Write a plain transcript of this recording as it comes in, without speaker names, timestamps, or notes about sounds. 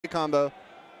combo.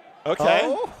 Okay.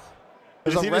 Oh,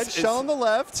 there's a red shell on the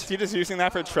left. Is he just using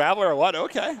that for traveler or what?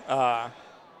 Okay. What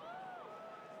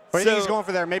do you think he's going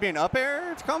for there? Maybe an up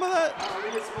air to combo that?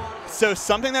 So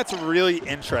something that's really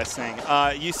interesting.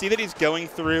 You see that he's going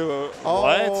through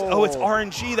what? Oh, it's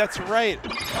RNG. That's right.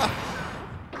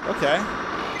 Okay.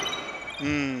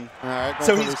 All right,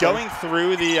 so he's going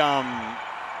through the.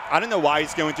 I don't know why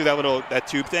he's going through that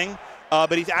tube thing.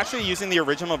 But he's actually using the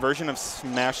original version of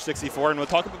Smash 64, and we'll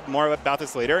talk more about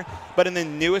this later. But in the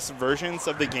newest versions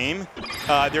of the game,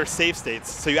 there are save states,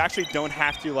 so you actually don't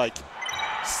have to like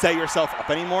set yourself up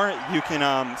anymore. You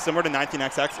can, similar to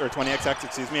 19XX or 20XX,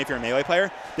 excuse me, if you're a Melee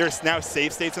player, there's now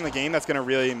save states in the game that's going to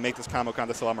really make this combo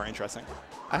contest a lot more interesting.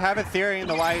 I have a theory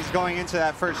into why he's going into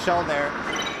that first shell there.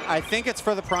 I think it's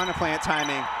for the Piranha Plant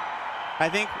timing. I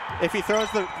think if he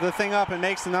throws the thing up and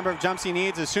makes the number of jumps he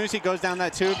needs, as soon as he goes down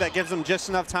that tube, that gives him just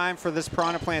enough time for this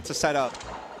Piranha Plant to set up.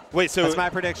 Wait, so that's my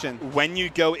prediction. When you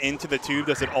go into the tube,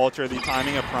 does it alter the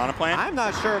timing of Piranha Plant? I'm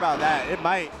not sure about that. It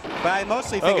might, but I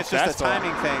mostly think it's just a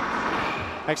timing thing.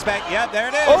 Yep, there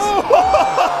it is.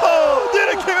 Oh,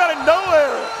 dude, it came out of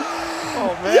nowhere.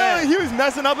 Oh, man. Yeah, he was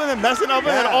messing up and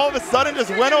then all of a sudden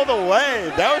just went all the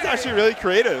way. That was actually really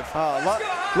creative.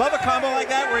 Love a combo like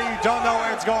that where you don't know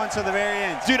where it's going to the very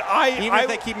end. Dude, even if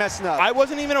they keep messing up. I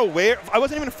wasn't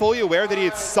even fully aware that he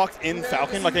had sucked in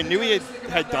Falcon. Like I knew he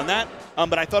had done that,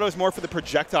 but I thought it was more for the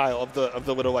projectile of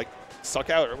the little like suck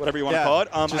out or whatever you want to call it.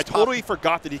 I totally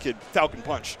forgot that he could Falcon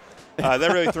punch. That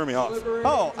really threw me off.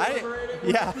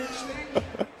 Yeah.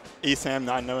 ESAM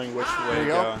not knowing which way there you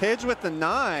to go. Pidge with the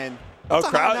 9. That's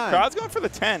crowd's going for the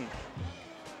 10.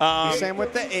 ESAM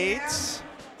with the 8s.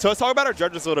 So let's talk about our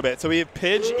judges a little bit. So we have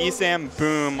Pidge, ESAM,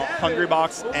 Boom,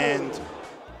 Hungrybox, and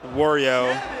Wario.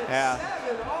 Yeah.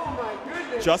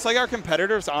 Just like our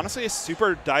competitors, honestly, a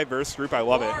super diverse group. I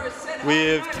love it. We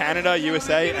have Canada,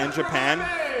 USA, and Japan.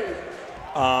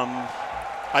 I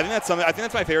think that's something. I think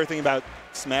that's my favorite thing about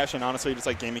Smash, and honestly, just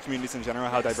like gaming communities in general,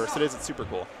 how diverse it is. It's super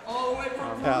cool.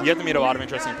 You get to meet a lot of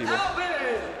interesting people.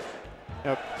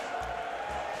 Yep.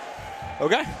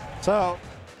 Okay. So,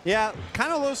 yeah,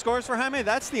 kind of low scores for Jaime.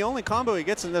 That's the only combo he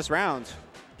gets in this round.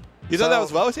 You thought that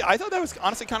was low? See, I thought that was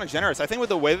honestly kind of generous. I think with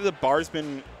the way that the bar's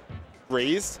been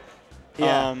raised.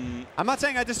 Yeah. I'm not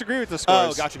saying I disagree with the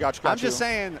scores. Oh, gotcha. I'm just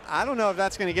saying I don't know if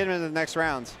that's going to get him into the next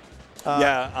round.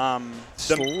 A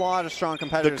lot of strong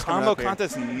competitors. The combo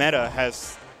contest meta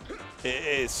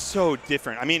is so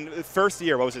different. I mean, first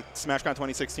year, what was it? SmashCon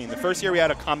 2016. The first year we had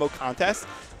a combo contest.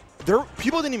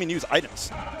 People didn't even use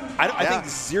items. I think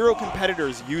 0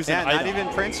 competitors use an item. Not even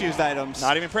Prince used items.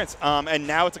 Not even Prince. And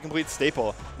now it's a complete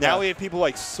staple. Now we have people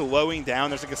like slowing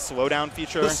down. There's like a slowdown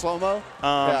feature. The slow-mo.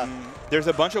 There's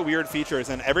a bunch of weird features,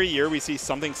 and every year we see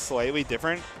something slightly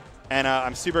different. And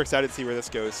I'm super excited to see where this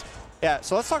goes. Yeah,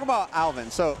 so let's talk about Alvin.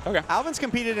 So Alvin's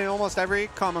competed in almost every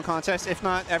combo contest, if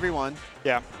not every one.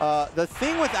 Yeah. The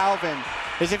thing with Alvin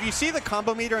is if you see the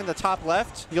combo meter in the top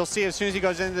left, you'll see as soon as he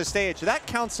goes into the stage, that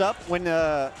counts up when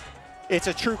it's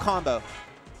a true combo.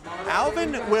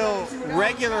 Alvin will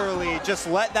regularly just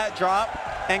let that drop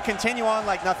and continue on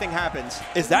like nothing happens.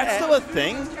 Is that still a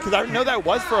thing? Because I know that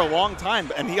was for a long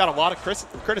time, and he got a lot of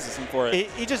criticism for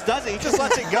it. He just does it. He just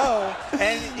lets it go,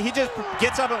 and he just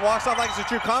gets up and walks off like it's a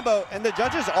true combo, and the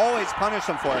judges always punish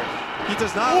him for it. He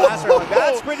does not last around.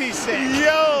 That's pretty sick.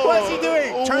 Yo! What's he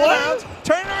doing? Turn around.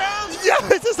 Turn around. Yeah,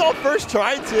 it's his whole first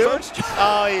try, too.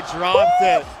 Oh, he dropped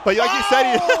it. But like you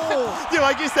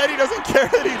said, he doesn't care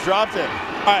that he dropped it.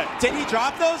 All right. Did he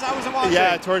drop those? I wasn't watching.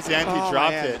 Yeah, towards the end, he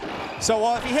dropped it. So,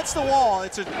 well, if he hits the wall,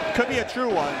 could be a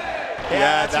true one.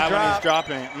 Yeah, that one he's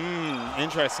dropping.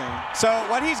 Interesting. So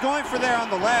what he's going for there on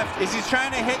the left is he's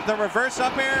trying to hit the reverse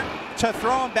up air to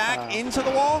throw him back into the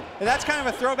wall. And that's kind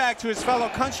of a throwback to his fellow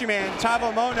countryman,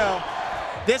 Tavo Mono.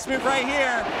 This move right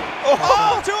here.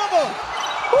 Oh, 2 of them!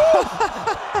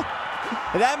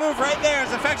 That move right there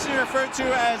is affectionately referred to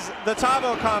as the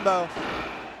Tavo combo.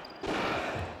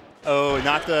 Oh,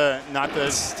 not the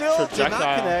Still projectile. did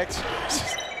not connect.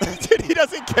 Dude, he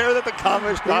doesn't care that the combo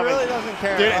is dropping. He really doesn't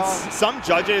care. Dude, some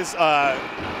judges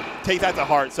take that to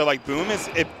heart. So like Boom is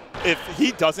if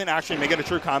he doesn't actually make it a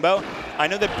true combo, I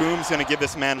know that Boom's gonna give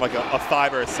this man like a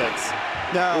 5 or a 6.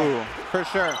 No, for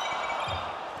sure.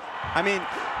 I mean,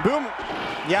 Boom.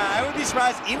 Yeah, I would be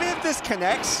surprised even if this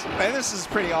connects. And this is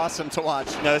pretty awesome to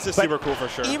watch. No, this is super cool for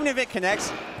sure. Even if it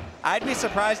connects, I'd be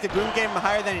surprised if Boom gave him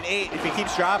higher than an 8 if he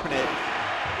keeps dropping it.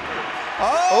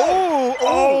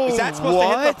 Oh! Is that supposed to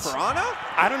hit the Piranha?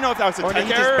 I don't know if that was a tech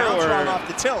error or just bounce wrong off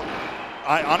the tilt.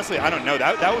 Honestly, I don't know.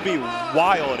 That would be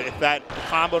wild if that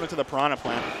comboed into the Piranha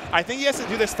Plant. I think he has to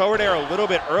do this forward air a little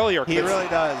bit earlier. He really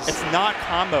does. It's not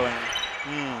comboing.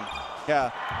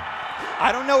 Yeah.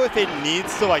 I don't know if it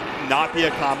needs to like not be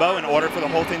a combo in order for the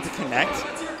whole thing to connect,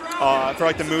 for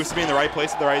like the moves to be in the right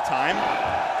place at the right time.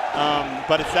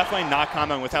 But it's definitely not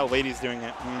comboing with how Lady's doing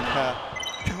it.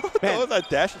 What was that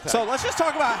dash attack? So let's just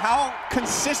talk about how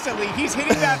consistently he's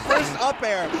hitting that first up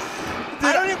air.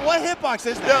 I don't even, what hitbox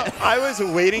is that? I was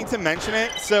waiting to mention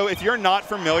it. So if you're not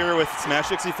familiar with Smash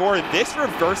 64, this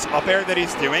reverse up air that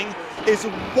he's doing is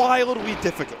wildly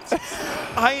difficult.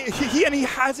 He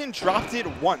hasn't dropped it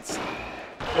once.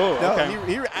 Oh, no, okay.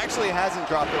 he actually hasn't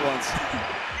dropped it once.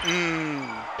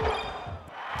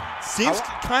 Seems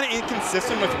kind of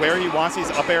inconsistent with where he wants these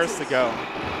up airs to go.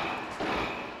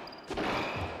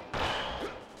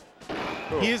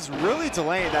 He's really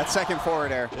delaying that second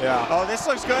forward air. Yeah. Oh, this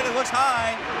looks good. It looks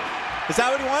high. Is that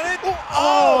what he wanted?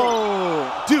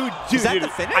 Oh! Dude. Is that the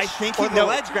finish? I think or the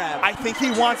ledge grab? I think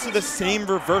he wants the same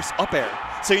reverse up air.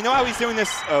 So you know how he's doing this?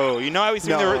 Oh, you know how he's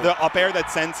doing the up air that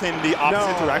sends him the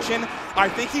opposite direction? I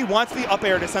think he wants the up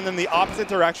air to send him the opposite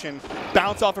direction,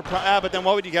 bounce off but then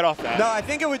what would you get off that? No, I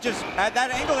think it would just, at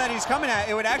that angle that he's coming at,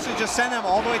 it would actually just send him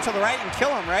all the way to the right and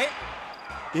kill him, right?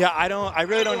 Yeah, I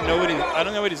really don't know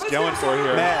what he's going for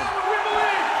here. Man.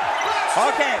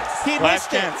 Okay, he Last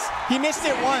missed chance. it. He missed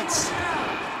it once.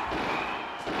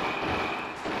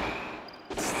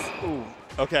 Ooh.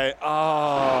 Okay.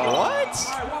 Oh. What?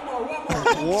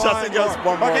 Justin goes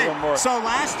one more. So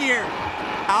last year,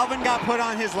 Alvin got put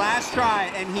on his last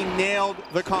try, and he nailed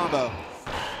the combo.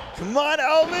 Come on,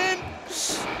 Alvin.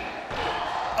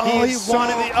 He he is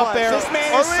wanted so the up clutch. air. This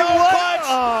man is so clutch.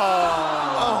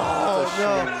 Oh,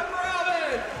 no.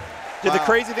 Dude, the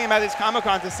crazy thing about this combo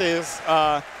contest is,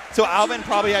 so Alvin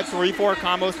probably had 3-4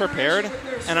 combos prepared,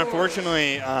 and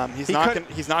unfortunately, he's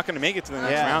not going to make it to the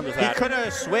next round with that. He could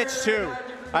have switched too.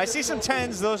 I see some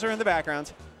 10s. Those are in the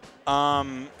background.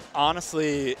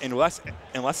 Honestly, unless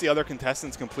the other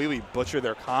contestants completely butcher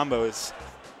their combos,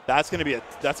 that's going to be a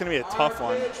tough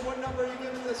one. What number are you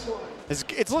giving this one?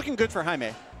 It's looking good for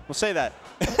Jaime. We'll say that.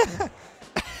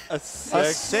 A A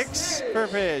 6 for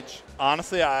Pidge.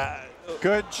 Honestly,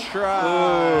 Good try.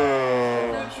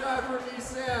 Good try for me,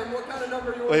 Sam. What kind of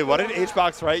number you want? Wait, what did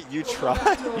HBox write? You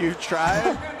tried? You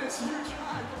tried? Goodness, you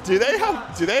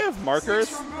tried. Do they have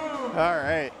markers? All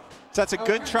right. So that's a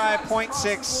good try,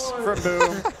 0.6 for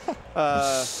Boom.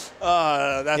 That's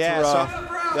Yeah,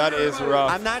 rough. That is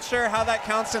rough. I'm not sure how that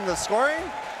counts in the scoring,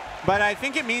 but I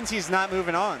think it means he's not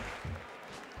moving on.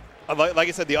 Like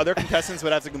I said, the other contestants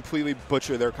would have to completely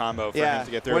butcher their combo for him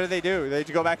to get through. What do? They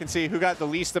go back and see who got the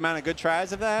least amount of good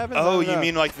tries if that happens? Oh, you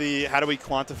mean like how do we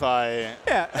quantify?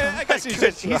 Yeah, I guess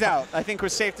he's out. I think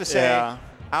it's safe to say Yeah.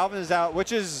 Alvin is out,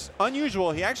 which is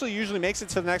unusual. He actually usually makes it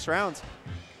to the next round.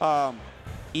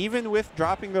 Even with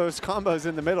dropping those combos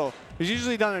in the middle. He's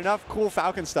usually done enough cool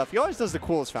Falcon stuff. He always does the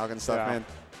coolest Falcon stuff, man.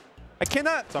 I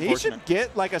cannot. He should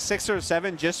get like a 6 or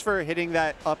 7 just for hitting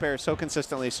that up air so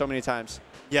consistently so many times.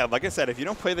 Yeah, like I said, if you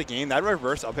don't play the game, that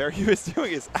reverse up air he was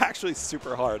doing is actually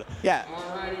super hard. Yeah.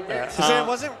 Alrighty, next.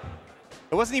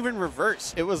 It wasn't even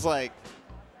reverse. It was like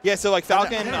So like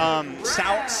Falcon,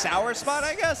 sour spot,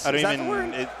 I guess. I don't Is that even. the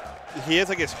word? He has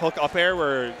like his hook up air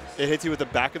where it hits you with the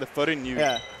back of the foot and you.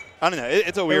 Yeah. I don't know.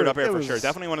 It's a weird up air for was sure.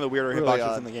 Definitely one of the weirder really hitboxes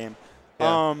odd. in the game.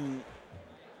 Yeah.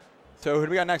 So who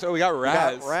do we got next? Oh, we got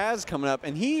Raz. We got Raz coming up,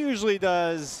 and he usually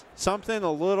does something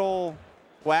a little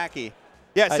wacky.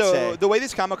 Yeah, I'd so say. the way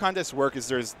these combo contests work is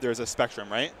there's a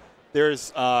spectrum, right?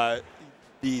 There's the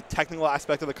technical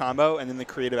aspect of the combo and then the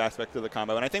creative aspect of the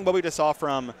combo. And I think what we just saw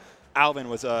from Alvin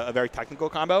was a very technical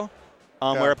combo,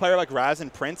 where a player like Raz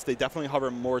and Prince, they definitely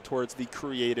hover more towards the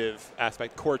creative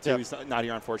aspect. Core 2 is not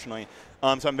here, unfortunately.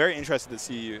 So I'm very interested to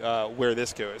see where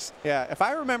this goes. Yeah, if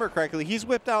I remember correctly, he's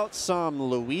whipped out some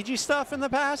Luigi stuff in the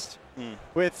past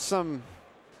with some.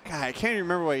 God, I can't even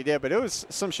remember what he did, but it was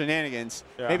some shenanigans.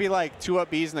 Yeah. Maybe like 2-up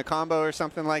Bs in the combo or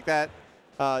something like that.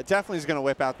 Definitely is going to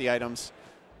whip out the items.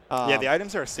 Yeah, the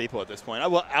items are a staple at this point.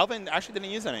 Well, Alvin actually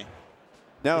didn't use any.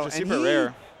 No, which is and super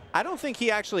rare. I don't think he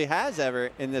actually has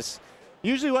ever in this.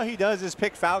 Usually what he does is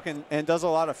pick Falcon and does a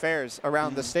lot of fairs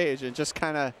around the stage and just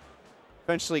kind of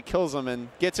eventually kills them and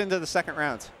gets into the second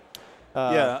round.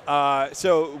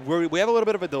 So we have a little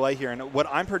bit of a delay here, and what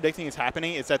I'm predicting is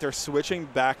happening is that they're switching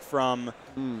back from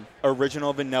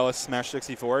original vanilla Smash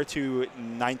 64 to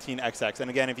 19XX. And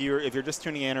again, if you're just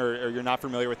tuning in or you're not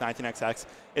familiar with 19XX,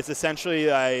 it's essentially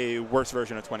a worse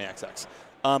version of 20XX.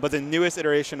 But the newest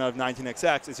iteration of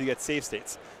 19XX is you get save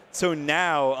states. So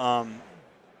now,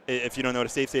 if you don't know what a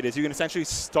save state is, you can essentially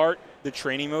start the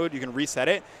training mode, you can reset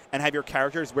it, and have your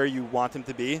characters where you want them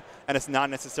to be, and it's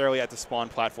not necessarily at the spawn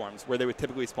platforms where they would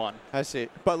typically spawn. I see.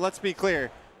 But let's be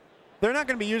clear. They're not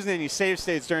going to be using any save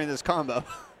states during this combo.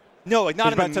 No, like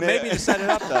not in But the maybe to set it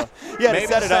up, though. Yeah, maybe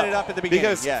to set it up at the beginning.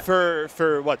 Because yeah.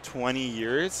 for what 20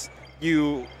 years,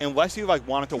 unless you like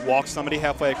wanted to walk somebody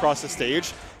halfway across the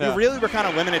stage, you really were kind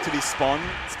of limited to these spawn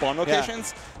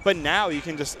locations. But now you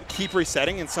can just keep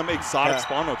resetting in some exotic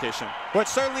spawn location. Which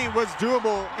certainly was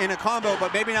doable in a combo,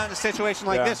 but maybe not in a situation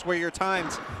like this where you're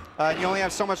timed. You only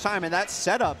have so much time, and that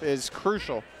setup is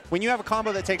crucial. When you have a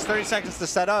combo that takes 30 seconds to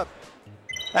set up,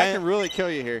 that can really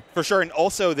kill you here. For sure, and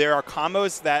also there are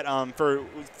combos that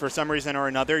for some reason or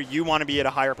another you want to be at a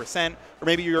higher percent, or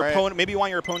maybe your opponent, maybe you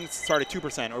want your opponent to start at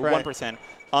 2% or 1%.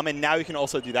 And now you can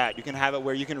also do that. You can have it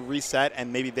where you can reset,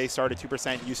 and maybe they start at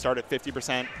 2%, you start at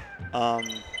 50%,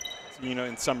 you know,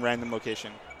 in some random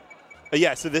location. But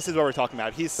yeah, so this is what we're talking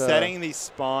about. He's setting the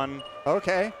spawn,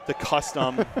 the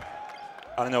custom.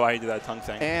 I don't know why you do that tongue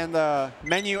thing. And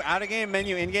menu out of game,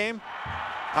 menu in game.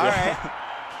 All right.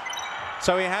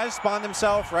 So he has spawned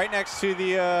himself right next to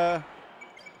the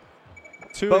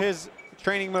his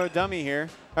training mode dummy here.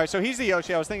 All right, so he's the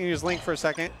Yoshi. I was thinking he was Link for a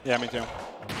second. Yeah, me too.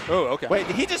 Oh, okay. Wait,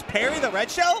 did he just parry the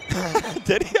red shell?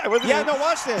 Did he? I wasn't. Yeah, no,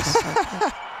 watch this.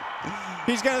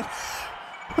 He's gonna.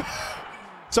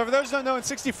 So for those who don't know, in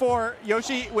 64,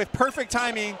 Yoshi with perfect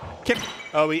timing.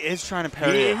 Oh, he is trying to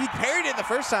parry it. He parried it the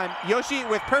first time. Yoshi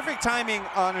with perfect timing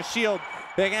on a shield.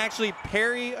 They can actually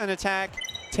parry an attack,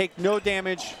 take no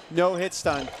damage, no hit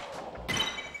stun.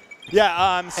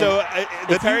 Yeah, so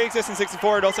the parry exists in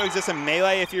 64. It also exists in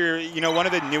Melee. If you're, one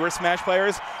of the newer Smash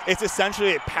players, it's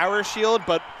essentially a power shield,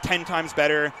 but 10 times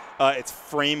better. It's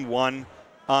frame 1.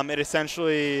 It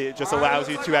essentially just allows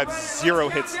you to have 0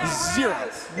 hits. Zero.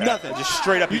 Yeah, Nothing. Just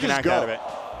straight up you can act out of it.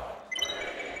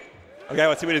 Okay,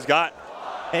 let's see what he's got.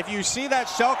 If you see that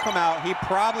shell come out, he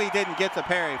probably didn't get the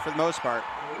parry for the most part.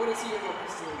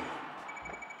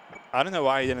 I don't know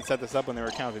why he didn't set this up when they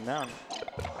were counting down.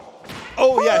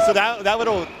 Oh, yeah, so that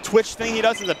little twitch thing he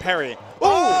does is a parry.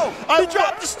 Oh, he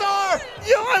dropped the star!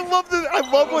 Yeah, I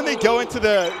love when they go into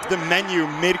the menu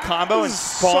mid-combo and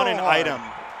spawn an item.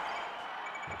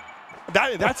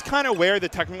 That's kind of where the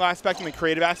technical aspect and the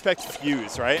creative aspect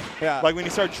fuse, right? Yeah. Like when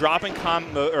you start dropping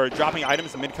dropping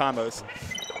items mid-combos.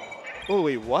 Oh,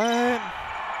 wait, what?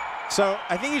 So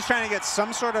I think he's trying to get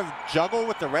some sort of juggle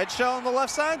with the red shell on the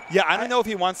left side. Yeah, I don't know if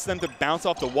he wants them to bounce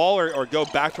off the wall or go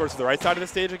back towards the right side of the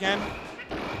stage again.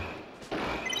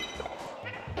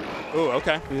 Oh,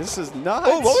 okay. This is nuts.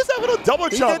 Oh, what was that little double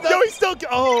jump? Yo, he's still.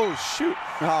 Oh, shoot.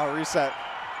 Oh, reset.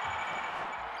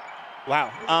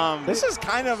 Wow. This is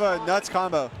kind of a nuts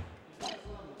combo.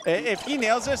 If he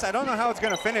nails this, I don't know how it's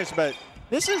going to finish, but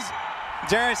this is,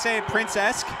 dare I say,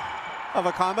 Prince-esque of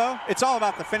a combo. It's all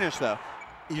about the finish, though.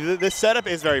 The setup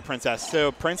is very Princess.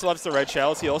 So Prince loves the red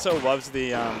shells. He also loves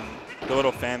the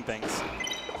little fan things.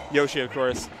 Yoshi, of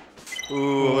course.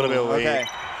 Ooh, a little bit late. Okay.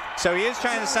 So he is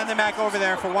trying to send them back over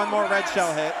there for one more red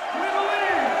shell hit.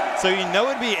 So it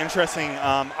would be interesting.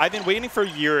 I've been waiting for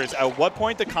years at what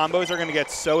point the combos are going to get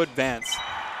so advanced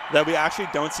that we actually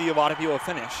don't see a lot of people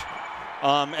finish.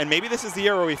 And maybe this is the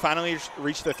year where we finally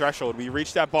reach the threshold. We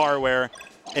reach that bar where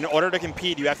in order to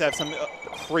compete, you have to have some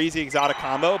crazy exotic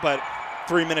combo, but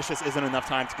 3 minutes just isn't enough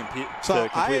time to complete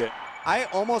it. I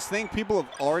almost think people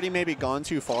have already maybe gone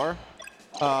too far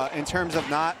in terms of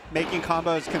not making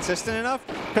combos consistent enough.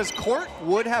 Because Court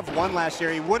would have won last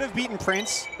year. He would have beaten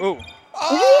Prince. Ooh.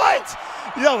 What?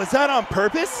 Yo, is that on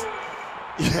purpose?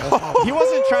 He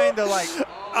wasn't trying to, like...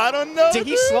 I don't know. Did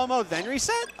he slow-mo then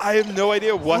reset? I have no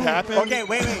idea what happened. Okay,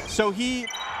 wait. So he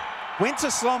went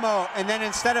to slow-mo, and then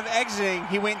instead of exiting,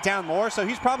 he went down more. So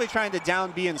he's probably trying to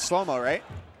down B in slow-mo, right?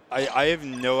 I have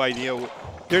no idea.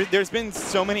 There's been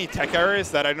so many tech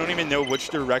errors that I don't even know which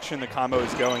direction the combo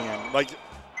is going in. Like,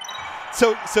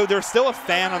 so there's still a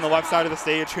fan on the left side of the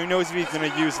stage. Who knows if he's going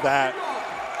to use that?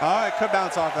 Oh, it could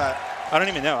bounce off that. I don't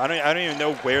even know. I don't even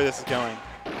know where this is going.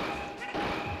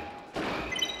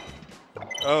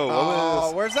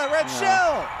 Oh, where's that red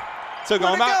shell? So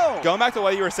going back to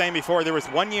what you were saying before, there was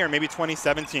 1 year, maybe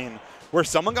 2017, where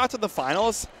someone got to the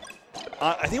finals.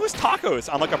 I think it was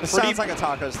tacos on like a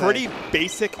pretty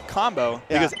basic combo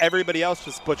because everybody else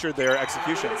just butchered their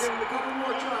executions.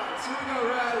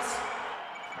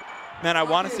 Man, I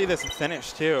want to see this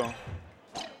finish too.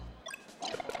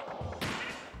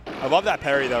 I love that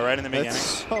parry though, right in the beginning.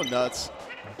 It's so nuts.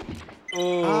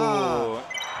 Ooh.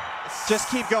 Just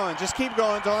keep going. Just keep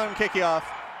going. Don't let him kick you off.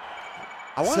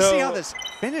 I want to see how this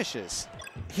finishes.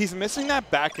 He's missing that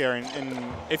back air, and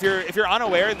if you're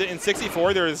unaware, in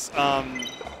 64 there's oh,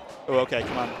 okay,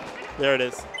 come on, there it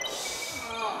is.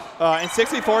 In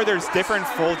 64 there's different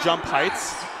full jump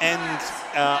heights, and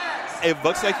it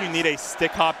looks like you need a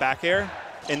stick hop back air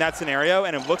in that scenario,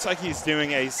 and it looks like he's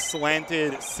doing a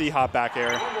slanted C-hop back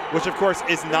air, which of course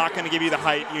is not going to give you the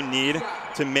height you need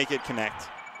to make it connect.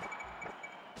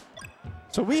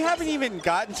 So we haven't even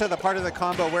gotten to the part of the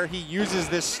combo where he uses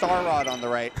this star rod on the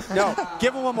right. No,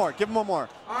 give him one more. Give him one more.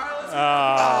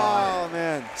 Oh,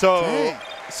 man.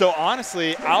 So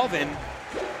honestly,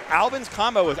 Alvin's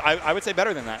combo was, I would say,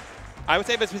 better than that. I would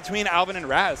say if it's between Alvin and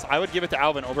Raz, I would give it to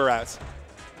Alvin over Raz.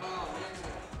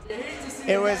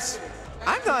 It was,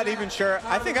 I'm not even sure.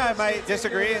 I think I might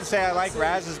disagree and say I like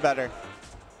Raz's better.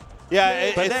 Yeah,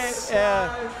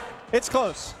 it's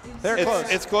close. They're close.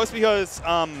 It's close because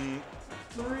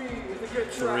Three with a good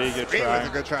three try. good Three try. was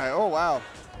a good try. Oh, wow.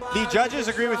 The judges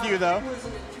agree with you, though. It was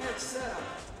an intense setup.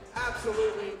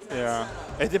 Absolutely intense Yeah.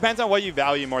 setup. It depends on what you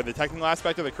value more, the technical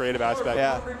aspect or the creative aspect.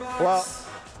 Yeah. Well,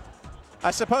 I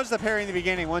suppose the parry in the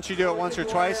beginning, once you do it once or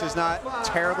twice, is not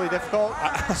terribly difficult.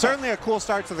 Certainly a cool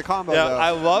start to the combo, Yeah, though.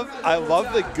 I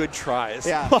love the good tries.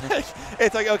 Yeah. Like,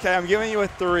 it's like, okay, I'm giving you a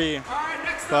 3, All right,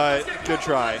 next up, but let's get good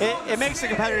try. It makes the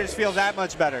competitors feel that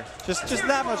much better. Just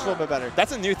that much a little bit better.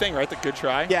 That's a new thing, right? The good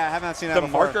try? Yeah, I have not seen that The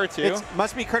before. marker, too? It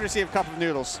must be courtesy of Cup of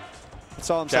Noodles.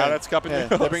 That's all I'm Shout saying. out to Cup of Yeah,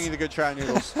 Noodles. They're bringing the good try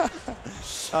noodles.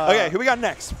 Okay, who we got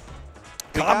next?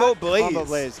 We Combo got Blaze. Combo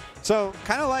Blaze. So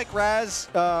kind of like Raz,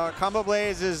 Combo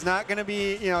Blaze is not going to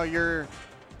be, your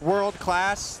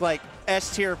world-class, like,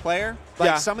 S-tier player, like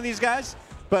Yeah. some of these guys.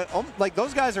 But, like,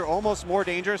 those guys are almost more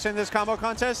dangerous in this combo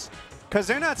contest because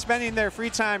they're not spending their free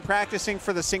time practicing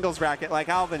for the singles bracket like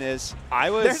Alvin is.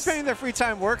 They're spending their free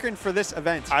time working for this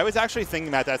event. I was actually thinking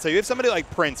about that. So you have somebody like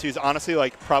Prince, who's honestly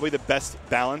like probably the best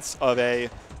balance of a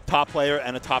top player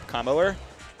and a top comboer.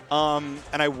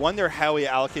 And I wonder how he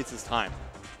allocates his time.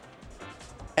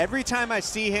 Every time I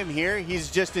see him here, he's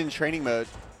just in training mode.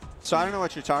 So I don't know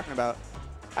what you're talking about.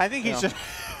 I think he's just...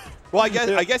 Well, I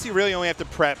guess you really only have to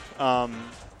prep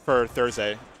for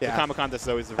Thursday. Yeah. The combo contest is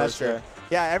always the That's first true. day.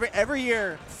 Yeah, every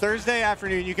year, Thursday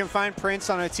afternoon, you can find Prince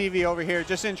on a TV over here,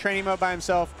 just in training mode by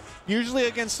himself, usually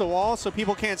against the wall, so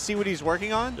people can't see what he's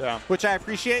working on, Yeah. which I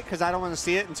appreciate because I don't want to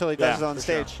see it until he does it on for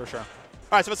stage. Sure, for sure. All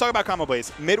right, so let's talk about Combo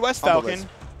Blaze. Midwest Combo Falcon.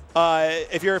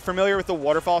 If you're familiar with the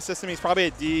waterfall system, he's probably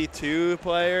a D2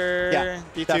 player. Yeah,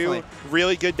 D2. definitely.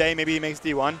 Really good day. Maybe he makes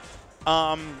D1.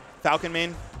 Falcon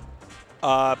main.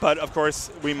 But of course,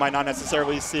 we might not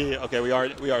necessarily see. Okay, we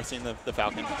are seeing the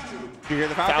Falcon. You hear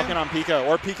the Falcon? Falcon on Pika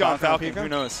or Pika on Falcon. Who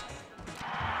knows?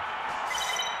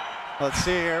 Let's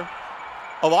see here.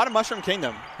 A lot of Mushroom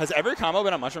Kingdom. Has every combo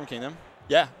been on Mushroom Kingdom?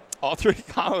 Yeah, all 3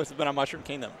 combos have been on Mushroom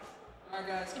Kingdom. All right,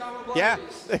 guys, Combo Blaze. Yeah.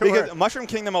 Because Mushroom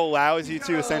Kingdom allows you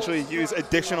to essentially use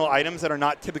additional items that are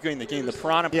not typically in the game. The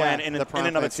Piranha Plant Yeah, in the and Piranha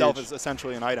of Plant's itself huge. is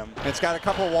essentially an item. It's got a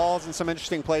couple walls and some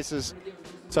interesting places.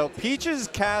 So Peach's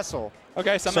Castle.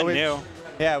 Okay, something So new.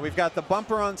 Yeah, we've got the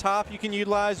bumper on top you can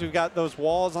utilize. We've got those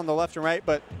walls on the left and right,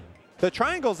 but the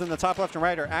triangles in the top left and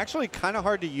right are actually kind of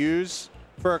hard to use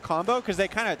for a combo because they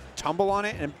kind of tumble on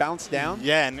it and bounce down.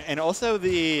 Yeah, and also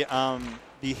the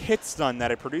hit stun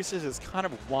that it produces is kind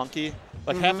of wonky.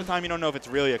 Like half the time you don't know if it's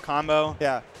really a combo.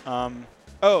 Yeah.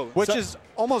 Which So- is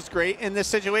almost great in this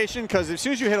situation because as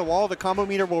soon as you hit a wall, the combo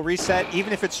meter will reset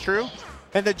even if it's true,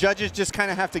 and the judges just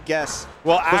kind of have to guess.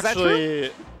 Well, Was that true?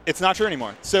 actually, it's not true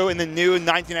anymore. So in the new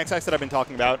 19XX that I've been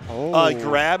talking about, Oh.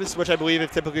 grabs, which I believe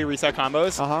have typically reset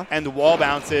combos, Uh-huh. and the wall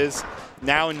bounces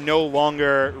now no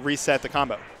longer reset the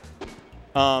combo.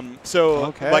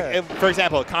 Okay. Like, for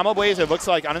example, Combo Blaze, it looks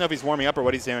like, I don't know if he's warming up or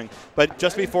what he's doing, but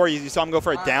just before you saw him go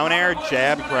for a down air,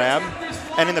 jab, grab,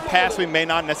 and in the past we may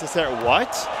not necessarily,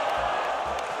 what?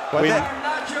 What We- the- I'm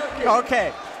not joking.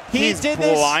 Okay. He He's did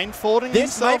this. blindfolding This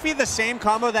himself? might be the same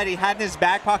combo that he had in his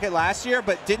back pocket last year,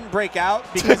 but didn't break out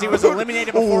because he was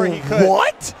eliminated before he could.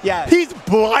 What? Yeah. He's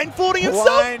blindfolding himself?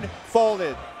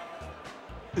 Blindfolded.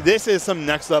 This is some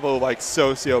next level like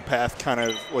sociopath kind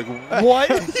of like what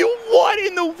what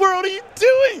in the world are you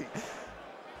doing?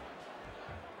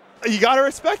 You gotta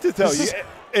respect it though.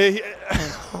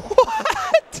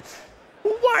 What?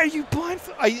 Why are you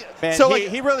blindfolded? Man, So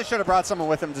he really should have brought someone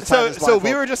with him to tie this so blindfold.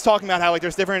 we were just talking about how like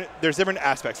there's different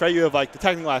aspects, right? You have like the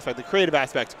technical aspect, the creative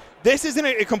aspect. This isn't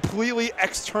a completely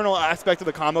external aspect of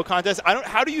the combo contest.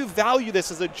 How do you value this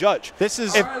as a judge? This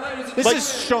is Like-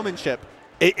 showmanship.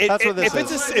 That's what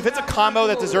this if it's a combo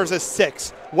that deserves a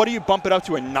 6, what do you bump it up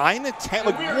to, a 9, a 10?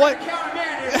 Like what?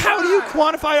 How do you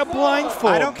quantify a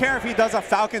blindfold? I don't care if he does a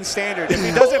Falcon standard. If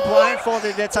he does it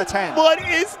blindfolded, it's a 10. What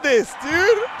is this,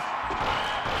 dude?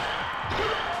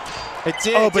 It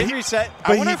did, Oh, it but did he- reset. I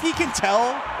but wonder he- if he can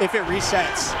tell if it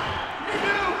resets.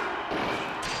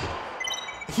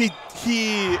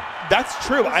 He that's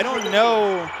true. I don't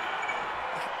know.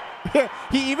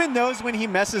 He even knows when he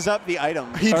messes up the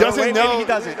item. He Or doesn't wait, know. Maybe he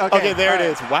doesn't. Okay, there all it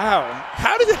right. is. Wow.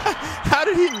 How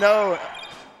did he know?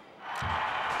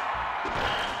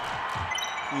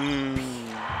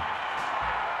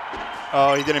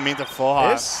 Oh, he didn't mean to full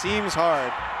hop. This seems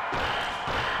hard.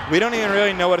 We don't even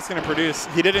really know what it's going to produce.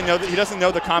 He didn't know that. He doesn't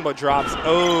know the combo drops.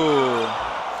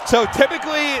 Oh. So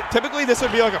typically this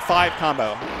would be like a 5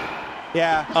 combo.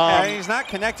 Yeah, and he's not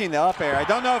connecting the up air. I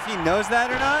don't know if he knows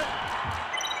that or not.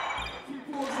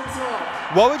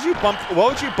 What would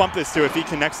you bump this to if he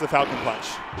connects the Falcon Punch?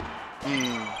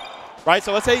 Right.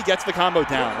 So let's say he gets the combo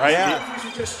down. Right. Yeah. You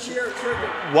should just cheer trigger.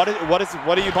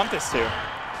 What do you bump this to?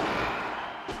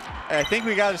 I think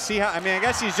we got to see how. I mean, I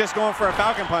guess he's just going for a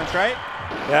Falcon Punch, right?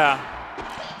 Yeah.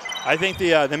 I think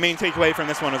the main takeaway from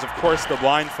this one is, of course, the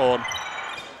blindfold.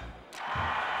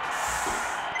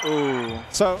 Ooh.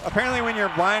 So apparently, when you're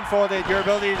blindfolded, your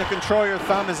ability to control your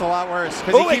thumb is a lot worse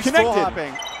because Oh, he it keeps full connected.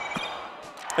 hopping.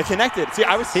 It connected. See,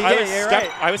 I was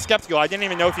skeptical. I didn't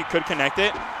even know if he could connect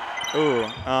it. Ooh.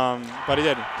 But he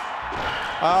did.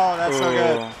 Oh, that's so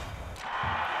good.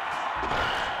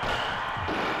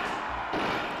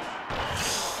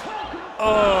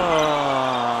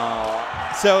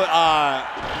 Oh. So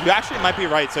you actually might be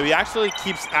right. So he actually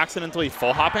keeps accidentally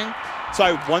full hopping. So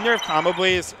I wonder if Combo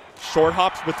Blaze short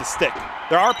hops with the stick.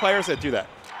 There are players that do that.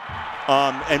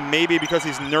 And maybe because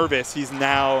he's nervous, he's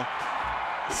now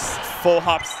full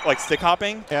hops, like stick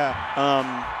hopping. Yeah.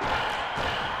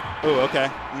 Oh, okay.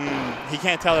 He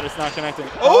can't tell that it's not connecting.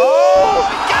 Oh!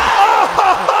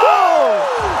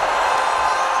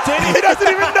 He doesn't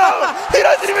even know. He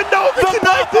doesn't even know if it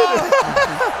connected.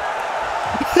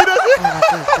 He doesn't.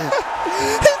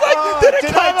 He's like, did it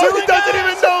come out? He doesn't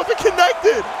even know if it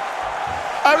connected.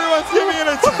 Everyone's giving it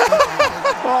a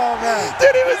Oh, man.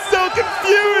 Dude, he was so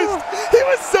confused. He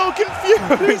was so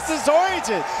confused. He's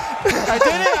disoriented. I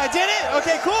did it.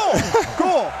 Okay, cool.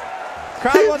 Cool.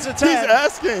 Crowd wants a 10. He's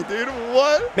asking, dude,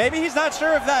 what? Maybe he's not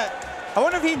sure of that. I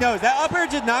wonder if he knows. That up air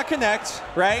did not connect,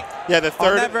 right? Yeah, the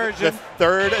that version.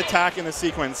 third attack in the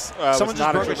sequence Someone was just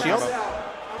not broke a a good shield? combo.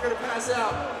 I'm going to pass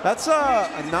out. That's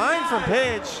a 9 from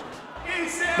Pidge.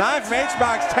 9 from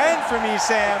HBox, 10 from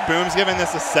Esam. Boom's giving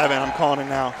this a 7. I'm calling it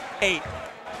now. 8.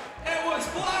 It was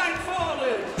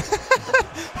blindfolded.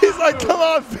 He's like, come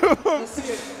on, Boom. Let's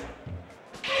see it.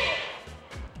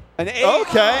 An 8.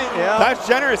 Okay, Yeah. that's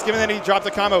generous. Given that he dropped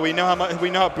the combo, we know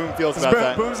how Boom feels about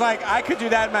that. Boom's like, I could do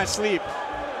that in my sleep.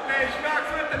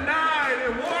 HBox with the 9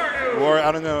 and Wario. Or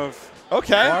I don't know if.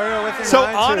 Okay. Wario with the So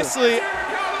 9 too.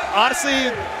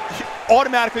 honestly,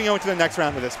 automatically going to the next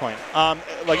round at this point.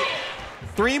 Like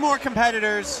 3 more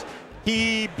competitors.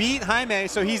 He beat Jaime,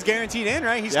 so he's guaranteed in,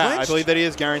 right? He's yeah, clinched. I believe that he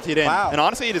is guaranteed in. Wow. And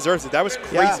honestly, he deserves it. That was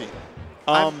Yeah. crazy.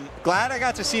 I'm glad I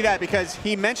got to see that because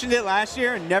he mentioned it last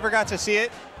year and never got to see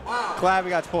it. Wow. Glad we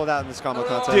got to pull it out in this combo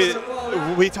contest.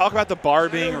 Dude, we talk about the bar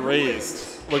being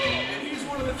raised. Like, He's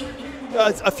one of the few people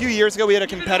a few years ago, we had a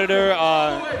competitor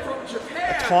from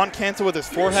Japan. taunt cancel with his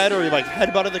forehead, or he like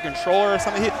headbutted the controller or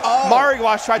something. Oh.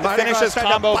 Mariwash tried to Mariwash finish his tried to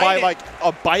combo bite by it.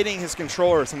 like biting his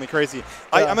controller or something crazy.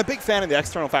 Yeah. I'm a big fan of the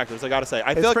external factors. I gotta say,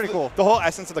 I It's feel like pretty cool. the whole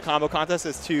essence of the combo contest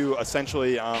is to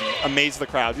essentially amaze the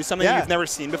crowd, do something Yeah. you've never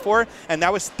seen before, and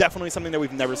that was definitely something that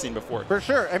we've never seen before. For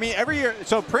sure. I mean, every year.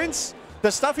 So Prince,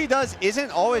 the stuff he does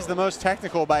isn't always the most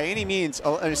technical by any means.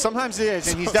 Sometimes it is,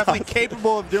 and he's definitely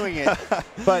capable of doing it.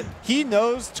 But he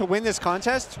knows to win this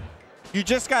contest, you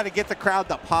just got to get the crowd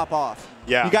to pop off.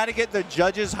 Yeah. You got to get the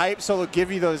judges hyped so they'll give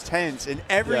you those 10s. And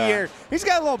every Yeah. year, he's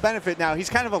got a little benefit now. He's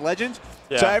kind of a legend.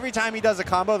 Yeah. So every time he does a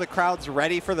combo, the crowd's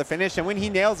ready for the finish. And when he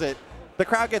nails it, the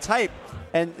crowd gets hyped.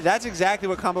 And that's exactly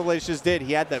what Combo Blaze just did.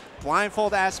 He had the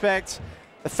blindfold aspect,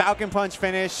 the Falcon Punch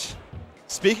finish.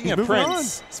 Speaking of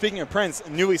Prince,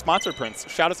 newly sponsored Prince,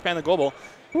 shout out to Panda Global,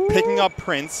 picking up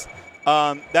Prince.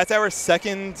 That's our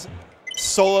second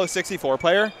solo 64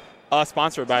 player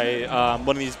sponsored by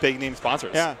one of these big name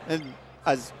sponsors. Yeah, and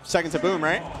as second to Boom,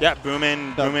 right? Yeah,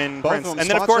 Boomin, Both Prince. of them And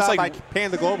then, of sponsored course, out like, by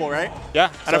Panda Global, right? yeah,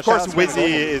 and So of course, shout out to Panda Wizzy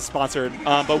Global. is sponsored.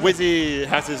 But Wizzy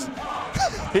has his.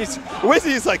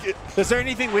 Wizzy is like. Is there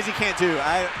anything Wizzy can't do?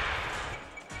 That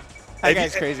If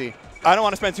guy's you- crazy. I don't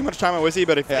want to spend too much time on Wizzy,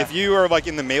 but Yeah. if you are like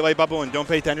in the Melee bubble and don't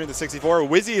pay attention to 64,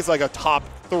 Wizzy is like a top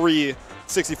 3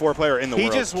 64 player in the He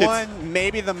world. just won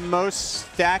maybe the most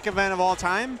stack event of all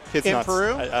time Kid's in nuts.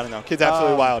 Peru. I don't know. Kid's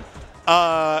absolutely wild.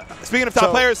 Speaking of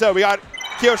top players, though, we got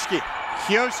Kyoshiki.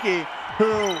 Kyoshiki,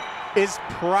 who is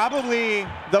probably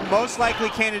the most likely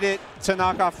candidate to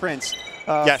knock off Prince.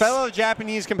 Yes. Fellow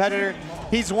Japanese competitor.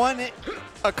 He's won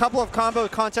a couple of combo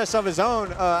contests of his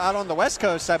own out on the West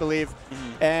Coast, I believe,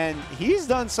 and he's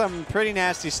done some pretty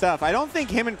nasty stuff. I don't think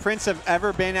him and Prince have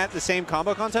ever been at the same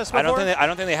combo contest before. I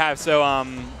don't think they have. So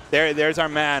there's our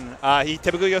man. He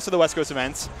typically goes to the West Coast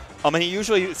events. And he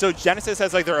usually Genesis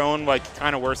has like their own like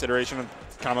kind of worse iteration of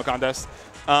combo contest,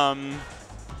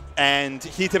 and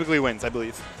he typically wins, I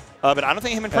believe. But I don't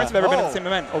think him and Prince have ever been at the same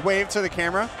event. A wave to the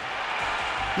camera.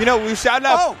 You know, we shouted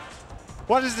out. Oh,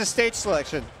 what is the stage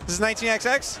selection? This is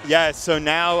 19XX. Yeah. So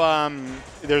now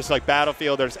there's like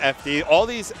Battlefield, there's FD, all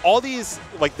these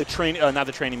like the not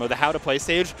the training mode, the how to play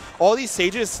stage. All these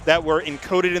stages that were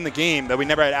encoded in the game that we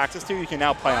never had access to, you can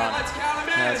now play on.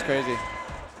 Yeah, that's crazy.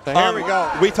 So here we go.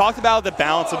 We talked about the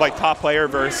balance of like top player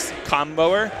versus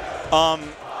comboer.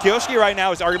 Kyoshi right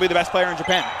now is arguably the best player in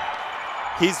Japan.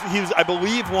 He's I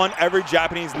believe won every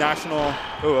Japanese national.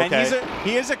 Ooh, okay. And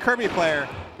he is a Kirby player.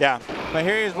 Yeah. But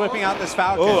here he's whipping out this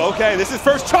Falcon. Oh, okay. This is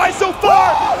first try so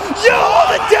far. Yo,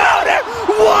 the downer.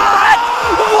 What?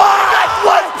 What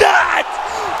was that?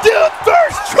 Dude,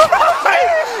 first try.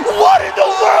 What in the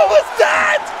world was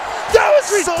that? That was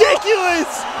ridiculous.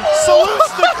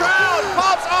 Salutes the crowd.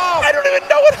 Pops off. I don't even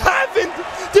know what happened.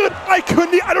 Dude, I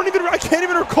can't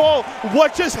even recall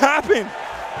what just happened.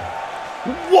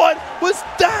 What was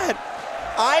that?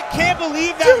 I can't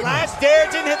believe that last dare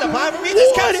didn't hit the platform. He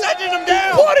just kept sending him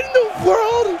down. What in the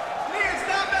world?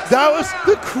 That was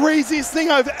the craziest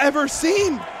thing I've ever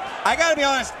seen. I gotta be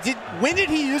honest. When did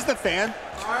he use the fan?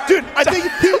 Dude, I think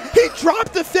he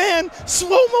dropped the fan.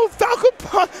 Slow-mo Falcon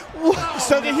Punch.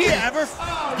 So did he ever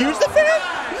use the fan?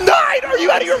 Nine! Are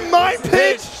you out of your mind,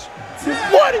 Pitch?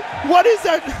 What is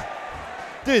that?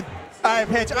 Dude. All right,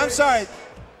 Pitch. I'm sorry.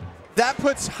 That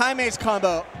puts Jaime's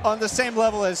combo on the same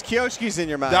level as Kyoshki's in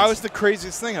your mind. That was the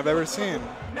craziest thing I've ever seen.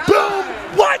 Boom!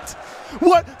 What?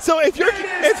 So if you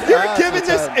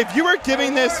were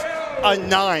giving this a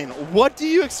 9, what do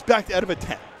you expect out of a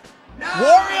 10?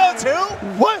 Wario 2?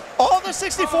 What? All the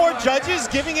 64 judges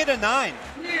giving it a 9.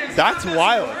 That's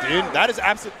wild, dude. That is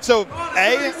absolute. So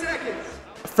A,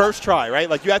 first try, right?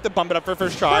 Like you have to bump it up for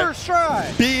first try. First try.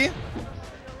 B,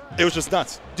 it was just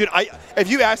nuts. Dude, if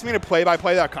you asked me to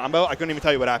play-by-play that combo, I couldn't even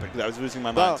tell you what happened because I was losing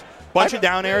my mind. Bunch of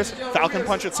down airs, Falcon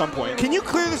Punch at some point. Can you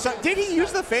clear this up? Did he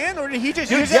use the fan or did he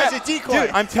just use it as a decoy? Dude,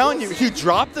 I'm telling you, he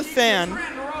dropped the fan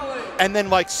and then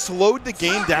like slowed the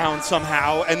game down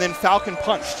somehow and then Falcon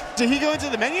punched. Did he go into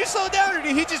the menu slow down or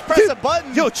did he just press a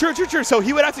button? Yo, true. So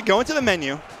he would have to go into the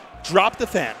menu, drop the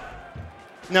fan.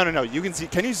 No. You can see.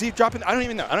 Can you see drop it? I don't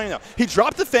even know. He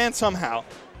dropped the fan somehow,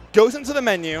 goes into the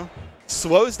menu,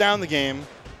 slows down the game,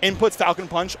 inputs Falcon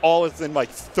Punch all within like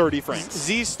 30 frames.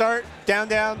 Z start, down,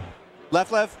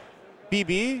 left,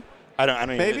 BB. I don't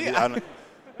Maybe. I don't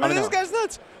This know. guy's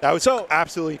nuts. That was so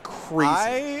absolutely crazy.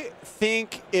 I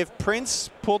think if Prince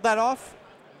pulled that off,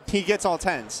 he gets all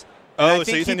 10s. Oh, I so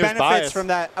think you think he there's benefits bias from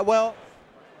that. Well,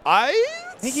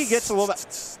 I think he gets a little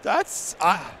bit. That's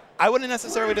I wouldn't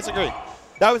necessarily disagree.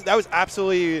 That was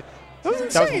absolutely insane.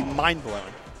 That was mind blowing.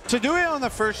 To do it on the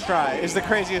first try is the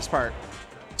craziest part.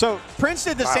 So Prince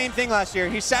did the same thing last year.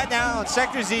 He sat down on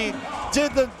Sector Z,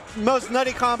 did the most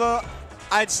nutty combo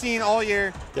I'd seen all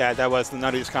year. Yeah, that was the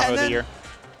nuttiest combo of the year.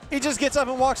 He just gets up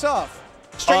and walks off.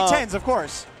 Straight 10s, of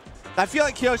course. I feel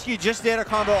like Kyoshi just did a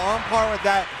combo on par with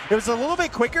that. It was a little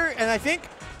bit quicker, and I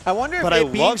wonder if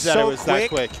it being so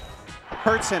quick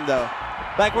hurts him, though.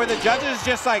 Like where the judges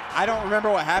just like, I don't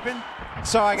remember what happened.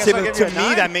 So I guess I'll give you a 9. To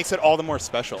me, that makes it all the more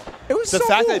special. It was the so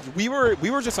fact cool. that we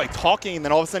were just like talking, and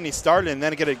then all of a sudden he started, and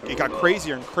then it got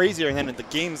crazier and crazier, and then the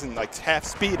game's in like half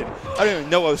speed, and I don't even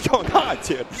know what was going on,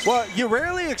 dude. Well, you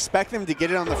rarely expect them to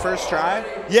get it on the first try.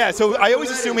 Yeah, so I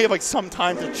always assume we have like some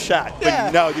time to chat,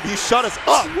 but no, you shut us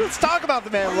up. Let's talk about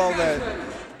the man a little bit.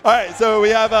 All right, so we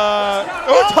have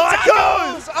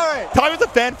tacos! All right. Tacos a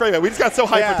fan favorite. We just got so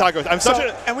hyped for tacos.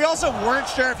 And we also weren't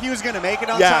sure if he was going to make it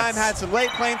on time, had some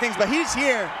late playing things, but he's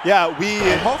here. Yeah,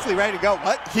 and hopefully ready to go.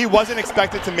 What? He wasn't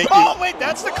expected to make it. Oh, wait,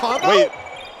 that's the combo? Wait.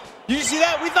 Did you see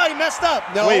that? We thought he messed up.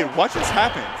 No. Wait, what just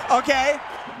happened? Okay.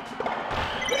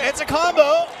 It's a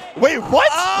combo. Wait, what?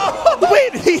 Oh.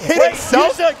 Wait, he hit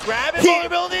himself? He used a grab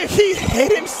vulnerability? He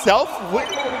hit himself?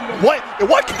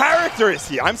 What character is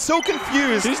he? I'm so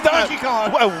confused. He's Donkey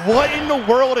Kong. What in the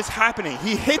world is happening?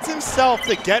 He hits himself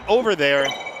to get over there.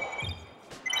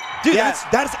 Dude,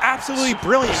 that is absolutely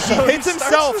brilliant. So he hits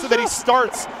himself so that he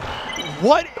starts.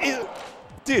 What is...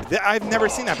 Dude, I've never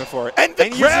seen that before. And the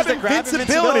grab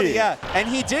invincibility. Yeah, and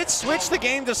he did switch the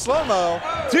game to slow-mo.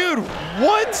 Dude,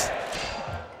 what?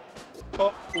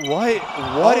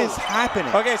 What is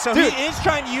happening? Okay, so he is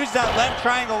trying to use that left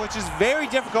triangle, which is very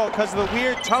difficult because of the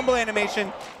weird tumble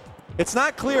animation. It's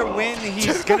not clear when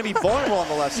he's going to be vulnerable on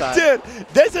the left side. Dude,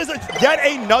 this is yet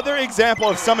another example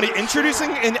of somebody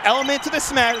introducing an element to the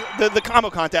smash, the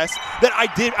combo contest that I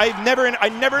never in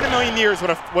a million years would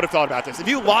have thought about this. If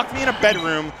you locked me in a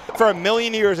bedroom for a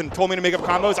million years and told me to make up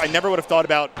combos, I never would have thought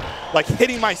about like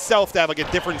hitting myself to have like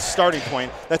a different starting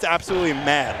point. That's absolutely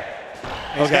mad.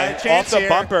 Okay, off the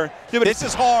bumper. Dude, this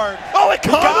is hard. Oh, it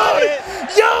got it.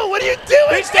 Yo, what are you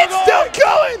doing? It's still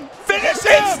going. Finish It's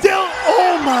him. still.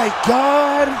 Oh my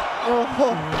God.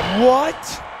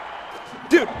 What?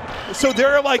 Dude, so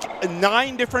there are like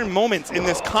 9 different moments in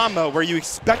this combo where you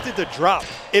expect it to drop.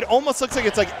 It almost looks like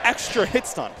it's like extra hit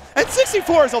stun. And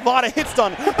 64 is a lot of hit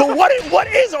stun. But what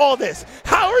is all this?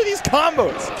 How are these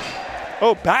combos?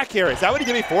 Oh, back air. Is that what he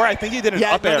did before? I think he did an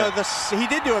up air. He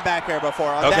did do a back air before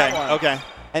on that one. Okay.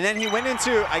 And then he went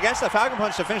into, I guess, the Falcon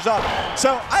Punch to finish off.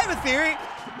 So I have a theory.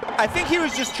 I think he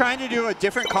was just trying to do a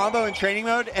different combo in training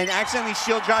mode and accidentally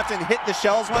shield dropped and hit the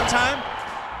shells one time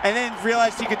and then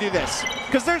realized he could do this.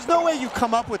 Because there's no way you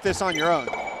come up with this on your own.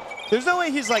 There's no way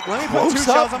he's like, let me put 2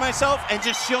 shells on myself and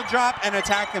just shield drop and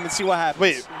attack them and see what happens.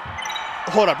 Wait,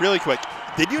 hold up really quick.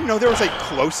 Did you know there was a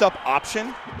close-up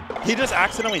option? He just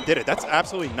accidentally did it. That's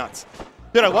absolutely nuts.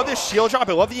 Dude, I love this shield drop.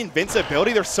 I love the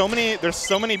invincibility. There's so many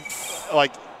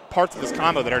like parts of this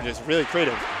combo that are just really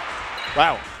creative.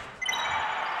 Wow.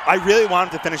 I really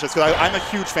wanted to finish this because I'm a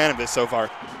huge fan of this so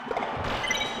far.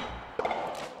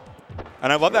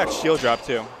 And I love that shield drop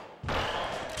too.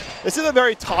 This is a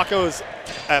very tacos.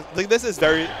 Like this is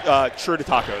very true to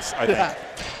tacos, I think.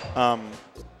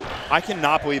 I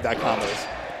cannot believe that combos.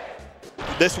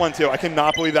 This one too. I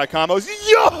cannot believe that combos.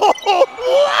 Yo!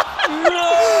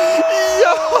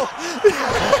 Yo!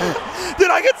 Dude,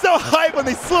 I get so hyped when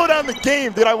they slow down the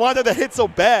game. Dude, I wanted to hit so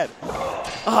bad.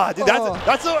 Dude,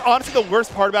 that's honestly the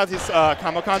worst part about these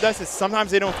combo contests is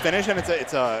sometimes they don't finish and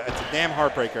it's a damn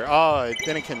heartbreaker. Oh, it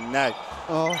didn't connect.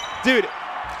 Oh. Dude,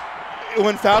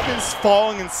 when Falcon's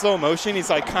falling in slow motion, he's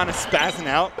like kind of spazzing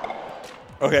out.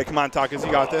 Okay, come on, Tacos,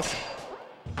 you got this.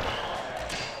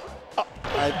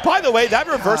 By the way, that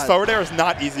reverse forward air is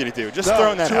not easy to do. Just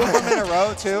throwing that out. 2 of them in a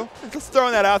row, too. Just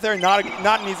throwing that out there, not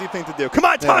an easy thing to do. Come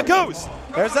on, Tacos!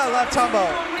 There's that left combo.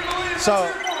 So, all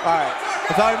right.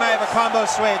 I thought he might have a combo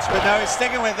switch, but no, he's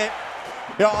sticking with it.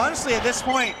 You know, honestly, at this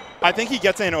point, I think he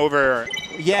gets in over.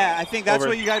 Yeah, I think that's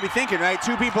what you got to be thinking, right?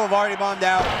 2 people have already bombed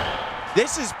out.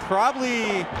 This is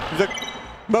probably the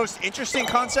most interesting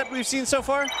concept we've seen so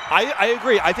far. I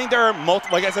agree. I think there are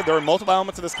like I said, there are multiple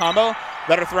elements of this combo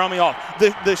that are throwing me off.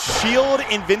 The shield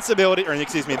invincibility, or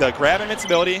excuse me, the grab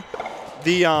invincibility,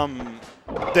 the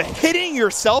hitting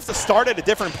yourself to start at a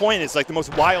different point is like the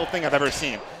most wild thing I've ever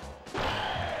seen.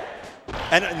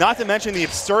 And not to mention the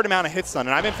absurd amount of hit stun.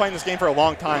 And I've been playing this game for a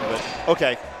long time, but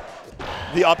okay.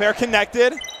 The up air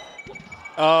connected.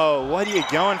 Oh, what are you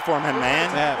going for, my man?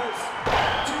 Yeah.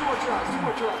 2 more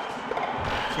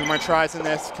tries. 2 more tries in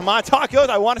this. Come on, Tacos.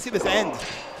 I want to see this end.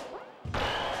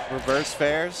 Reverse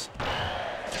fairs.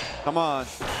 Come on.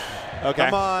 Okay.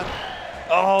 Come on.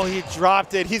 Oh, he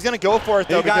dropped it. He's going to go for it,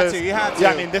 though. You got to. You have to.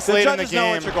 Yeah, I mean, this late in the judges know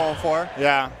what game. you're going for.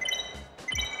 Yeah.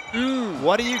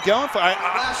 What are you going for?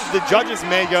 The judges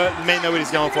may know what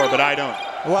he's going for, but I don't.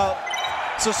 Well,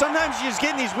 so sometimes you just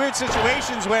get in these weird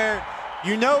situations where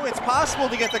you know it's possible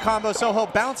to get the combo, so he'll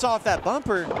bounce off that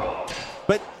bumper,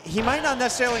 but he might not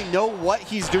necessarily know what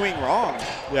he's doing wrong.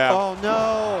 Yeah. Oh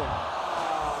no.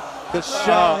 The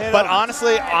shell hit but him.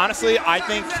 honestly,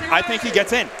 I think he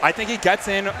gets in. I think he gets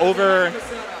in over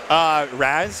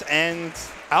Raz and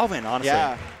Alvin, honestly.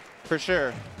 Yeah, for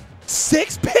sure.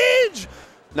 6 Pidge!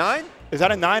 9? Is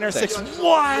that a 9 or 6?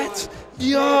 What?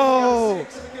 Yo!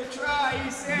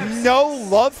 No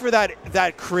love for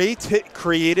that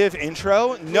creative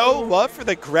intro. No love for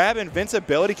the grab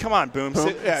invincibility. Come on, Boom.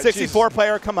 Yeah, 64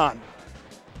 player, come on.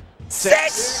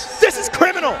 6! This is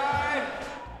criminal!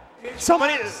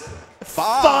 Somebody...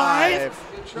 5?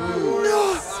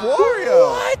 No.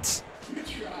 Wario. What?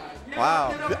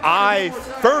 Wow. I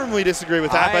firmly disagree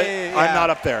with that, but I'm not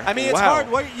up there. I mean, it's hard.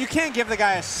 You can't give the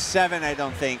guy a 7, I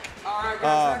don't think.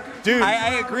 Dude.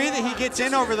 I agree that he gets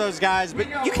in over those guys, but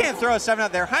you can't throw a 7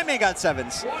 out there. Jaime got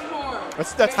 7s.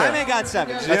 That's fair. Jaime got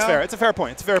 7s. That's fair. It's a fair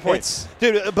point. It's a fair point.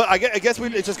 Dude, but I guess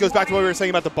it just goes back to what we were saying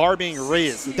about the bar being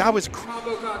raised. That was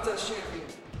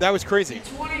crazy.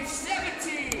 2017.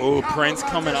 Oh, Prince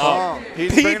coming up.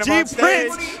 He's bringing him on PG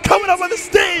Prince coming up on the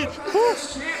stage.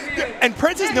 And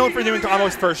Prince is known for doing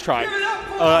combos first try.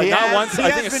 Not once,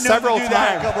 I think it's several times.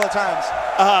 A couple of times.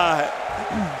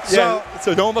 So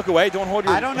don't look away. Don't hold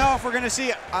your... I don't know if we're going to see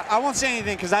it. I won't say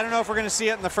anything because I don't know if we're going to see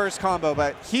it in the first combo,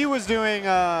 but he was doing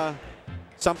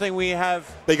Something we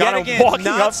have They got yet him again walking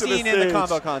not up to the seen in the stage.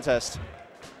 combo contest.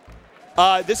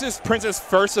 This is Prince's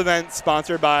first event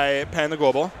sponsored by Panda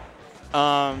Global.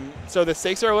 So the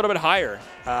stakes are a little bit higher.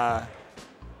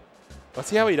 Let's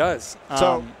see how he does.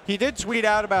 So he did tweet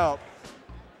out about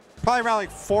probably around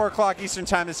like 4 o'clock Eastern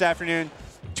time this afternoon.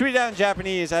 Tweeted out in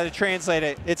Japanese. I had to translate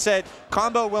it. It said,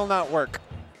 "Combo will not work,"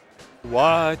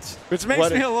 what? which makes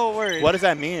What- me a little worried. What does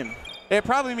that mean? It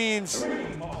probably means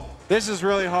this is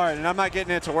really hard, and I'm not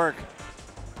getting it to work.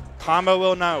 Combo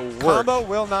will not work. Combo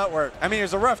will not work. I mean,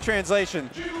 it's a rough translation.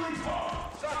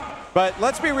 But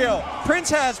let's be real. Prince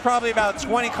has probably about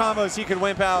 20 combos he could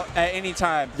wimp out at any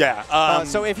time. Yeah.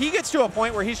 So if he gets to a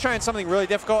point where he's trying something really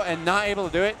difficult and not able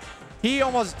to do it, he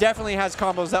almost definitely has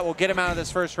combos that will get him out of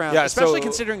this first round. Yeah, especially so-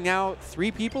 considering now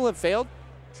 3 people have failed.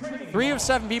 3 of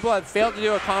 7 people have failed to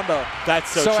do a combo.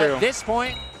 That's so true. At this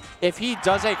point, if he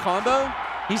does a combo,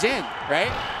 he's in,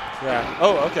 right? Yeah.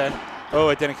 Oh, okay. Oh,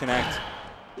 it didn't connect.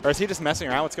 Or is he just messing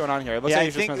around? What's going on here? It looks Yeah, like I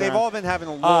he's just think messing they've around. all been having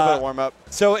a little bit of warm up.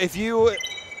 So if you,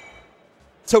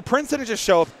 so Prince didn't just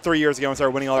show up 3 years ago and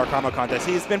start winning all our combo contests.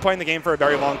 He's been playing the game for a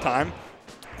very long time.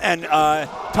 And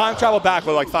time travel back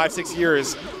with like 5-6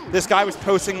 years, this guy was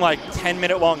posting like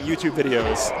 10-minute long YouTube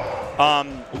videos.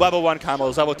 Level 1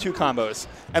 combos, level 2 combos.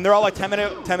 And they're all like 10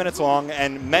 minutes long,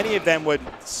 and many of them would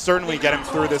certainly get him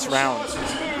through this round.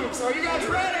 Are you guys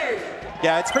ready?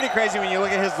 Yeah, it's pretty crazy when you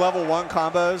look at his level 1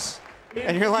 combos,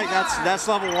 and you're like, that's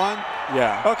level 1?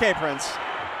 Yeah. Okay, Prince.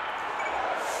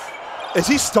 Is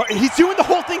he he's doing the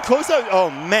whole thing close out? Oh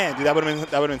man, dude, that would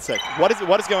have been sick. What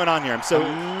is going on here?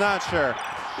 I'm not sure.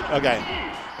 Okay.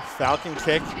 Falcon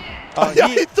kick. Oh, Yeah,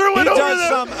 he threw it he over does there.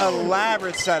 some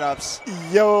elaborate setups.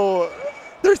 Yo,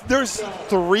 there's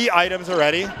 3 items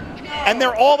already, and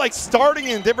they're all like starting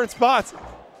in different spots.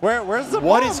 Where's the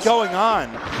What bombs? is going on?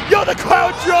 Yo, the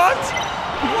cloud dropped.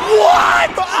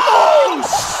 What? Oh,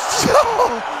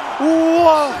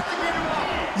 whoa.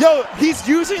 Yo, he's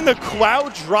using the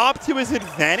cloud drop to his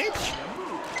advantage.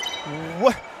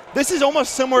 What? This is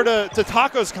almost similar to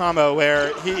Taco's combo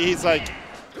where he's like,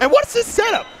 and what's his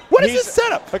setup? What is his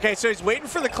setup? Okay, so he's waiting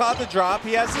for the cloud to drop.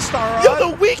 He has the star rod. Yo,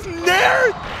 the weak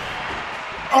nair!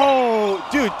 Oh,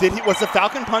 dude, was the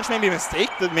Falcon Punch maybe a mistake?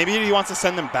 Maybe he wants to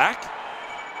send them back?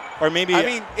 Or maybe... I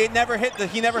mean, he never hit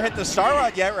the star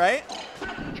rod yet, right?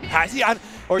 has he?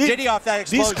 Or did he off that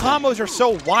explosion? These combos are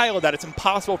so wild that it's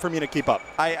impossible for me to keep up.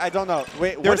 I don't know.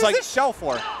 Wait, what There's is like- this shell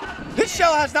for? This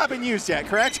shell has not been used yet,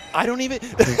 correct? I don't even... No,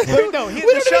 we don't even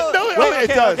know it. Wait, Oh, it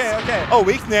okay, does. okay. Oh,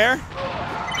 weak nair.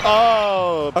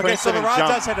 Oh, Okay, Prince so the didn't rod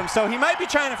jump. does hit him. So he might be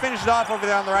trying to finish it off over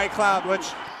there on the right cloud, which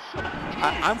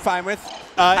I'm fine with.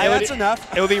 That's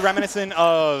enough. It would be reminiscent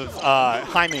of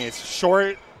Jaime's.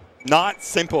 Short, not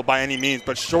simple by any means,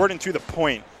 but short and to the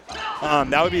point.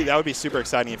 That would be super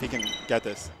exciting if he can get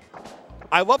this.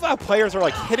 I love how players are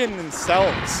like hidden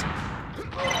themselves.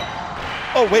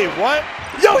 Oh wait, what?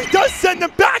 Yo, he does send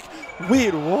them back.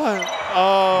 Wait, what?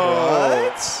 Oh,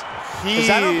 What? Is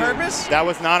that on purpose? That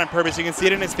was not on purpose. You can see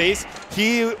it in his face.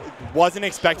 He wasn't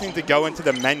expecting to go into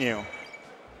the menu.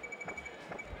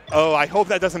 Oh, I hope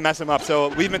that doesn't mess him up. So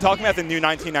we've been talking about the new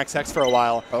 19XX for a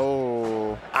while.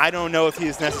 Oh. I don't know if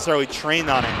he's necessarily trained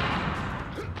on it.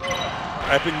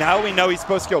 But now we know he's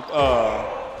supposed to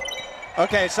go.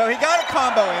 Okay, so he got a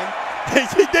combo in.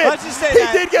 He did. Let's just say he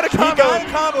that. did get a combo. He got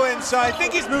a combo in, so I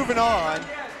think he's moving on.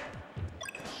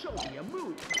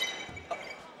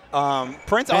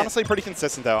 Prince, Man. honestly, pretty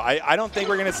consistent, though. I don't think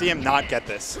we're going to see him not get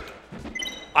this.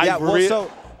 Yeah, well,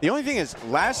 so the only thing is,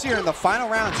 last year in the final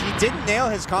rounds, he didn't nail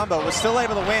his combo, was still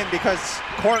able to win because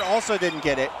Court also didn't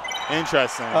get it.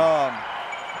 Interesting.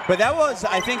 But that was,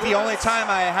 I think, the only time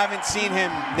I haven't seen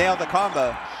him nail the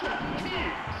combo.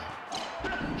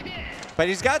 But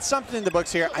he's got something in the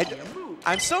books here.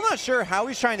 I'm still not sure how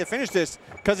he's trying to finish this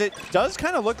because it does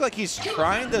kind of look like he's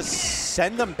trying to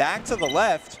send them back to the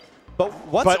left. But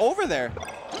what's over there?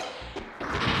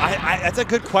 That's a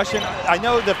good question. I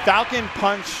know the Falcon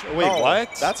Punch. Wait,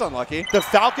 what? That's unlucky. The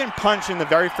Falcon Punch in the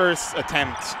very first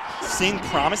attempt seemed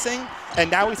promising, and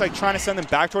now he's like trying to send them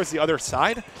back towards the other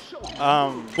side.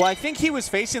 Well, I think he was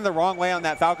facing the wrong way on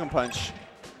that Falcon Punch.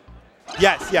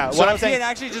 Yes, yeah. So What I'm if he saying, had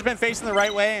actually just been facing the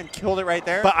right way and killed it right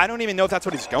there. but I don't even know if that's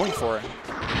what he's going for.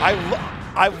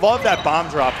 I love that bomb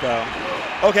drop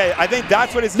though. Okay, I think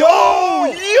that's what his.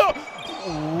 No! Yeah!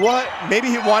 What? Maybe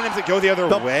he wanted him to go the other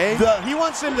way? He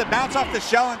wants him to bounce off the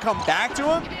shell and come back to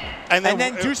him, and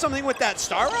then do something with that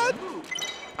star rod?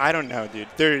 I don't know,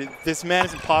 dude. This man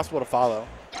is impossible to follow.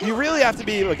 You really have to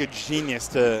be like a genius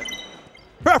to.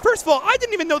 First of all, I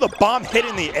didn't even know the bomb hit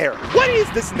in the air. What is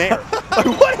this nair? Like,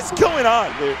 what is going on,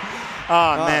 dude?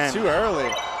 Oh, man. Too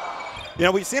early. You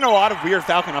know, we've seen a lot of weird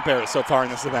Falcon up airs so far in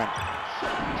this event.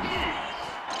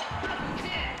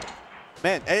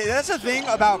 Man, that's the thing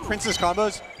about Prince's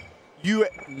combos. You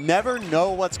never know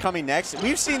what's coming next.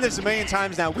 We've seen this a million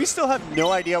times now. We still have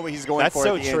no idea what he's going for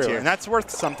so at the true, end here. and that's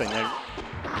worth something.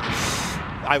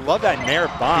 I love that Nair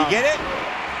bomb. You get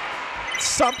it?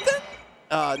 Something?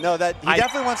 No, he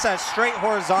definitely wants that straight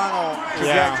horizontal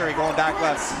trajectory going back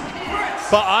left.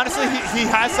 But honestly, he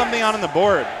has something on the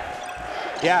board.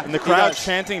 Yeah, And the crowd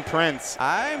chanting Prince.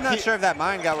 I'm not sure if that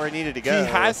mine got where it needed to go.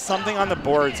 He has something on the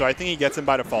board, so I think he gets him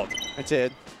by default. It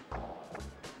did.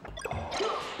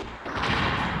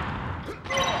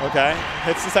 Okay,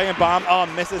 hits the second bomb. Oh,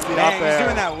 misses the Man, up air. he's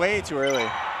doing that way too early.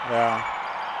 Yeah.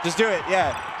 Just do it,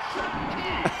 yeah.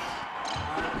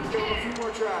 Give him a few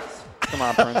more tries. Come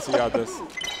on, Prince, you got this.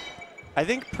 I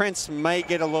think Prince might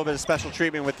get a little bit of special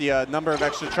treatment with the number of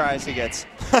extra tries he gets.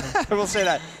 I will say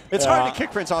that. It's hard to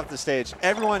kick Prince off the stage.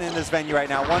 Everyone in this venue right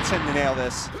now wants him to nail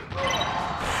this.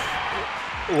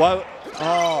 What?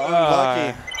 Oh,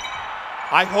 unlucky.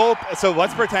 I hope, so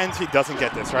let's pretend he doesn't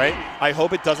get this, right? I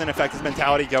hope it doesn't affect his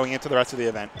mentality going into the rest of the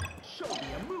event.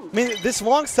 I mean, this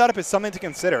long setup is something to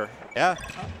consider. Yeah.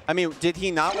 I mean, did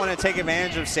he not want to take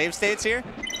advantage of save states here?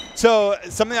 So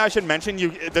something I should mention,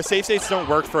 the save states don't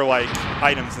work for like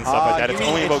items and stuff like that.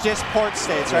 It's just port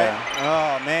states, right?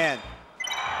 Oh, man.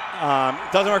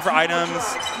 It doesn't work for items.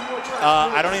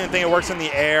 I don't even think it works in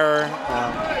the air.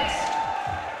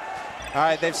 All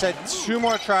right, they've said 2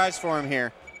 more tries for him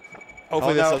here.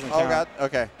 Hopefully this doesn't count. Oh, God.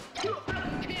 Okay.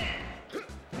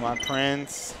 Come on,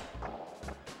 Prince.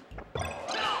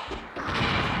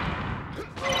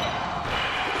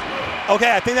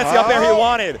 Okay, I think that's the up air he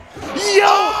wanted.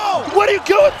 Yo! What are you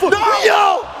going for? No!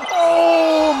 Yo!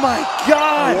 Oh, my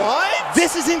God. What?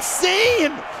 This is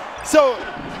insane. So,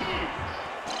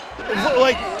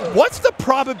 like, what's the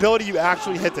probability you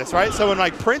actually hit this, right? So when,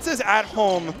 like, Prince is at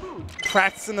home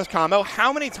practicing this combo,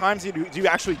 how many times do you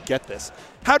actually get this?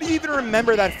 How do you even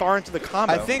remember that far into the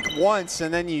combo? I think once,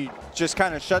 and then you just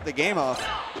kind of shut the game off.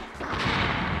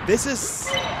 This is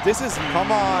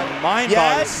Come on. mind-boggling.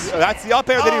 Yes. That's the up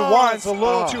air that he wants. It's a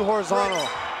little too horizontal. One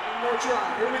more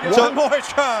try. Here we go. So- One more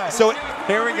try. So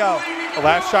Here we go.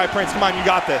 last try, Prince. Come on, you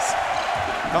got this.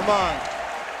 Come on.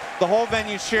 The whole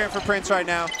venue's cheering for Prince right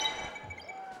now.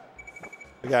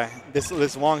 Okay,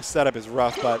 this long setup is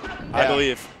rough, but I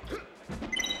believe.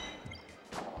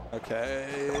 Okay.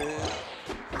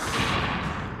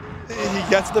 He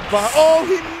gets the bomb. Oh,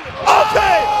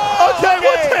 we'll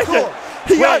take cool. it.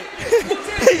 He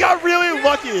got really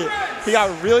lucky. He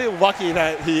got really lucky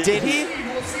that he. Did he?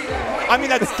 I mean,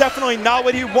 that's definitely not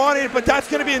what he wanted, but that's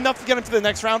going to be enough to get him to the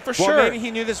next round for sure. Well, maybe he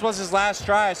knew this was his last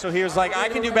try, so he was like, I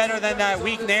can do better than that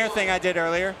weak Nair thing I did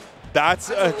earlier. That's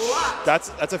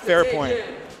a fair point.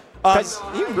 Because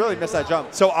he really missed that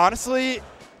jump. So honestly,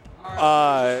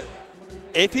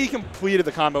 if he completed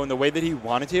the combo in the way that he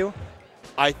wanted to,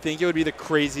 I think it would be the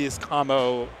craziest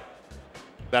combo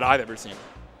that I've ever seen.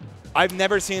 I've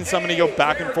never seen somebody go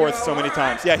back and forth so many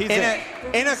times. Yeah, he's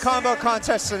in a combo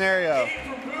contest scenario,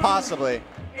 possibly.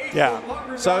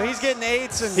 Yeah. So he's getting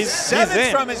 8s and He's 7s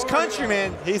in. from his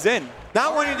countrymen. He's in.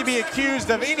 Not wanting to be accused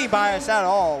of any bias at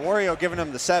all. Wario giving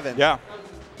him the 7. Yeah.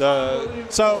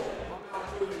 So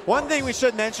one thing we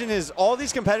should mention is all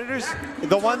these competitors,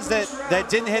 the ones that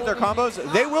didn't hit their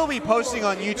combos, they will be posting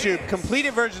on YouTube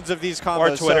completed versions of these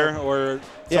combos. Or Twitter or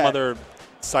some other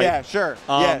site. Yeah, sure.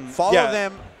 Follow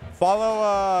them.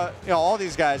 Follow all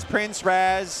these guys. Prince,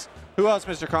 Raz, who else,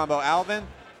 Mr. Combo? Alvin.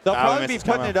 They'll probably be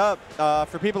putting it up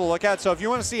for people to look at. So if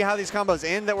you want to see how these combos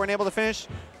end that we're able to finish,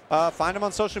 find them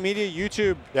on social media,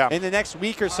 YouTube. Yeah. In the next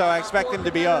week or so, I expect them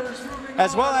to be up.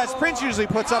 As well as Prince usually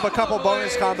puts up a couple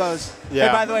bonus combos. Yeah.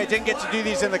 And by the way, I didn't get to do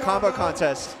these in the combo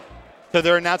contest. So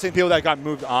they're announcing people that got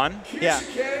moved on. Yeah.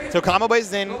 So Combo Blaze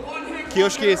is in.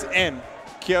 Kiyoshiki is in.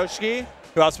 Kyoshiki.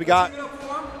 Who else we got?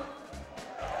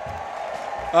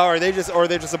 Oh, are they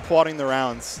just applauding the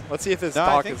rounds? Let's see if his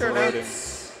stock is loading.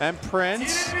 And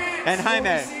Prince and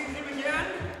Jaime.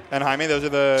 And Jaime, those are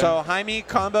the. So Jaime,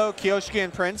 Combo, Kyoshiki,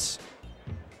 and Prince.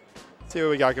 Let's see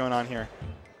what we got going on here.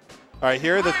 All right,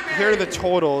 here are the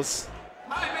totals.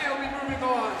 Jaime will be moving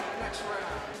on next round.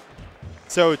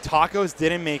 So Tacos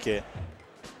didn't make it.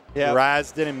 Yeah.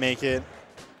 Raz didn't make it.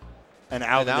 And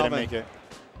Alvin didn't make it.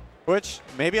 Which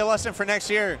maybe a lesson for next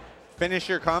year. Finish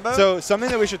your combo. So something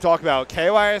that we should talk about,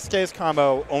 KYSK's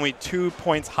combo only 2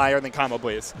 points higher than Combo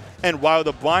Blaze. And while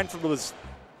the blindfold was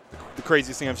the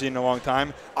craziest thing I've seen in a long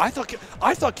time, I thought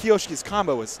Kiyoshi's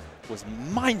combo was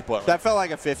mind-blowing. That felt like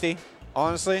a 50,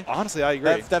 honestly. Honestly, I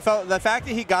agree. The fact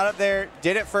that he got up there,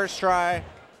 did it first try,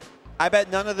 I bet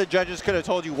none of the judges could have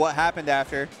told you what happened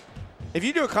after. If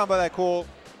you do a combo that cool,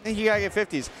 I think you gotta get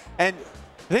 50s. And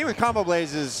the thing with Combo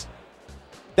Blaze is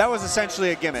that was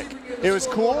essentially a gimmick. It was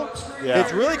cool. Yeah.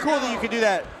 It's really cool that you could do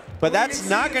that, but that's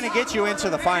not going to get you into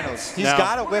the finals. He's No.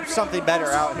 got to whip something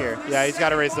better out here. Yeah, he's got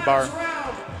to raise the bar.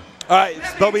 All right,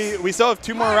 but we still have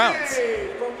 2 more rounds.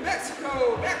 From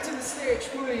Mexico, back to the stage,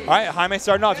 please. All right, Jaime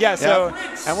starting off. Yeah, so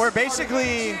And we're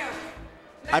basically,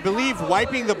 I believe,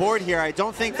 wiping the board here. I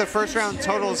don't think the first round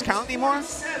totals count anymore.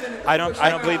 I don't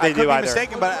believe I they could do be either.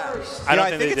 mistaken, but I don't I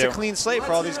think think they it's do. a clean slate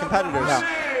for all these competitors.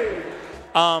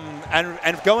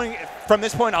 And going from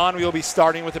this point on, we will be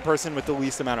starting with the person with the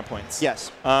least amount of points. Yes.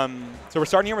 So we're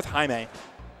starting here with Jaime.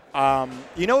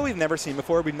 You know what we've never seen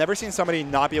before? We've never seen somebody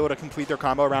not be able to complete their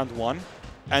combo round 1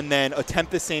 and then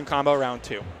attempt the same combo round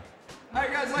 2.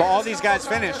 But all these guys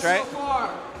finished, right?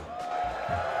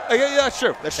 Yeah, that's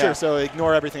true. That's Yeah. true. So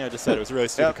ignore everything I just said. It was a really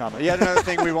stupid Yep. comment. Yet another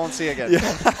thing we won't see again.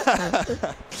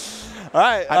 All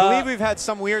right. I believe we've had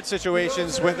some weird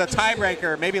situations with a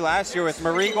tiebreaker, maybe last year with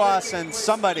Mariguas and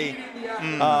somebody,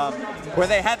 where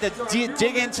they had to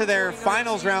dig into their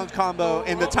finals round combo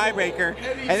in the tiebreaker,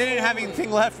 and they didn't have anything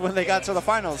left when they got to the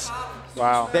finals.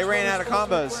 Wow. They ran out of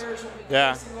combos.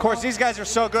 Yeah. Of course, these guys are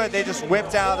so good, they just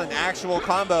whipped out an actual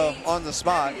combo on the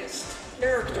spot.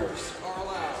 Characters are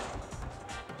allowed.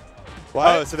 What?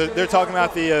 Oh, so they're talking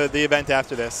about the event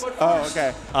after this. Oh, okay.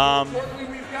 Importantly,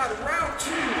 we've got round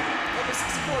 2 of the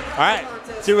 64 All right.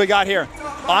 See what we got here.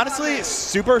 Honestly,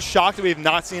 super shocked that we've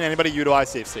not seen anybody utilize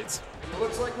save states.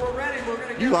 Looks like we're ready. We're going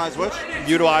to get Utilize which?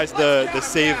 Utilize the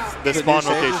spawn saves?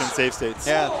 location save states.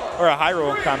 Yeah. Or a high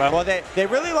roll combo. Well, they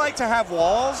really like to have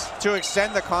walls to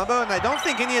extend the combo, and I don't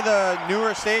think any of the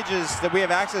newer stages that we have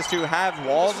access to have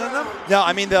walls in them. No,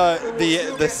 I mean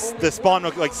the spawn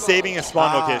like saving a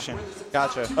spawn location.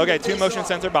 Gotcha. Okay, 2 motion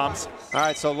sensor bombs. All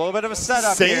right, so a little bit of a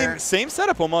setup here. Same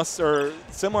setup almost, or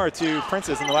similar to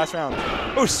Princess in the last round.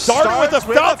 Oh, starting with a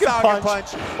Falcon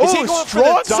punch. Is he Oh, going for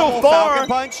strong the so double far. Falcon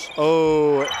punch?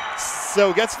 Oh,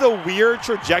 so gets the weird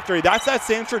trajectory. That's that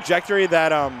same trajectory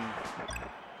that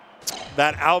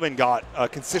that Alvin got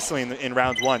consistently in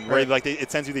round 1, where Right. like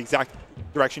it sends you the exact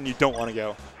direction you don't want to go.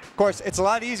 Of course, it's a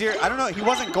lot easier. I don't know. He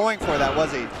wasn't going for that,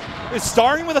 was he?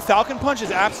 Starting with a Falcon punch is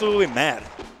absolutely mad.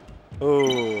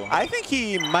 Oh, I think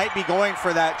he might be going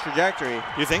for that trajectory,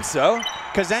 you think so?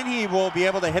 because then he will be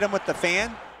able to hit him with the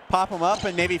fan, pop him up,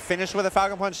 and maybe finish with a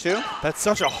Falcon punch too. That's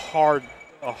such a hard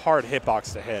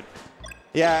hitbox to hit.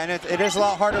 Yeah, and it is a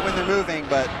lot harder when they're moving,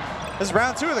 but this is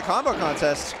round 2 of the combo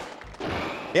contest.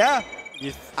 Yeah,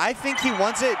 I think he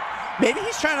wants it. Maybe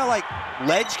he's trying to like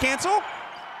ledge cancel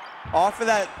off of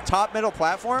that top middle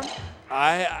platform.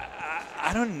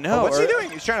 I don't know. What's he doing?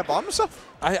 He's trying to bomb himself?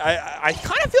 I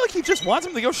kind of feel like he just wants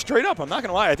him to go straight up. I'm not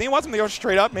gonna lie. I think he wants him to go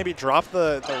straight up, maybe drop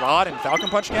the rod and Falcon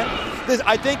punch again.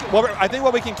 I think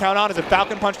what we can count on is a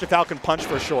Falcon punch to Falcon punch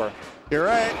for sure. You're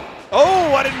right.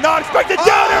 Oh, I did not expect the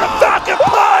down air to Falcon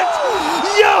punch!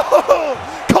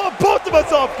 Yo! Caught both of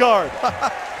us off guard.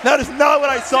 That is not what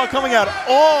I saw coming out at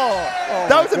all.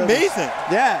 That was amazing.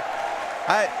 Yeah.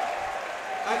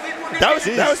 I think we're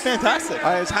That was fantastic.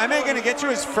 Is Jaime going to get to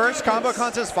his first combo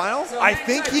contest finals? I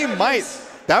think he might.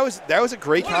 That was a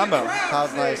great combo. That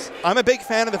was nice. I'm a big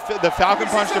fan of the Falcon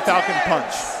punch to Falcon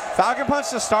punch. Falcon punch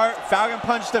to start, Falcon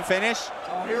punch to finish.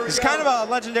 It's kind of a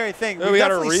legendary thing. We We've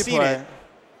got a definitely seen replay. it.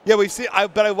 Yeah, we've seen.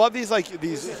 But I love these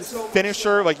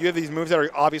finisher. Like you have these moves that are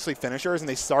obviously finishers, and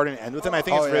they start and end with them. I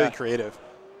think Oh, it's really yeah. creative.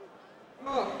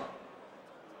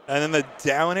 And then the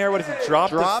down air. What does it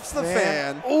drop? Drops the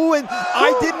fan. Oh, and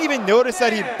I didn't even notice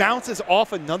that he bounces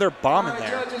off another bomb in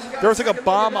there. There was like a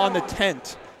bomb on the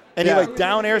tent, and Yeah. he like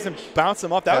down airs and bounces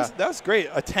them off. That was great.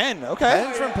 A 10. Okay.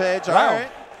 10 from Pidge. Wow. All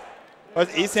right.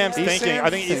 What's Esam's thinking? I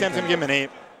think Esam's gonna give him an 8.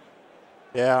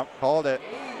 Yeah. Hold it.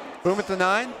 Boom at the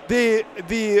 9.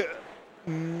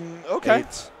 Okay.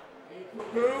 8.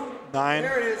 9.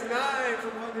 There it is, 9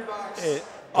 from Hungry Box.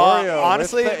 Oreo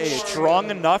Honestly, with the 8. strong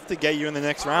enough to get you in the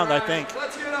next round, I think.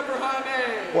 Let's give it up for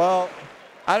Jaime. Well,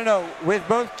 I don't know. With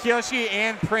both Kyoshi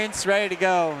and Prince ready to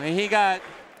go, and he got,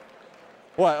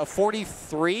 what, a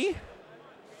 43?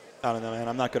 I don't know, man.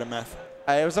 I'm not good at math.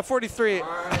 It was a 43.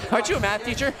 Aren't you a math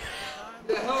teacher?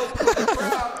 So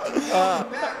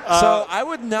I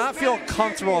would not feel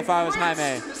comfortable if I was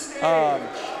Jaime.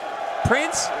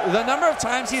 Prince, the number of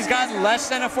times he's gotten less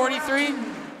than a 43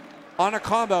 on a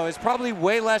combo is probably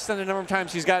way less than the number of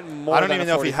times he's gotten more I don't than even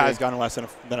a know if he 43. has gotten less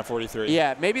than a 43.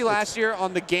 Yeah, maybe last year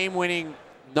on the game-winning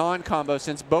non-combo,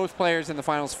 since both players in the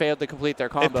finals failed to complete their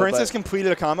combo. If Prince but has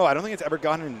completed a combo, I don't think it's ever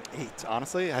gotten an 8,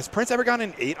 honestly. Has Prince ever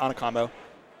gotten an 8 on a combo?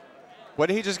 what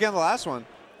did he just get in the last one?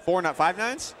 4, not 5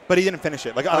 nines? But he didn't finish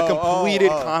it. Like on a Oh,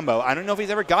 completed oh. combo. I don't know if he's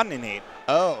ever gotten an 8.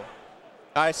 Oh.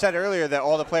 I said earlier that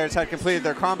all the players had completed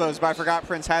their combos, but I forgot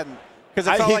Prince hadn't. Because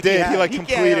it felt he like did. He, He like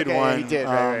completed yeah, one. he did.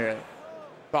 Right.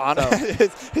 But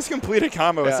his completed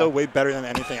combo is so way better than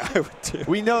anything I would do.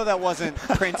 We know that wasn't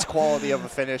Prince quality of a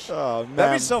finish. Oh, man.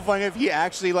 That'd be so funny if he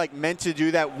actually like meant to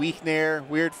do that weak nair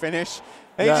weird finish,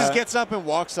 and he just gets up and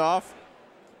walks off.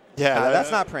 Yeah, That's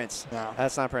not Prince. No.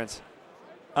 That's not Prince.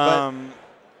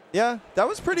 Yeah, that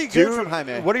was pretty good from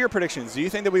Jaime. What are your predictions? Do you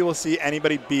think that we will see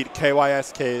anybody beat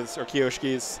KYSK's or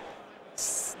Kiyoshki's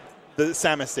the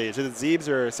Samus stage? Is it Zeebs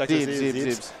or Sector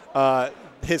Zeebs.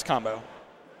 His combo.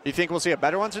 Do you think we'll see a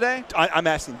better one today? I'm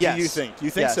asking. Yes. Do you think? Do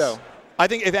you think Yes. so? I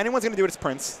think if anyone's going to do it, it's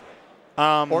Prince.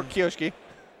 Or Kiyoshi.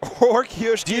 Or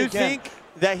Kiyoshi. Do you again. think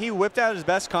that he whipped out his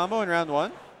best combo in round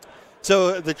 1?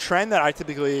 So the trend that I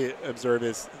typically observe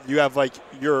is you have like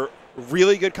your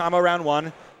really good combo round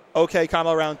 1, okay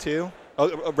combo round 2,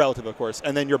 relative of course,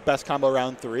 and then your best combo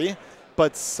round 3.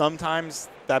 But sometimes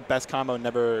that best combo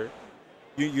never,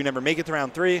 you never make it to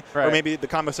round 3, right. or maybe the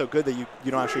combo's so good that you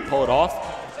don't actually pull it off.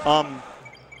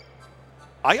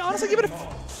 I honestly give it a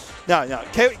no.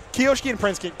 Kiyoshi and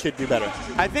Prince could do better.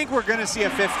 I think we're going to see a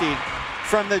 50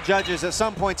 from the judges at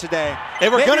some point today.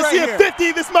 If we're going to see a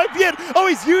 50, this might be it. Oh,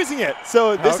 he's using it.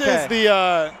 So this is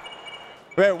the.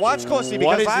 Wait, watch closely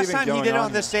because last even time he going did it on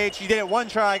on this stage, he did it one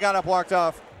try, got up, walked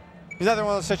off. He's another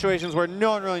one of those situations where no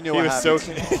one really knew what happened.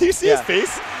 He was so. You see his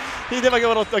face? He did like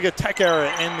a tech error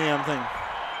in the thing.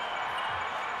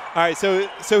 All right,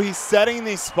 so he's setting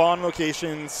these spawn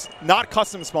locations, not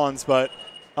custom spawns, but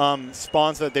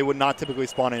spawns that they would not typically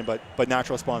spawn in, but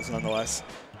natural spawns nonetheless.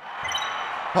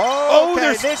 Oh,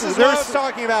 okay. This is what I was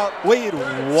talking about. Wait,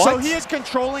 what? So he is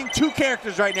controlling 2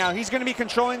 characters right now. He's going to be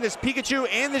controlling this Pikachu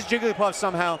and this Jigglypuff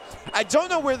somehow. I don't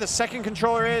know where the second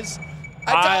controller is.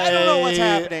 I don't know what's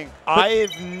happening. I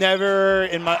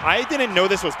didn't know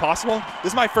this was possible.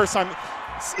 This is my first time.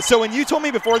 So when you told me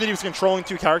before that he was controlling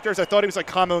 2 characters, I thought he was like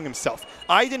comboing himself.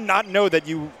 I did not know that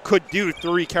you could do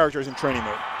 3 characters in training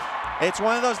mode. It's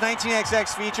one of those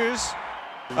 19XX features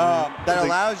that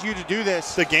allows you to do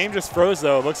this. The game just froze,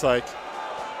 though, it looks like.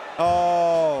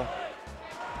 Oh.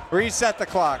 Reset the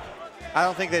clock. I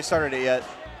don't think they started it yet.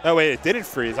 Oh, wait, it didn't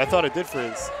freeze. I thought it did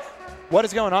freeze. What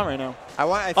is going on right now? I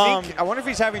wonder if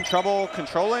he's having trouble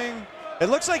controlling. It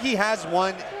looks like he has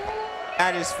one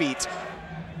at his feet.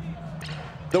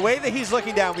 The way that he's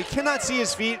looking down, we cannot see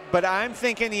his feet, but I'm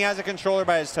thinking he has a controller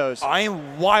by his toes. I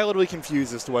am wildly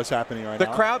confused as to what's happening right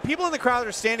now. People in the crowd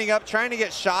are standing up, trying to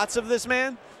get shots of this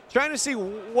man, trying to see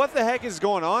what the heck is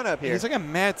going on up here. He's like a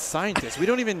mad scientist. We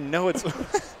don't even know it's.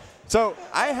 So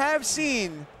I have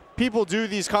seen people do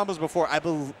these combos before. I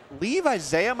believe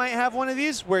Isaiah might have one of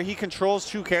these where he controls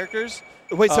 2 characters.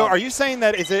 Wait, so are you saying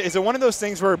that is it one of those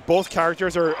things where both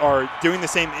characters are doing the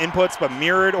same inputs but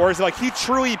mirrored, or is it like he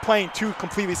truly playing 2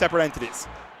 completely separate entities?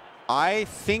 I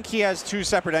think he has 2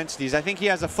 separate entities. I think he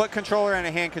has a foot controller and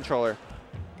a hand controller.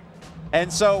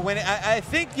 And so when I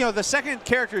think the second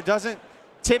character doesn't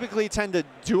typically tend to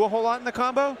do a whole lot in the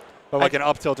combo. But like an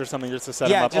up tilt or something just to set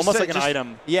him up, almost like an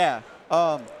item. Yeah.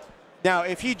 Now,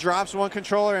 if he drops one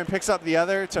controller and picks up the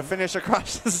other to finish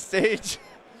across the stage,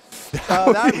 that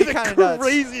would be kind of nuts.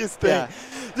 Craziest thing.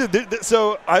 Yeah. Dude,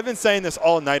 so I've been saying this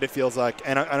all night, it feels like,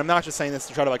 and I'm not just saying this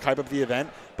to try to like hype up the event,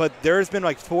 but there's been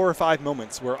like 4 or 5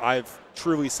 moments where I've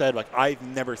truly said like I've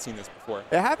never seen this before.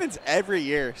 It happens every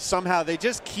year. Somehow they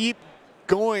just keep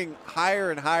going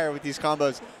higher and higher with these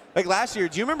combos. Like last year,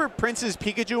 do you remember Prince's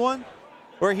Pikachu one,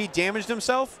 where he damaged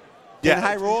himself in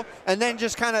Hyrule, and then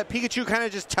just Pikachu kind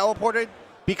of just teleported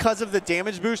because of the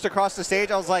damage boost across the stage?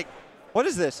 I was like, what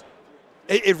is this?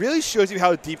 It really shows you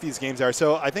how deep these games are.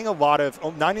 So I think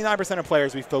 99% of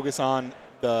players, we focus on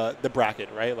the bracket,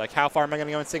 right? Like how far am I going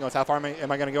to go in singles? How far am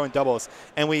I going to go in doubles?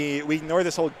 And we ignore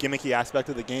this whole gimmicky aspect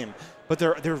of the game. But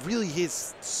there really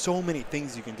is so many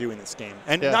things you can do in this game.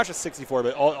 And not just 64,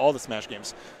 but all the Smash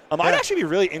games. I'd actually be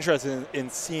really interested in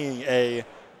seeing a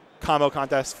combo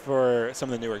contest for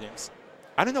some of the newer games.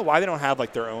 I don't know why they don't have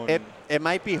like their own. It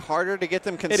might be harder to get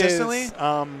them consistently. It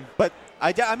is. But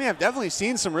I mean, I've definitely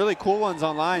seen some really cool ones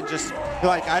online. Just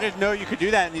like I didn't know you could do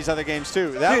that in these other games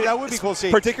too. That would be cool to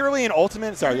see. Particularly in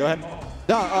Ultimate. Sorry, go ahead.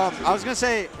 No, I was gonna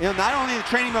say, not only the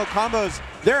training mode combos,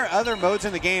 there are other modes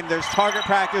in the game. There's target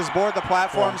practice, board the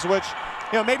platforms, which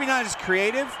maybe not as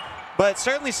creative, but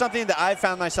certainly something that I've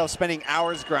found myself spending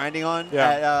hours grinding on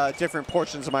at different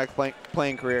portions of my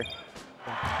playing career.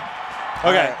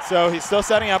 Okay, so he's still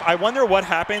setting up. I wonder what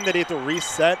happened that he had to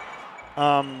reset.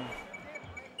 I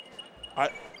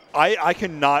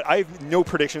have no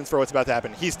predictions for what's about to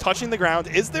happen. He's touching the ground.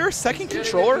 Is there a second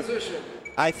controller?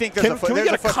 I think there's Can we there's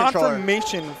get a foot controller.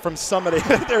 confirmation from somebody?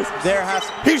 There has.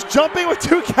 He's jumping with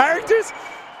 2 characters?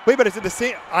 Wait, but is it the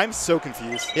same? I'm so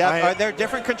confused. Yeah, they're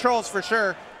different controls for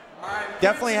sure.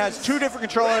 Definitely has 2 different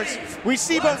controllers. We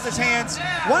see both of his hands.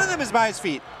 One of them is by his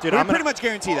feet. Dude, we I'm pretty much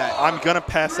guarantee that. I'm going to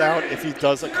pass out if he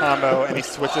does a combo and he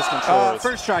switches controllers.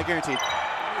 First try, guaranteed.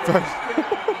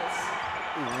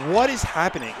 What is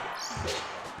happening?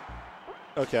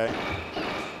 Okay.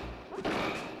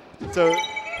 So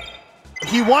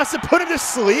he wants to put him to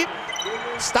sleep?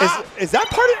 Stop. Is that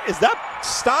part of, is that?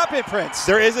 Stop it, Prince.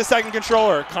 There is a second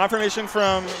controller. Confirmation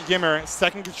from Gimmer.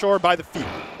 Second controller by the feet.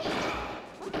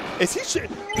 Is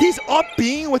he's up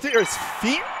being with his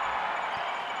feet?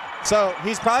 So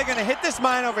he's probably going to hit this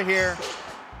mine over here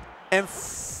and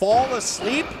fall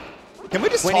asleep Can we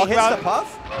just when talk he hits about the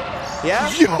puff? Yeah.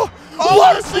 Yo,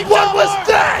 what was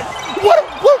that?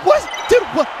 What was? Dude,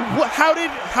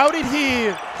 how did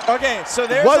he? Okay, so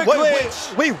there's a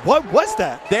glitch. Wait, what was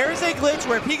that? There's a glitch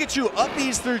where Pikachu up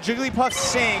B's through Jigglypuff's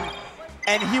Sing,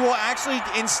 and he will actually,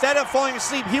 instead of falling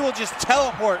asleep, he will just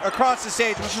teleport across the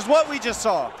stage, which is what we just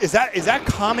saw. Is that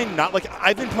common? Not like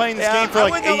I've been playing this game for I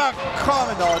like wouldn't know about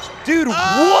common knowledge. Dude,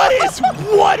 what is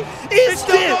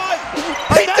this?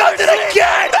 He does it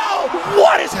again! No!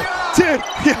 What is it? Dude,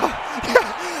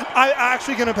 yeah. I'm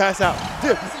actually gonna pass out.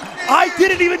 Dude, I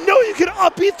didn't even know you could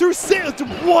up B through sand.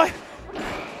 What?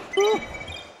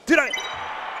 Dude,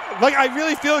 I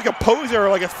really feel like a poser or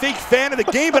like a fake fan of the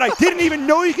game, but I didn't even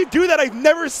know you could do that. I've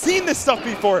never seen this stuff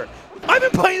before. I've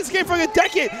been playing this game for like a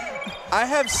decade. I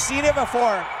have seen it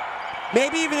before,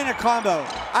 maybe even in a combo.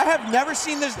 I have never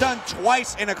seen this done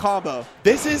twice in a combo.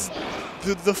 This is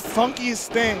the funkiest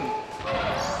thing.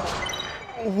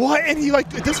 What? And he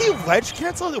does he ledge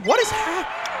cancel? What is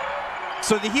happening?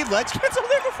 So did he ledge cancel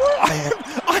there before?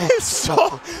 I am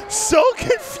so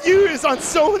confused on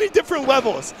so many different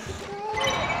levels.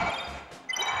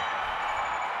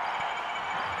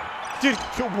 Dude,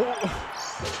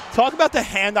 talk about the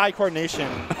hand-eye coordination.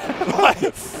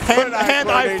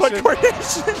 Hand-eye foot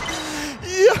coordination.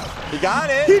 Yeah. He got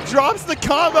it. He drops the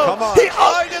combo. Come on. He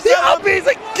up-B's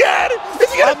again.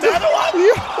 Is he gonna do another one?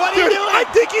 Yeah. What are you doing? I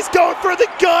think he's going for the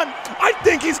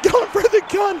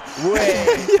gun.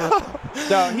 Wait. Yeah.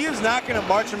 No, he is not going to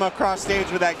march him across stage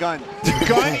with that gun.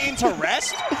 Gun into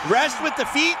rest. Rest with the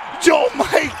feet. Oh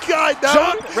my God.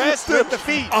 Jump. Rest with the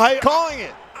feet. Calling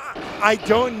it. I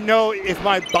don't know if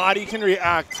my body can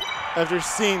react after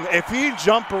seeing. If he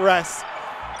jump rest,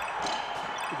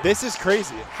 this is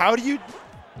crazy. How do you?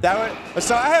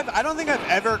 So I don't think I've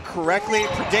ever correctly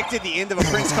predicted the end of a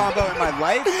Prince combo in my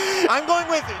life. I'm going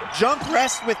with jump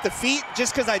rest with the feet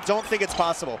just because I don't think it's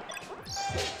possible.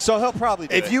 So he'll probably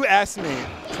do it. If you asked me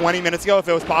 20 minutes ago if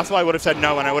it was possible, I would have said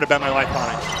no, and I would have bet my life on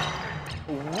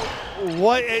it.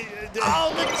 What?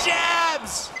 Oh, the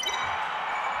jabs!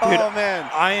 Dude, oh, man.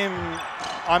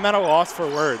 I'm at a loss for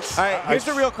words. All right, here's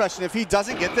the real question. If he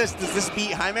doesn't get this, does this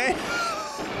beat Jaime?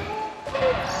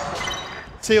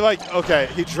 See, okay,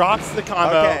 he drops the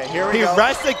combo. Okay, here we go. He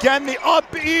rests again, the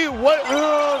up E. What?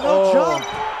 Oh, no jump.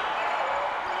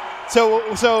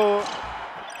 So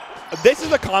this is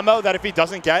the combo that if he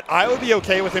doesn't get, I would be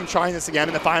okay with him trying this again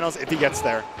in the finals if he gets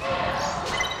there.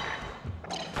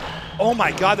 Oh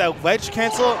my God, that ledge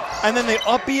cancel, and then the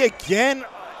up B again.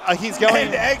 He's going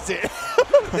and exit.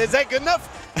 Is that good enough?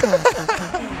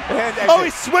 Oh,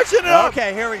 he's switching it up.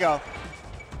 Okay, here we go.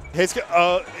 Is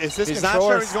this He's not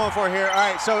sure what he's going for here. All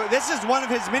right, so this is one of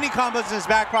his mini combos in his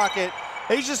back pocket.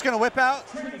 He's just going to whip out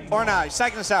or not. He's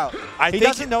psyching us out. He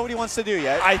doesn't know what he wants to do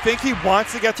yet. I think he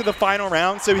wants to get to the final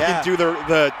round so he can do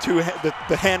the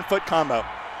hand-foot combo.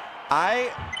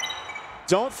 I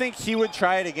don't think he would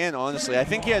try it again, honestly. I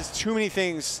think he has too many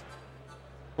things.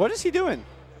 What is he doing?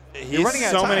 He's running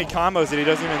so many combos that he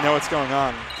doesn't even know what's going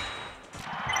on.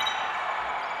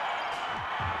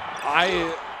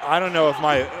 I don't know if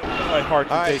my heart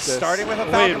can take this. Starting with a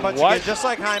Falcon Punch again, just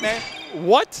like Jaime.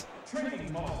 What?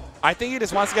 I think he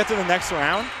just wants to get to the next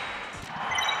round.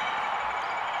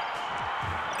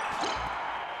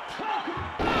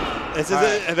 This is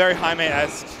a very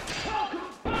Jaime-esque.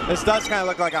 This does kind of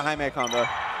look like a Jaime combo.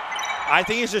 I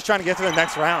think he's just trying to get to the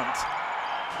next round.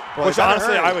 Well, which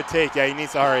honestly I would take. Yeah, he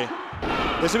needs to hurry.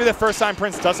 This would be the first time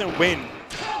Prince doesn't win.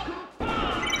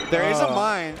 There is a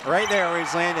mine right there where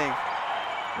he's landing.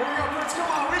 Here we go, Prince.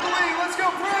 Come on, wiggle wing. Let's go,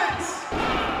 Prince.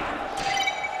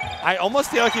 I almost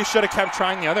feel like he should have kept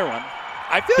trying the other one.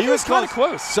 I feel like he was kind of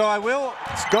close. So I will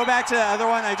go back to the other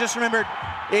one. I just remembered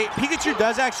Pikachu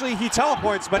does actually, he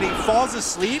teleports, but he falls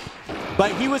asleep.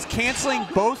 But he was canceling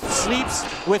both sleeps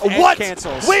with edge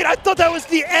cancels. Wait, I thought that was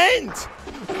the end.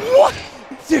 What?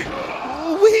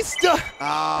 We still.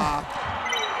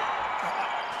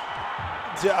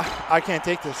 I can't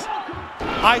take this.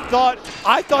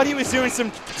 I thought he was doing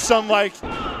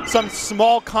some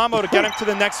small combo to get him to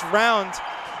the next round,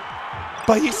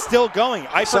 but he's still going.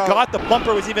 I forgot the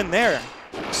bumper was even there.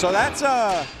 So that's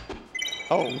oh,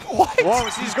 what? Whoa,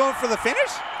 is he just going for the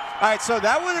finish? All right, so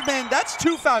that would have been, that's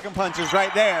 2 Falcon Punches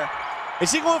right there.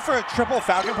 Is he going for a triple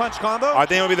Falcon Punch combo? I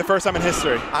think it'll be the first time in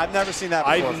history. I've never seen that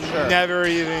before. I've for sure. never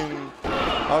even.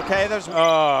 Okay, there's.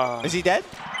 Is he dead?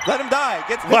 Let him die.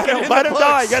 Let him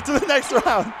die. Get to the next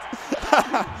round.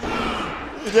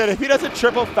 Dude, if he does a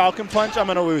triple Falcon Punch, I'm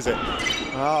gonna lose it.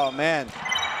 Oh man.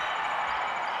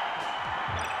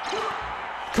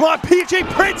 Come on, PJ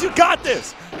Prince, you got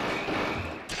this.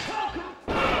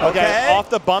 Okay,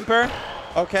 off the bumper.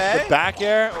 Okay. The back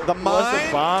air. The was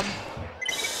the bomb.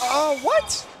 Oh,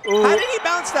 what? Ooh. How did he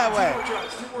bounce that way?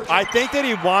 I think that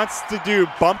he wants to do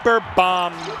bumper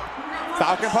bomb.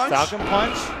 Falcon Punch? Falcon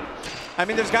Punch. I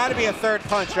mean, there's got to be a third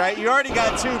punch, right? You already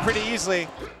got 2 pretty easily.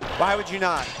 Why would you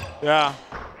not? Yeah.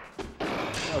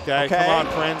 Okay, come on,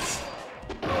 Prince.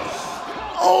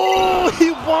 Oh,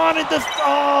 he wanted the.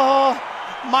 Oh,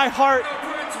 my heart.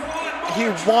 He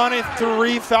wanted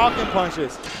 3 Falcon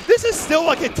Punches. This is still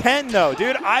like a 10, though,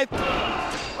 dude. I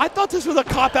thought this was a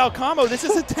cop-out combo. This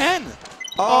is a 10.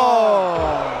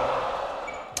 Oh.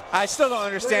 I still don't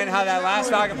understand how that last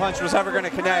Falcon Punch was ever going to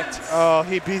connect. Oh,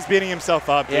 he's beating himself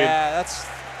up, dude. Yeah, that's.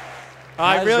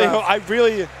 I really,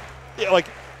 like,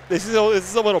 this is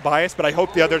a little biased, but I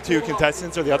hope the other 2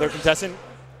 contestants or the other contestant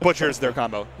butchers their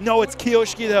combo. No, it's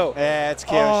Kiyoshi, though. Yeah, it's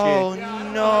Kiyoshi. Oh,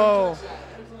 no.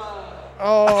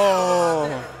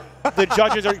 Oh. The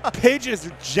judges are. Paige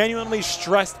is genuinely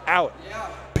stressed out.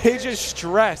 Paige is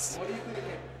stressed.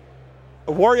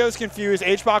 Wario's confused.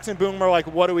 HBox and Boom are like,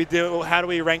 what do we do? How do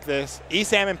we rank this?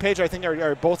 Esam and Paige, I think,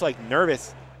 are both like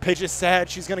nervous. Paige is sad.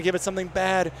 She's going to give it something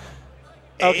bad.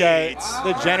 Okay,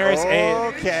 the generous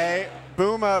 8. Okay.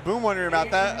 Boom wondering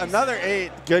about that. Another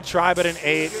 8. Good try, but an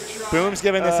 8. Boom's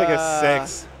giving this like a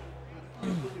 6.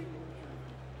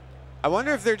 I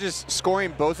wonder if they're just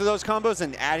scoring both of those combos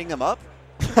and adding them up.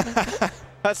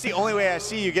 That's the only way I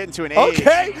see you getting to an 8.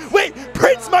 Okay, wait,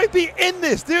 Prince might be in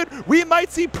this, dude. We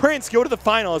might see Prince go to the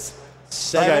finals.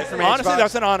 7 from honestly, HBox.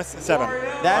 that's an honest 7.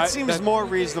 That seems more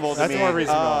reasonable to me. That's more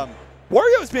reasonable.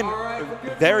 Wario's been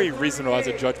very reasonable as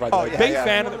a judge, by the way. Yeah, Big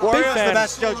fan of Wario's the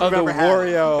best judge of you've the ever had.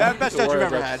 Wario. Best judge you've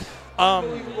ever had.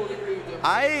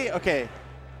 Okay.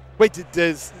 Wait,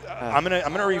 I'm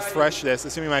gonna refresh this,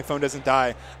 assuming my phone doesn't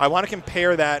die. I want to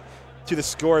compare that to the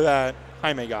score that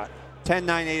Jaime got. 10,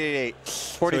 9, 8, 8, 8.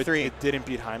 43. So it didn't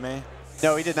beat Jaime?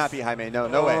 No, he did not beat Jaime.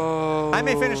 No way.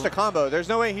 Jaime finished a combo. There's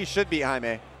no way he should beat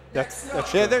Jaime. That's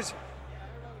yeah, there's.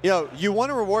 You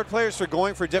want to reward players for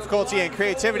going for difficulty and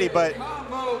creativity, but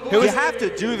you have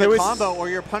to do the combo or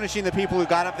you're punishing the people who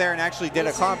got up there and actually did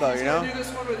a combo, you know?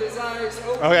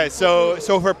 Okay, so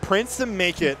for Prince to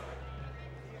make it,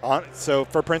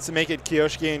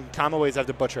 Kiyoshi and Kamaways have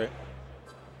to butcher it.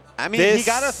 I mean, he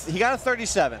got a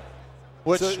 37,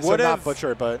 which would have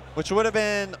butcher, but which would have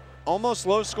been almost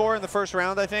low score in the first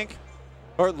round, I think,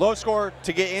 or low score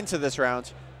to get into this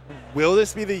round. Will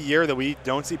this be the year that we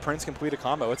don't see Prince complete a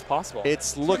combo? It's possible.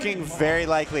 It's looking very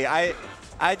likely. I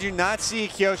do not see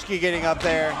Kiyoshi getting up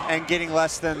there and getting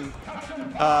less than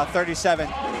 37.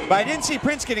 But I didn't see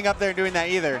Prince getting up there and doing that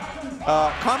either.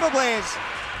 Combo Blaze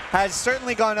has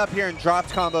certainly gone up here and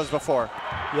dropped combos before.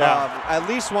 Yeah. At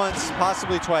least once,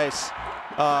 possibly twice.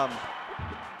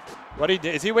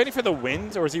 Is he waiting for the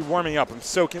wind or is he warming up?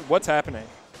 What's happening?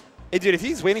 Hey, dude, if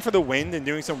he's waiting for the wind and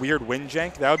doing some weird wind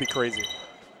jank, that would be crazy.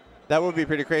 That would be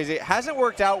pretty crazy. It hasn't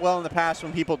worked out well in the past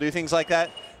when people do things like that,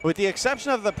 with the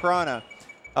exception of the Piranha.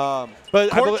 But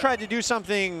Court tried to do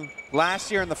something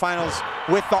last year in the finals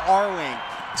with the R-Wing.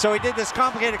 So he did this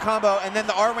complicated combo, and then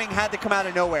the R-Wing had to come out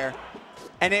of nowhere.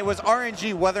 And it was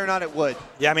RNG whether or not it would.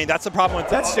 Yeah, I mean, that's the problem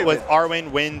with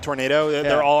R-Wing, Wind, Tornado.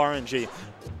 They're all RNG.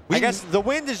 I guess the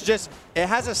wind is just, it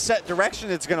has a set direction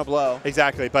it's going to blow.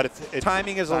 Exactly, but it's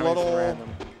timing is a little random.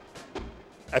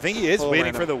 I think he is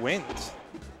waiting for the wind.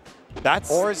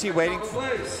 Or is he waiting for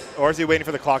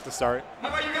the clock to start?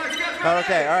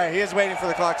 Okay, all right, he is waiting for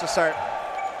the clock to start.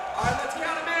 All right, let's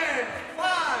count them in.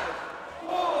 5,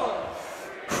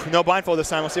 4. No blindfold this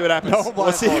time. We'll see what happens. No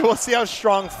blindfold. We'll see how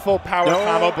strong full power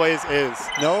Combo Blaze is.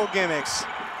 No gimmicks.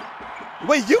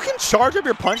 Wait, you can charge up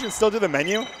your punch and still do the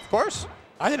menu? Of course.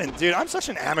 I didn't, dude. I'm such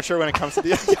an amateur when it comes to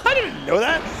the. I didn't know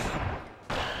that.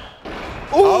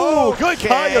 Ooh, good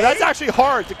Kaio. That's actually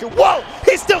hard. Whoa,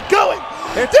 he's still going.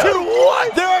 Dude,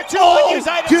 what? There are 2 unused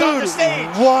items on the stage.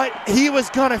 What? He was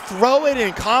going to throw it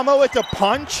and combo it to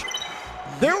punch?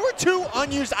 There were 2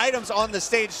 unused items on the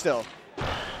stage still.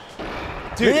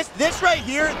 dude. This right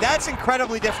here, that's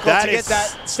incredibly difficult That to get is-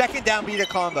 that second down B to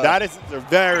combo. That is a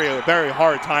very, very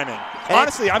hard timing. And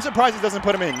Honestly, I'm surprised he doesn't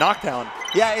put him in knockdown.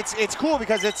 Yeah, it's cool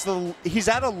because he's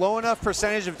at a low enough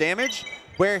percentage of damage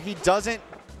where he doesn't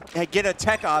get a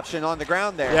tech option on the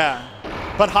ground there. Yeah,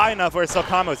 but high enough where it's still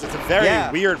combos. It's a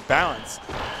very weird balance.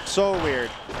 So weird.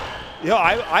 Yo,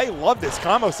 I love this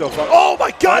combo so far. Oh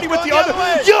my God, he went the going other the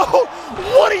other way. Yo,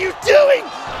 what are you doing?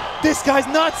 This guy's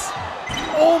nuts.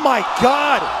 Oh my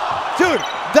God, dude,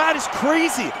 that is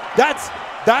crazy. That's.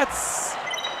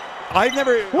 I've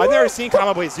never seen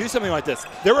Combo Blaze do something like this.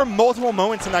 There were multiple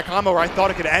moments in that combo where I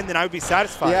thought it could end and I would be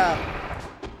satisfied. Yeah.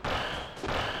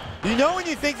 You know when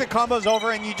you think the combo's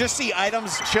over and you just see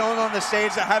items chilling on the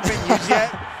stage that haven't been used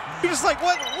yet? You're just like,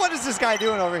 what is this guy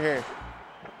doing over here?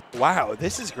 Wow,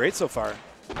 this is great so far.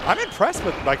 I'm impressed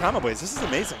by Combo Blaze. This is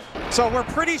amazing. So we're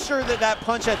pretty sure that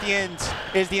punch at the end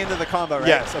is the end of the combo, right?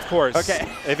 Yes, of course.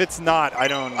 Okay. If it's not, I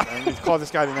mean, call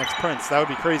this guy the next Prince. That would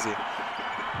be crazy.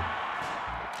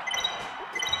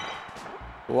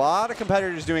 A lot of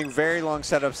competitors doing very long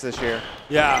setups this year.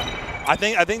 Yeah, I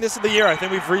think this is the year. I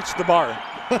think we've reached the bar.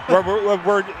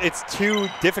 It's too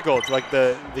difficult. Like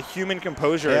the human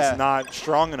composure is not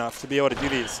strong enough to be able to do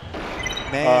these.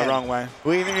 Man, wrong way.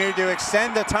 We either need to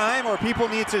extend the time or people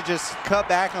need to just cut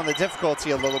back on the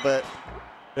difficulty a little bit.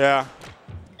 Yeah.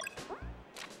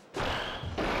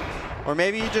 Or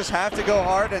maybe you just have to go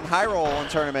hard and high roll in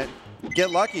tournament.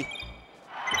 Get lucky.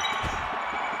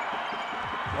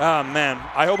 Oh man,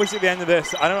 I hope we see the end of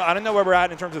this. I don't know where we're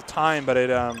at in terms of time, but it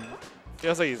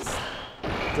feels like he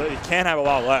can't have a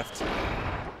lot left.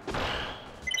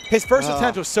 His first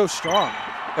attempt was so strong.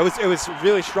 It was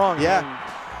really strong. Yeah. And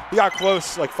he got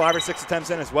close, like 5 or 6 attempts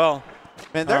in as well.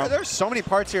 Man, there's so many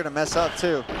parts here to mess up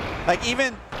too. Like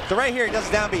even the right here, he does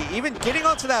down B. Even getting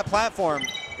onto that platform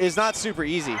is not super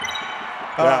easy.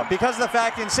 Because of the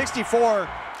fact in 64,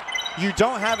 you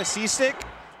don't have a C stick,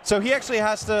 so he actually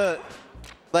has to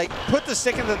like put the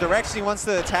stick in the direction he wants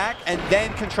to attack and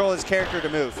then control his character to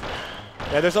move.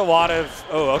 Yeah, there's a lot of,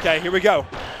 okay, here we go.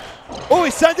 Oh,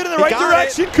 he sent it in the right got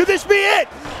direction. Could this be it?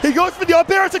 He goes for the up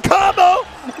air. It's a combo.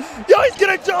 Yo, he's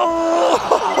going to,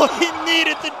 he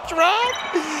needed the drop.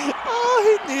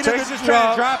 Oh, he needed the drop. So he's just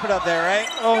trying to drop it up there, right?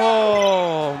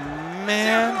 Oh,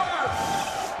 man.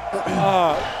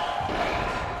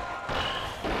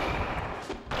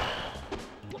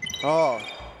 Oh,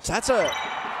 so that's a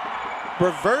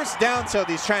reverse down tilt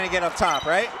he's trying to get up top,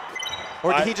 right?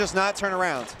 Or did he just not turn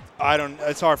around?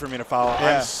 It's hard for me to follow.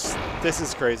 Yeah. This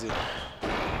is crazy.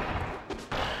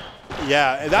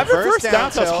 Yeah, that reverse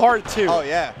down tilt's hard too. Oh,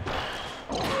 yeah.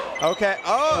 Okay.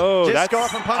 Oh, just that's go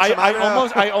up and punch him.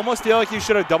 I almost feel like you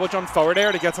should have double jumped forward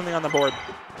air to get something on the board.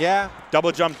 Yeah.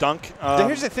 Double jump dunk.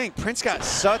 Here's the thing. Prince got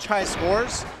such high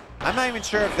scores. I'm not even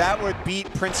sure if that would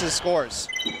beat Prince's scores.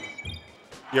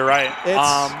 You're right.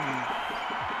 It's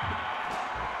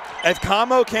if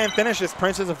Combo can't finish this,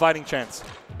 Prince has a fighting chance.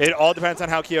 It all depends on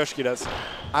how Kiyoshiki does.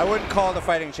 I wouldn't call it a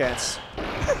fighting chance,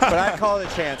 but I'd call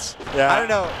it a chance. Yeah, I don't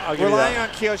know. I'll give you Relying that.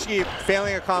 on Kiyoshiki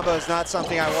failing a combo is not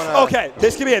something I want to. Okay,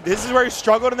 this could be it. This is where he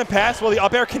struggled in the past. Well, the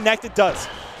up air connected does.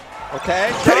 Okay.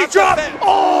 Can he drop?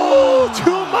 Oh,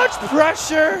 too much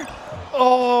pressure.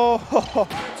 Oh.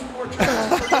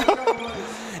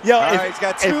 Yo, He's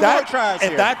got two more tries If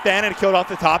here. that fan had killed off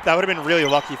the top, that would have been really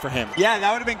lucky for him. Yeah,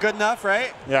 that would have been good enough,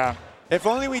 right? Yeah. If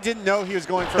only we didn't know he was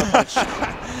going for a punch.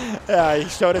 Yeah, he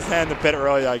showed his hand a bit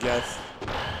early, I guess.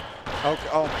 Okay.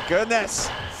 Oh, my goodness.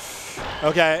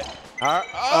 Okay.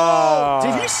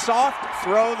 Did he soft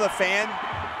throw the fan,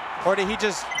 or did he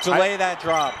just delay that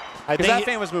drop? Because that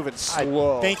fan was moving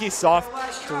slow. I think he soft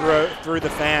threw the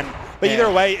fan. But Yeah.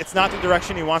 either way, it's not the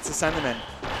direction he wants to send him in.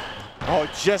 Oh,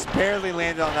 just barely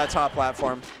landed on that top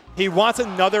platform. He wants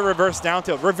another reverse down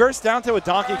tilt. Reverse down tilt with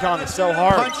Donkey Kong is so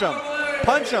hard. Punch him.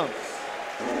 Punch him.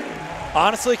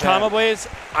 Honestly, Combo Blaze,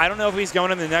 I don't know if he's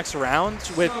going in the next round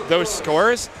with those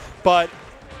scores, but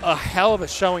a hell of a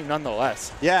showing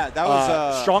nonetheless. Yeah, that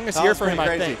was strongest that year was for him, I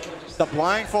pretty think. The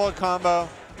blindfold combo,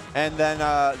 and then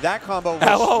that combo was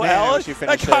LOL? man, you That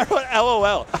finished guy it. wrote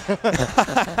LOL.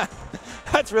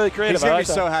 That's really creative. He's gonna I be like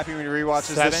so that. happy when he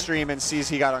rewatches Seven? this stream and sees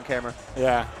he got on camera.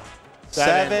 Yeah.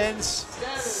 7,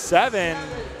 7,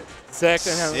 6,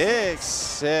 and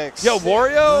 6. Yo,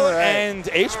 Wario All right. and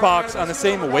H-Box on the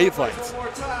same wavelength.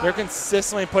 They're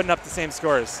consistently putting up the same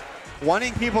scores.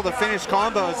 Wanting people to finish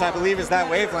combos, I believe, is that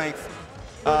wavelength.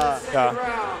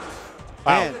 Yeah.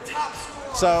 Man.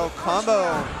 So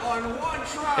combo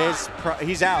is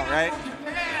he's out, right?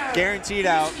 Guaranteed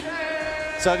out.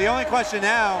 So the only question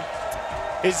now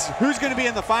is who's going to be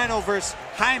in the final versus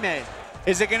Jaime?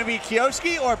 Is it going to be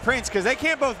Kiyoshiki or Prince? Because they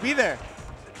can't both be there.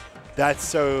 That's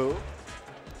so.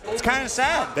 It's kind of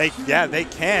sad. They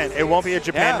can. It won't be a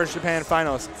Japan Yeah. versus Japan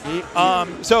finals.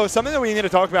 So something that we need to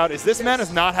talk about is this man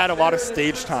has not had a lot of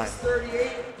stage time.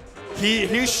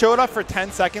 He showed up for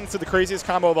 10 seconds to the craziest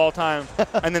combo of all time,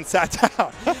 and then sat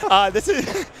down.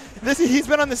 He's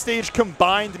been on the stage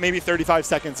combined maybe 35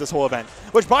 seconds this whole event.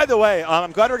 Which, by the way,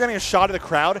 I'm glad we're getting a shot of the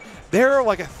crowd. There are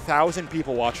like 1,000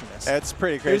 people watching this. It's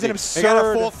pretty It was crazy. an They got a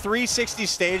absurd- full 360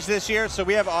 stage this year, so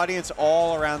we have audience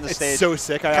all around the It's stage. so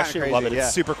sick. I Kinda actually crazy, love it. yeah.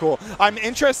 It's super cool. I'm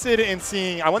interested in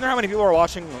seeing. I wonder how many people are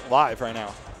watching live right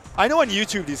now. I know on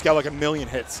YouTube these got like 1 million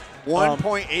hits.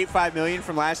 1.85 million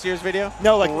from last year's video.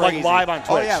 No, like Crazy. live on Twitch.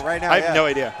 Oh yeah, right now. I have no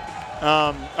idea.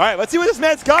 All right, let's see what this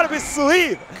man's got up his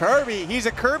sleeve. Kirby. He's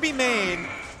a Kirby main.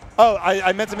 Oh,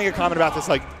 I meant to make a comment about this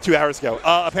like 2 hours ago.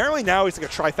 Apparently now he's like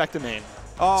a trifecta main.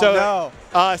 Oh So,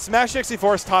 no. Smash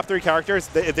 64's top 3 characters,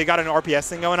 they got an RPS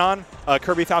thing going on,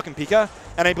 Kirby, Falcon, Pika,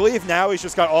 and I believe now he's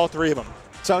just got all 3 of them.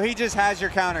 So he just has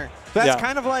your counter. That's Yeah.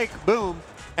 kind of like Boom,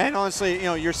 and honestly,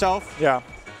 yourself. Yeah.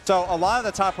 So a lot of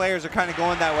the top players are kind of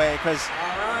going that way because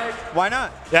why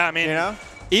not? Yeah, I mean, You know?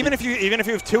 even if you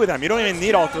have 2 of them, you don't even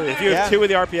need all 3. If you have Yeah. 2 with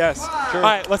the RPS. Sure. All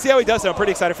right, let's see how he does. I'm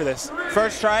pretty excited for this.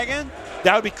 First try again.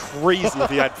 That would be crazy if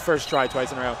he had first try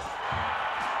twice in a row.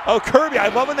 Oh, Kirby! I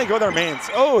love when they go their mains.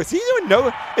 Oh, is he doing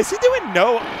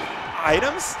no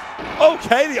items?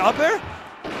 Okay, the up air,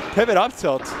 pivot up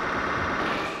tilt.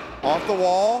 Off the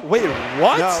wall. Wait,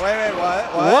 what? No, wait,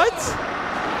 what? What?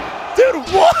 Dude,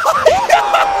 what?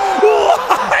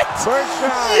 What? First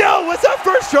try. Yo, what's that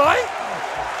first try?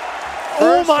 First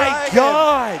oh my try again.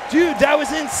 God, dude, that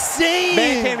was insane.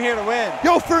 Man came here to win.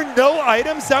 Yo, for no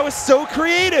items, that was so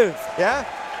creative. Yeah,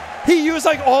 He used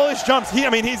like all his jumps. He's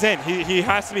in. He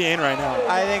has to be in right now.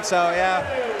 I think so.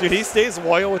 Yeah. Dude, he stays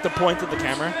loyal with the point of the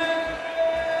camera.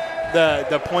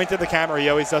 The point of the camera, he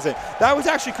always does it. That was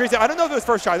actually crazy. I don't know if it was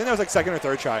first try. I think that was like second or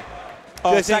third try.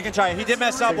 Oh, I think- second try. He did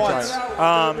mess up Second once.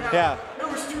 try. Yeah.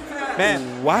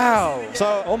 Man. Wow.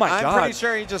 So oh my I'm God. pretty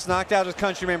sure he just knocked out his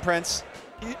countryman Prince.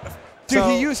 Dude, So-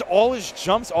 he used all his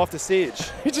jumps off the stage.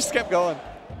 He just kept going.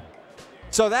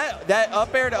 So that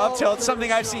up air to up tilt is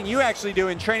something I've seen you actually do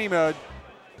in training mode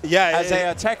Yeah, as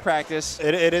a tech practice.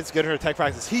 it is good for tech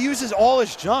practice. He uses all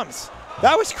his jumps.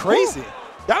 That was crazy.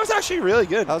 That was actually really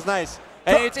good. That was nice.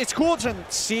 And it's cool to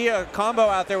see a combo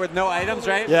out there with no items,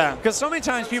 right? Yeah. Because so many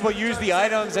times people use the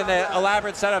items and the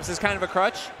elaborate setups as kind of a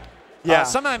crutch. Yeah.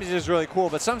 Sometimes it's just really cool,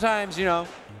 but sometimes,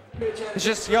 it's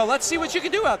just, let's see what you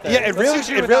can do out there. Yeah, it Let's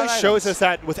see really what you do shows without items. us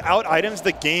that without items,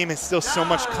 the game is still so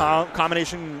much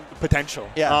combination potential.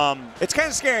 Yeah. It's kind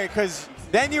of scary because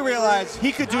then you realize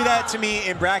he could do that to me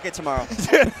in bracket tomorrow.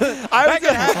 I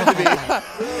could happen to be.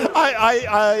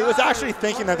 I was actually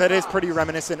thinking that is pretty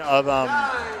reminiscent of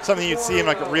something you'd see in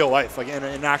like real life, like in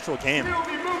an actual game. We'll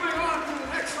be moving on to the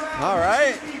next round. All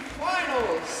right. The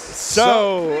finals.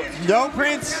 So No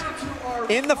Prince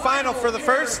in the final for the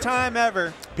first time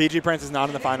ever. PG Prince is not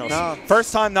in the finals. No.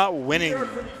 First time not winning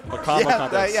a combo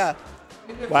contest. yeah.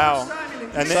 Wow.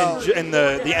 And then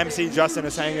the MC Justin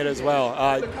is saying it as well.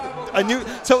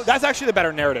 So that's actually the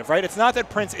better narrative, right? It's not that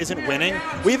Prince isn't winning.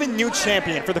 We have a new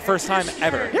champion for the first time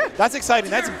ever. Yeah. That's exciting.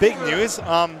 That's big news.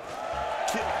 And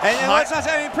let's not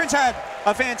say, Prince had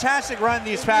a fantastic run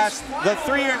the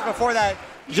 3 years before that,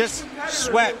 just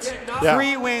swept. Yeah.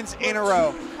 3 wins in a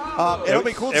row. It'll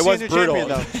be cool to it see a was new brutal.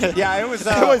 champion, though. Yeah, it was.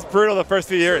 It was brutal the first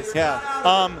few years. Yeah.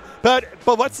 But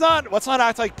let's not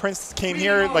act like Prince came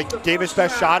here, like gave his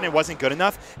best shot and it wasn't good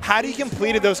enough. Had he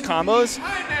completed those combos,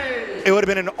 it would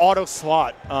have been an auto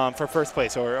slot for first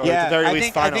place or at the very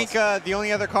least I finals. think the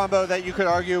only other combo that you could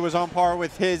argue was on par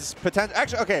with his potential.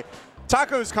 Actually, okay,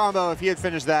 Taco's combo if he had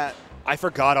finished that. I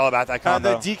forgot all about that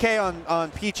combo. The DK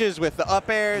on Peaches with the up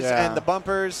airs Yeah. and the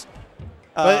bumpers.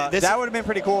 But that would have been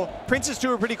pretty cool. Prince's 2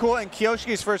 were pretty cool, and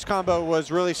Kiyoshi's first combo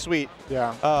was really sweet.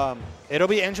 Yeah. It'll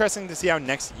be interesting to see how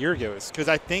next year goes because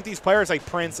I think these players like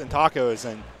Prince and Tacos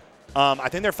and I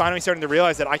think they're finally starting to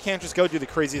realize that I can't just go do the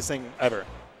craziest thing ever.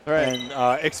 Right.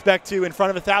 And expect to in front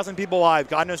of 1,000 people live.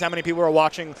 God knows how many people are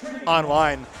watching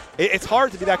online. It's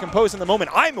hard to be that composed in the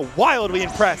moment. I'm wildly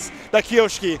impressed that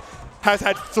Kiyoshi has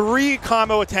had 3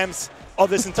 combo attempts of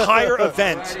this entire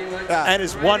event and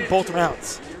has won both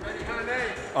rounds.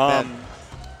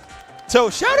 So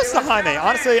shout outs to Jaime.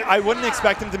 Honestly, I wouldn't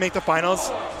expect him to make the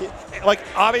finals. Like,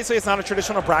 obviously, it's not a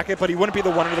traditional bracket, but he wouldn't be the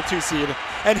 1 or the 2 seed.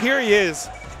 And here he is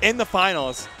in the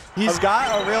finals. He's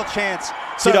got a real chance.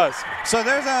 He does. So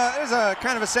there's a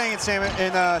kind of a saying in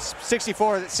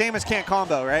 64 that Samus can't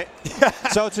combo, right?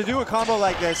 So to do a combo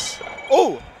like this,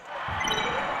 Oh,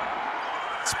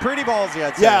 it's pretty ballsy,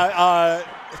 I'd say. yeah.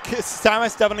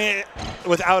 Samus definitely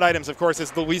without items, of course,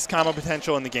 is the least combo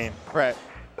potential in the game. Right.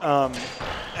 And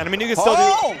I mean, you can still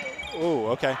Oh! do. Ooh,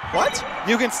 okay. What?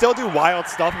 You can still do wild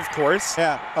stuff, of course.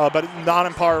 Yeah. But not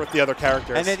on par with the other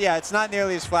characters. And then, yeah, it's not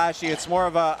nearly as flashy. It's more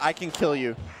of a I can kill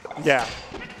you. yeah.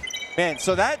 Man,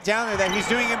 so that downer that he's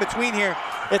doing in between here,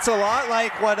 it's a lot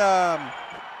like what,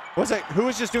 was it, who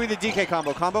was just doing the DK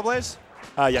combo? Combo Blaze?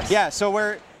 Yes. Yeah, so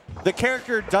where the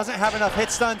character doesn't have enough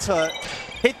hit stun to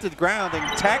hit the ground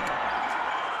and tech.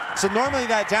 So normally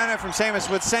that downer from Samus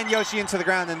would send Yoshi into the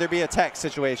ground and there'd be a tech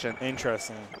situation.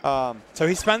 Interesting. Um, So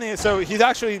he's spending. So he's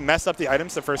actually messed up the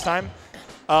items the first time.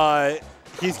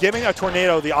 He's giving a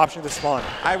tornado the option to spawn.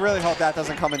 I really hope that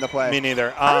doesn't come into play. Me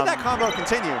neither. How did that combo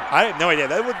continue? I have no idea.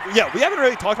 Yeah, we haven't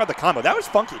really talked about the combo. That was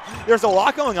funky. There's a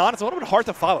lot going on. It's a little bit hard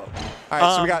to follow. All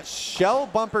right, so we got Shell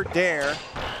Bumper Dare.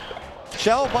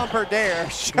 Shell Bumper Dare.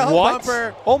 Shell what?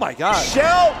 Bumper. Oh my God.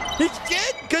 Shell. He's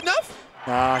good enough?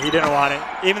 Nah, he didn't want it.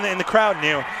 Even in the crowd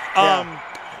knew. Yeah.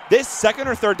 This second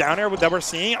or third down air that we're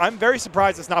seeing, I'm very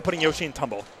surprised it's not putting Yoshi in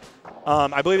tumble.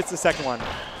 I believe it's the second one.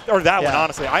 Or that one,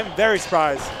 honestly. I'm very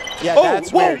surprised. Yeah, oh,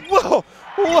 that's whoa, weird. Whoa,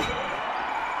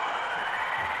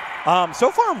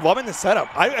 so far, I'm loving the setup.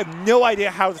 I have no idea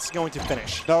how this is going to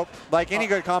finish. Nope. Like any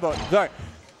good combo. Sorry.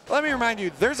 Let me remind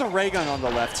you, there's a ray gun on the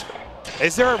left.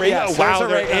 Is there a ray gun? Yes, Wow,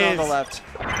 there's a ray gun there on the is. left.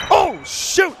 Oh,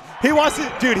 shoot. He wants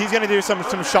to, dude, he's going to do some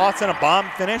shots and a bomb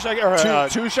finish.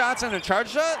 Two shots and a charge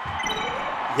shot?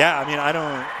 Yeah, I mean, I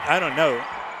don't know.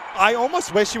 I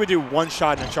almost wish he would do one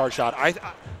shot and a charge shot. I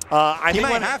He think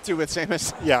might have to with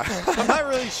Samus. Yeah. I'm not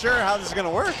really sure how this is going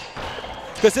to work.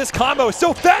 Because this combo is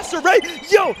so fast, right?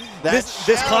 Yo, That this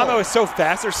shell. combo is so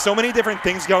fast. There's so many different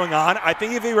things going on. I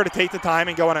think if he were to take the time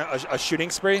and go on a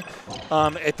shooting spree, I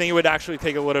think it would actually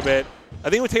take a little bit. I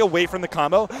think it would take away from the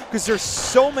combo because there's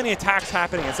so many attacks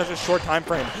happening in such a short time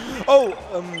frame. Oh,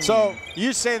 So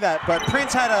you say that, but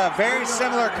Prince had a very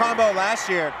similar combo last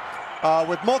year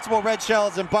with multiple red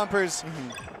shells and bumpers.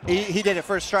 He did it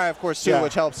first try, of course, too, Yeah.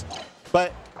 which helps.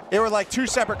 But they were like two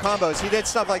separate combos. He did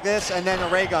stuff like this and then a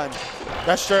ray gun.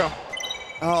 that's true.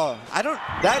 Oh,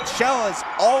 that shell is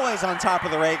always on top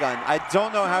of the ray gun. I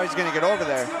don't know how he's going to get over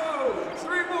there. Let's go.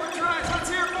 3 more tries. Let's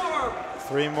hear more.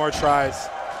 3 more tries.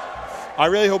 I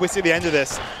really hope we see the end of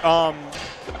this.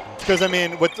 Because, I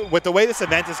mean, with the way this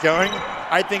event is going,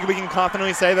 I think we can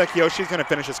confidently say that Kyoshi's going to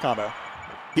finish this combo.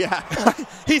 Yeah.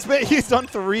 He's done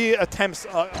 3 attempts,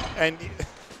 and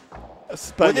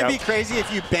but Wouldn't yeah, it be crazy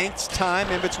if you banked time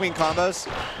in between combos?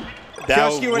 that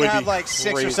Kyosuke would be have like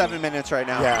 6 or crazy. 7 minutes right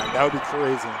now. Yeah, that would be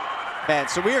crazy. Man,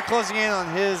 so we are closing in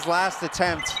on his last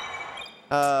attempt.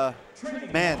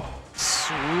 Man.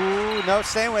 Ooh, no,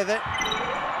 staying with it.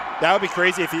 That would be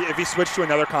crazy if he switched to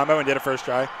another combo and did a first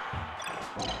try.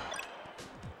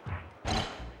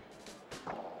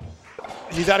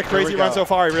 He's had a crazy run so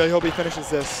far. I really hope he finishes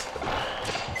this.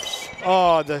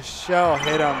 Oh, the shell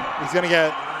hit him. He's going to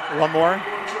get one more.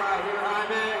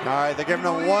 All right, they're giving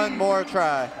him one more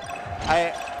try.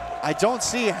 I don't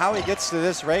see how he gets to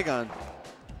this ray gun.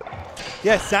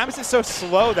 Yeah, Samus is so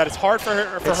slow that it's hard for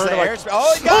her It's to the like. airspeed.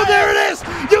 Oh, he got there it is!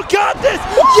 You got this!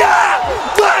 Yeah!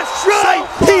 Last try!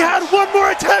 He had one more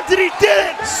attempt and he did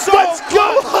it! Let's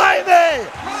go, Jaime!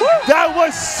 That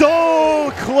was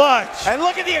so clutch. And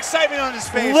look at the excitement on his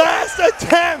face. Last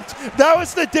attempt! That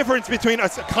was the difference between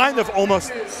us kind of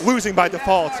almost losing by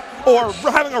default or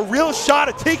having a real shot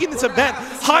at taking this event.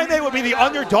 Jaime would be the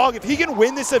underdog. If he can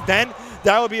win this event,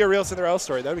 that would be a real Cinderella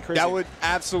story. That would be crazy. That would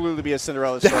absolutely be a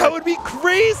Cinderella story. That would be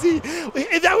crazy.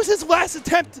 That was his last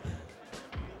attempt.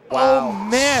 Wow. Oh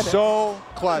man. So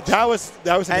clutch. That was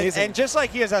amazing. And just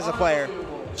like he is as a player,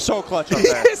 so clutch up He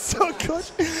there. is so clutch.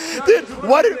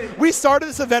 Dude, we started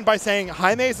this event by saying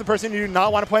Jaime is the person you do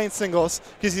not want to play in singles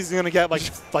because he's going to get like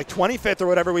 25th or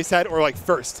whatever we said, or like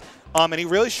first. And he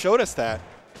really showed us that.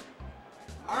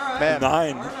 Man,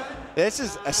 9. this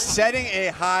is setting a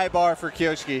high bar for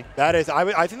Kyosuke. That is,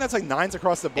 I think that's like 9s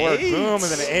across the board. 8. Boom,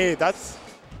 with an 8. That's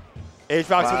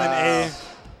HBox with an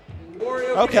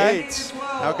Wario A. Okay. as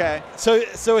well. Okay.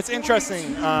 So it's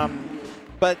interesting.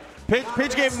 But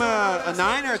Pidge gave him a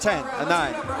 9 or a 10? A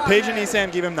 9. Paige and Isan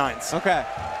gave him 9s. Okay.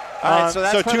 All right, so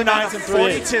that's so putting 2 him at 9s and 3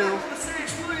 8s. 42,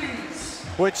 Stage, please.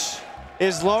 which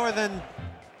is lower than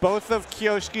both of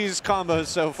Kyosuke's combos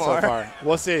so far. So far.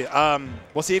 We'll see.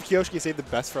 We'll see if Kyosuke saved the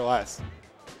best for last.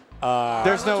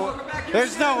 There's no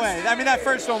way. I mean, that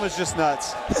first one was just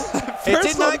nuts. It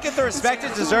did not get the respect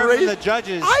it deserved from the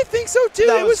judges. I think so too.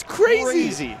 That It was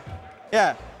crazy.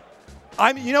 Yeah.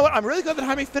 You know what? I'm really glad that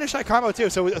Jaime finished that combo too.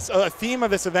 So a theme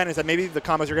of this event is that maybe the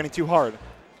combos are getting too hard.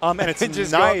 And it's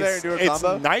Just go up nice. there and do a It's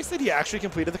combo? nice that he actually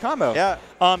completed the combo. Yeah.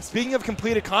 Speaking of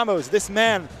completed combos, this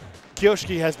man,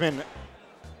 Kyosuke, has been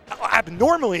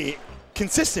abnormally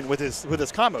consistent with his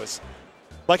combos.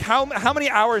 Like how many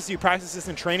hours do you practice this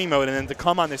in training mode and then to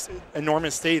come on this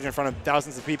enormous stage in front of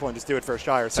thousands of people and just do it first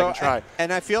try or second try?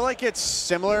 And I feel like it's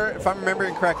similar, if I'm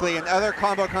remembering correctly, in other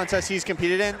combo contests he's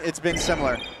competed in, it's been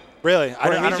similar. Really? I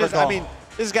don't recall. I mean,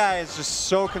 this guy is just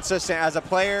so consistent as a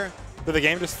player. Did the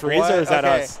game just freeze or is that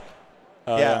us?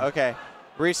 Oh, yeah, okay.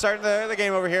 Restarting the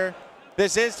game over here.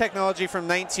 This is technology from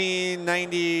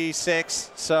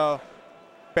 1996, so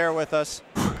bear with us.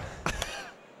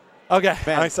 Okay,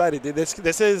 Man. I'm excited, dude.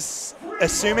 This is,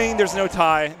 assuming there's no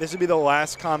tie, this would be the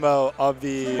last combo of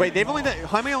the... Wait,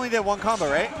 Jaime only did one combo,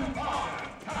 right?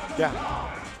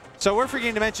 Yeah. So we're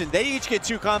forgetting to mention, they each get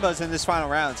 2 combos in this final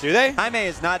round. Do they? Jaime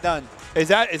is not done. Is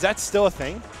that still a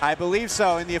thing? I believe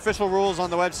so. In the official rules on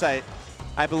the website,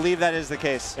 I believe that is the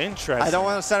case. Interesting. I don't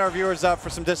want to set our viewers up for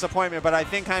some disappointment, but I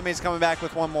think Jaime's coming back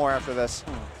with one more after this.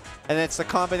 And it's the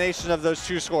combination of those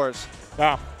 2 scores.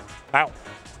 Wow. Wow.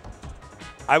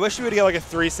 I wish we would get like a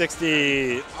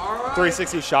 360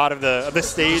 shot of the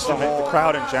stage and the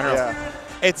crowd in general. Yeah.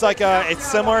 It's like it's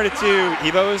similar to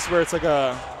Evo's where it's like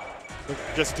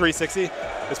just 360.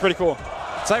 It's pretty cool.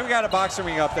 It's like we got a boxing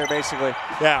ring up there, basically.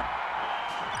 Yeah.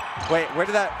 Wait, where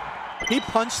did that? He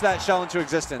punched that shell into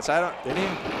existence. I don't. Did he?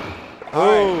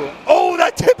 Oh. Right. Oh,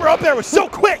 that tipper up there was so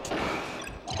quick.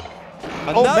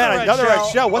 Oh man, another red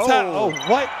shell. What's that? Oh,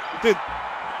 what, dude?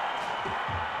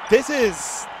 This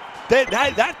is.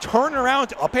 That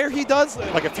turnaround up air he does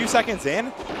like a few seconds in.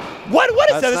 What is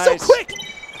that? It's nice. so quick.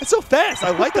 It's so fast. I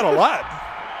like that a lot.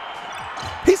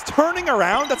 He's turning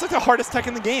around. That's like the hardest tech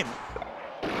in the game.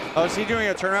 Oh, is he doing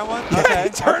a turnaround one? Yeah,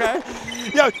 Okay.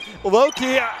 Yo,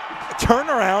 low-key,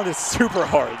 turnaround is super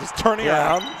hard. Just turning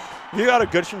around. You got a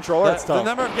good controller. It's tough. The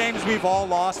number of games we've all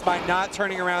lost by not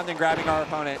turning around and grabbing our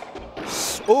opponent.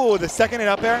 Oh, the second hit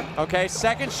up there. Okay,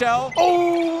 second shell.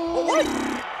 Oh! What?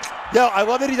 Yo, I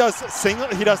love that he does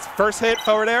he does first hit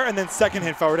forward air and then second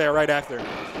hit forward air right after.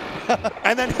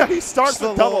 And then he starts Just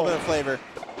with a double. little bit of flavor.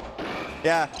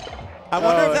 Yeah. I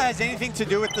wonder if that has anything to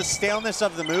do with the staleness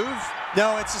of the move.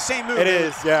 No, it's the same move. It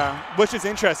is, yeah, which is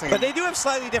interesting. But they do have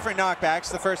slightly different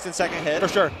knockbacks, the first and second hit. For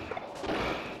sure.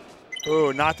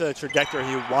 Ooh, not the trajectory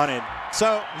he wanted.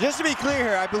 So, just to be clear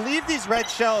here, I believe these red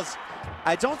shells,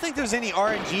 I don't think there's any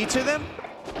RNG to them.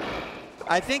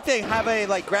 I think they have a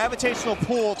gravitational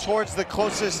pull towards the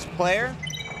closest player.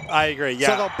 I agree, yeah.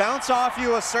 So they'll bounce off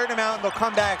you a certain amount and they'll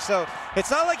come back. So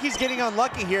it's not like he's getting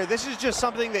unlucky here. This is just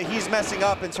something that he's messing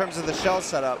up in terms of the shell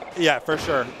setup. Yeah, for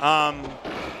sure.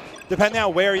 Depending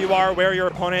on where you are, where your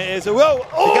opponent is. Whoa!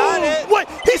 Oh! He got it! What?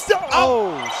 He's still.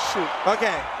 Oh, shoot.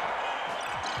 Okay.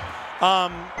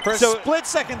 For a split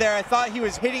second there, I thought he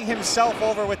was hitting himself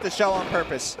over with the shell on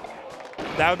purpose.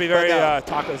 That would be very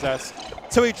Tacos-esque.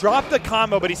 So he dropped the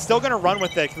combo, but he's still going to run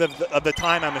with it of the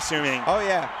time, I'm assuming. Oh,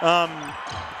 yeah.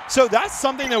 So that's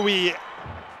something that we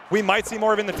might see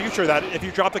more of in the future, that if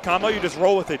you drop the combo, you just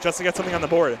roll with it just to get something on the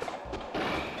board.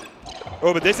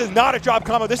 Oh, but this is not a drop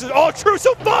combo. This is all true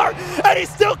so far, and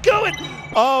he's still going.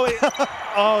 Oh,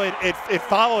 it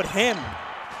followed him.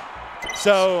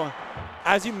 So,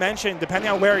 as you mentioned, depending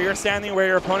on where you're standing, where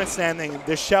your opponent's standing,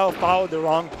 the shell followed the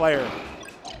wrong player.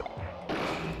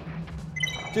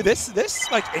 Dude, this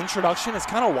introduction is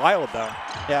kind of wild, though.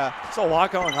 Yeah. There's a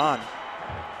lot going on.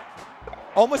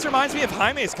 Almost reminds me of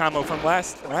Jaime's combo from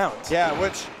last round. Yeah,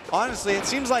 which, honestly, it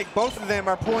seems like both of them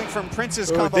are pulling from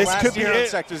Prince's combo last year on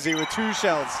Sector Z with 2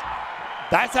 shells.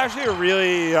 That's actually a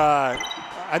really, I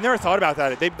never thought about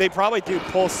that. They probably do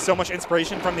pull so much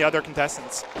inspiration from the other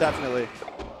contestants. Definitely.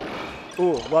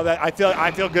 Ooh, well, I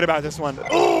feel good about this one.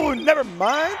 Ooh, never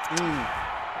mind.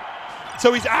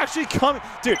 So he's actually coming.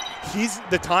 Dude,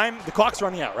 the clock's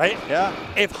running out, right? Yeah.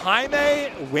 If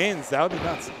Jaime wins, that would be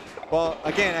nuts. Well,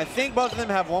 again, I think both of them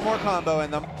have one more combo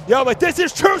in them. Yo, but this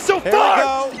is true so Here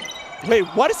far. we go. Wait,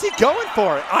 what is he going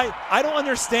for? I don't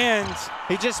understand.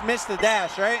 He just missed the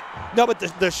dash, right? No, but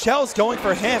the shell's going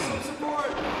for him.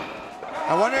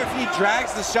 I wonder if he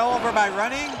drags the shell over by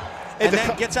running and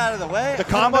then gets out of the way. The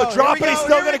combo drop, but he's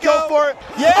still going to go for it.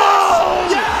 Yes! Oh!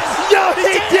 Yes! Yo,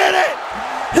 he did it!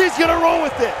 He's going to roll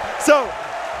with it. So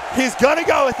he's going to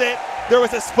go with it. There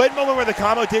was a split moment where the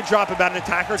combo did drop about an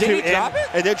attack or two in. Did he drop it?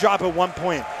 It did drop at one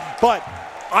point. But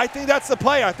I think that's the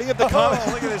play. I think if the combo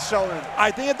look at his shoulder.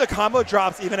 I think if the combo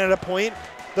drops even at a point,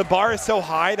 the bar is so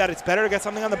high that it's better to get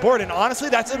something on the board. And honestly,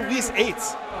 that's at least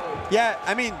 8s. Yeah,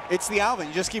 I mean, it's the Alvin.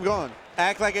 You just keep going.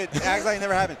 Act like it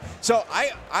never happened. So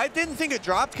I didn't think it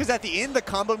dropped because at the end the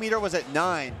combo meter was at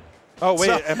 9. Oh wait,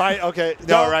 so, am I okay?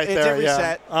 No, right it there. Did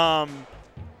reset. Yeah.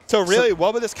 So really,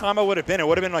 what would this combo would have been? It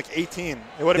would have been like 18.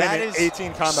 It would have been an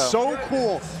 18 combo. So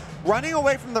cool. running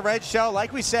away from the red shell,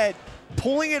 like we said,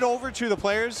 pulling it over to the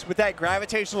players with that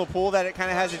gravitational pull that it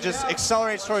kind of has. It just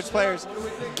accelerates towards players,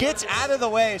 gets out of the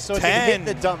way so it can hit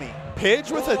the dummy.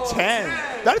 Pidge with a 10.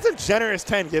 That is a generous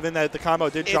 10, given that the combo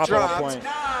did drop at one point.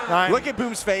 9. Look at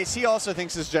Boom's face. He also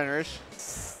thinks it's generous.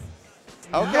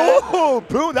 Okay. No,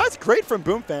 Boom. That's great from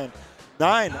Boom fan.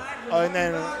 9. And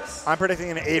then I'm predicting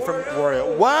an 8 from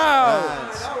Wario. Wow.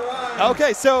 Nice.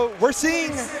 Okay, so we're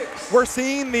seeing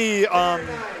the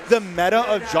meta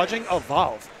of judging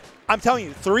evolve. I'm telling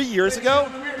you, 3 years ago,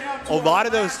 a lot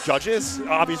of those judges,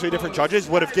 obviously different judges,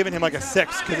 would have given him like a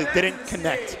 6 because it didn't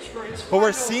connect. But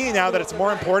we're seeing now that it's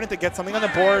more important to get something on the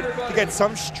board, to get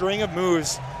some string of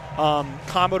moves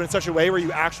comboed in such a way where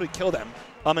you actually kill them.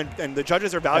 And the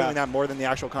judges are valuing that more than the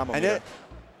actual combo. And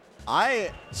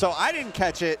so I didn't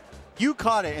catch it. You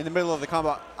caught it in the middle of the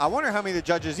combo. I wonder how many of the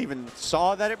judges even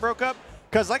saw that it broke up.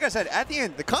 Because like I said, at the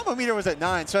end, the combo meter was at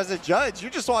 9. So as a judge, you're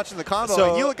just watching the combo,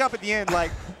 and you look up at the end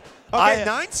like, okay,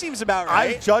 9 seems about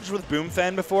right. I've judged with Boom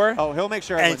Fan before. Oh, he'll make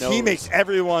sure everyone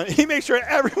knows. He makes sure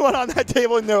everyone on that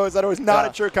table knows that it was not a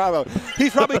true combo.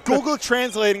 He's probably Google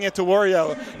translating it to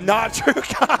Wario, not true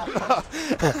combo.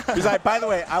 He's like, by the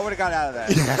way, I would have got out of that.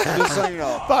 Just so you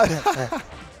know.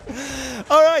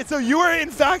 All right, so you are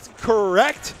in fact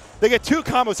correct. They get 2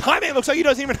 combos. Jaime looks like he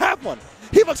doesn't even have one.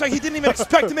 He looks like he didn't even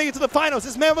expect to make it to the finals.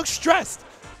 This man looks stressed.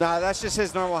 Nah, that's just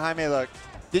his normal Jaime look.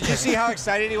 Did you see how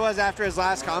excited he was after his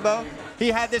last combo? He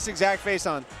had this exact face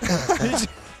on.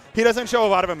 He doesn't show a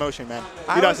lot of emotion, man.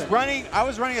 I was running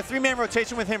a 3-man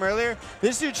rotation with him earlier.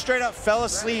 This dude straight up fell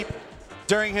asleep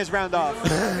during his round off.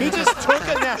 He just took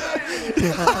a nap.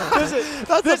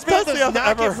 This man does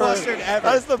not get flustered ever.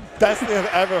 That is the best thing I've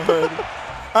ever heard.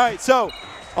 All right, so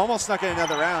almost snuck in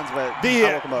another round, but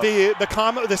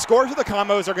the scores of the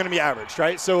combos are going to be averaged,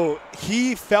 right? So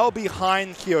he fell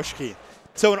behind Kiyoshiki.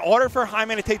 So in order for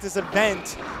Jaime to take this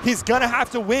event, he's going to have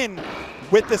to win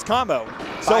with this combo.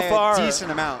 So far, a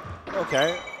decent amount.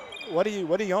 Okay. What are you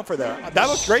going for there? That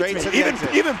looks great to me.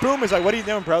 Even Boom is like, what are you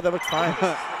doing, bro? That looks fine.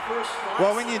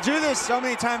 Well, when you do this so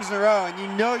many times in a row and you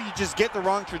know you just get the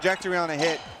wrong trajectory on a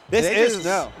hit, this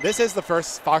is the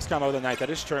first Fox combo of the night. That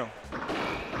is true.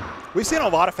 We've seen a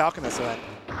lot of Falcon this event.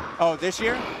 Oh, this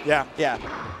year? Yeah. Yeah.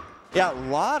 Yeah, a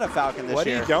lot of Falcon this year. What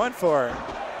are you going for?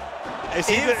 Is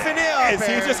he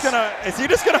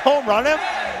just gonna home run him?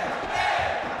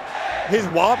 He's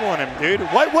wobbling him, dude.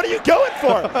 What are you going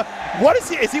for? What is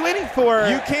he? Is he waiting for?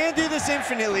 You can do this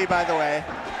infinitely, by the way.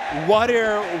 What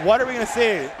are we gonna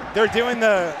see? They're doing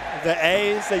the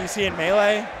A's that you see in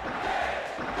Melee.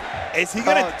 Is he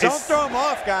gonna? Don't throw him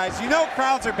off, guys. You know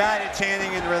crowds are bad at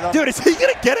chanting in rhythm. Dude, is he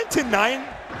gonna get him to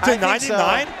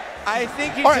 99? I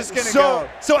think he's just going to go.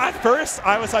 So at first,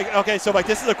 I was like, okay, so like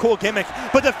this is a cool gimmick.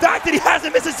 But the fact that he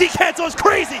hasn't missed a Z cancel is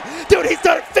crazy. Dude, he's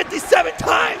done it 57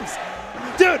 times.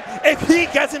 Dude, if he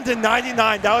gets him to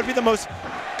 99, that would be the most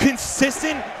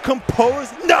consistent,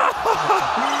 composed. No!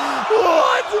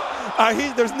 What?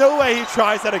 There's no way he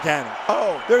tries that again.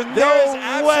 Oh, there's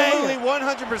absolutely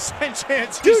 100%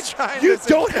 chance he's trying you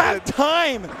don't have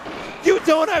time. You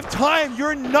don't have time.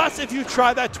 You're nuts if you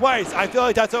try that twice. I feel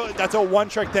like that's a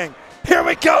one-trick thing. Here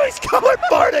we go. He's going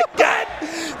for it again.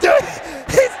 Dude,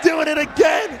 he's doing it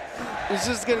again. He's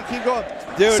just going to keep going.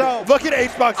 Dude, look at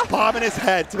HBox bobbing his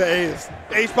head to the A's.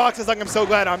 HBox is like, I'm so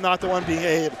glad I'm not the one being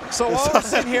A'd. So while we're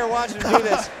sitting here watching him do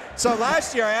this, so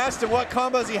last year I asked him what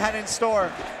combos he had in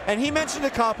store, and he mentioned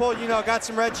a couple, got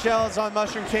some red shells on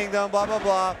Mushroom Kingdom, blah, blah,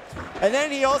 blah. And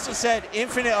then he also said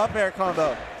infinite up air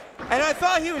combo. And I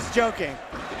thought he was joking.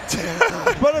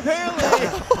 But apparently,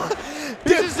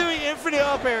 he's just doing infinite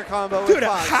up air combo with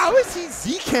Fox. How is he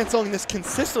Z canceling this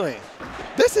consistently?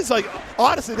 This is like,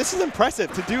 honestly, this is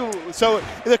impressive to do. So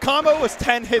the combo was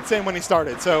 10 hits in when he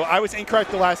started. So I was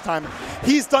incorrect the last time.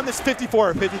 He's done this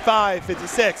 54, 55,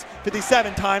 56,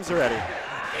 57 times already.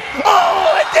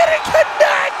 Oh, it didn't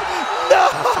connect!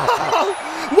 No!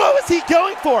 What was he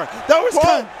going for? That was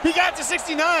he got to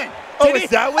 69. Oh, is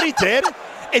that what he did?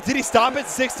 Did he stop at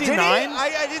 69?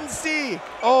 I didn't see.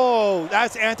 Oh,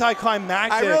 that's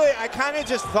anticlimactic. I kind of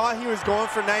just thought he was going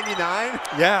for 99.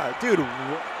 Yeah, dude.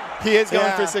 He is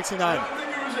going for 69. I don't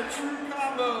think it was a true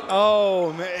combo.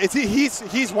 Oh man,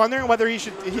 he's wondering whether he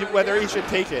should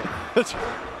take it.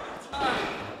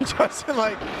 Justin,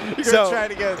 like, you're gonna try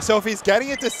it again. So if he's getting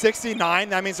it to 69,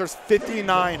 that means there's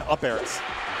 59 up airs,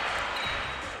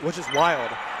 which is wild.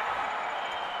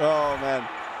 Oh man.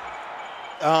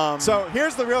 So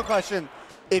here's the real question.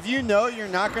 If you know you're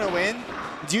not going to win,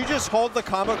 do you just hold the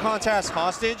combo contest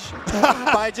hostage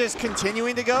by just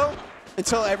continuing to go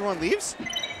until everyone leaves?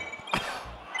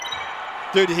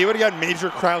 Dude, he would have got major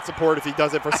crowd support if he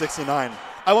does it for 69.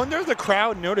 I wonder if the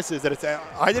crowd notices that it's.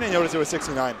 I didn't notice it was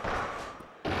 69.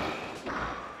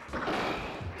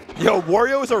 Yo,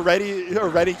 Wario is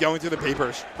already going through the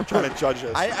papers trying to judge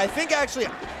this. I think actually,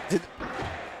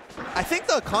 I think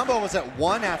the combo was at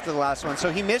 1 after the last one,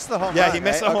 so he missed the home run. Yeah, he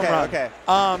missed the home run. Okay.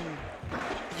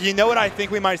 You know what I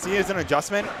think we might see is an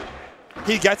adjustment?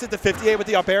 He gets it to 58 with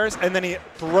the up airs, and then he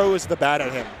throws the bat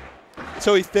at him.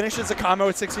 So he finishes the combo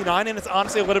at 69, and it's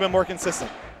honestly a little bit more consistent.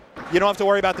 You don't have to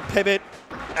worry about the pivot,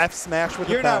 F smash with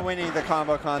the bat. You're not winning the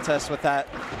combo contest with that.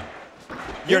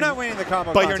 You're not winning the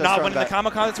combo but contest. But you're not from winning that. the combo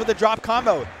contest with a drop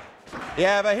combo.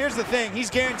 Yeah, but here's the thing. He's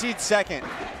guaranteed second.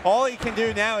 All he can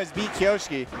do now is beat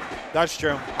Kyoshi. That's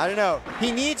true. I don't know.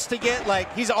 He needs to get,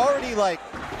 like, he's already, like,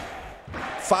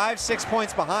 5-6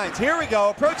 points behind. Here we go.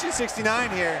 Approaching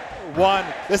 69 here. 1.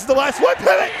 This is the last one.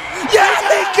 Pivot. Yes,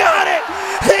 he got it.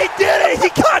 He did it. He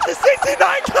got the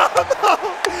 69 combo.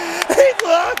 He's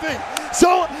laughing.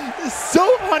 So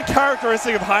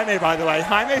uncharacteristic of Jaime, by the Way.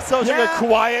 Jaime's such like a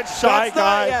quiet, shy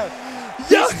guy.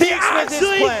 Yo, he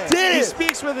actually did it. He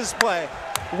speaks with his play.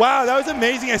 Wow, that was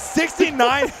amazing. A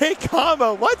 69-hit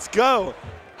combo. Let's go.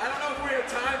 I don't know if we have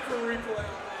time for a replay.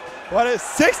 What is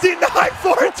 69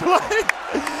 420?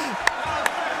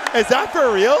 Is that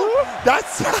for real?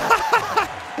 That's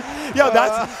yo.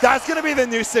 That's gonna be the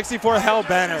new 64 Hell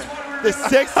banner. The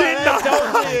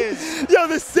 69. Yo,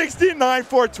 the 69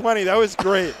 420. That was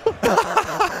great. All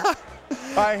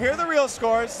right, here are the real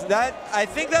scores. I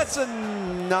think that's a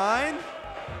 9.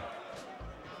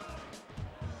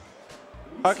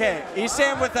 Okay,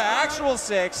 Isam with the actual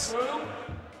 6.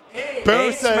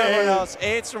 Boom 8's from everyone else.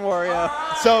 8's from Wario.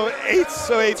 So 8's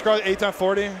 8 times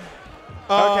 40.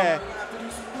 Okay.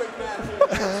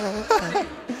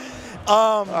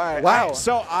 All right. Wow.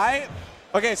 So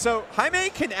Jaime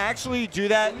can actually do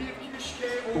that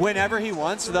whenever he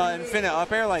wants, the infinite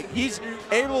up air. Like, he's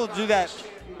able to do that.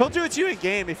 He'll do it to you in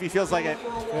game if he feels like it.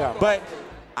 Yeah. But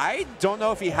I don't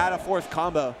know if he had a 4th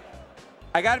combo.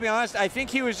 I got to be honest, I think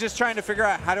he was just trying to figure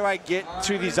out how do I get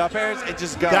to these up airs and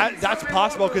just go. That's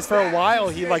possible because for a while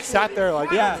he like sat there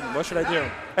like, yeah, what should I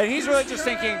do? And he's really just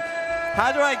thinking,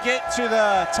 how do I get to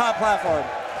the top platform?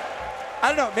 I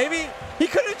don't know, maybe he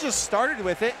could have just started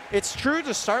with it. It's true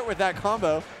to start with that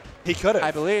combo. He could have.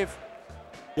 I believe.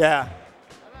 Yeah.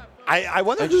 I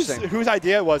wonder whose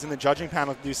idea it was in the judging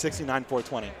panel to do 69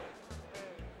 420.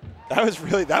 That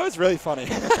was really funny.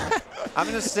 I'm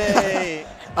gonna say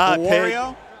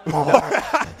Wario.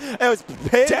 It was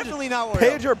Paige, definitely not Wario.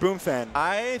 Paige or Boom Fan.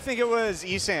 I think it was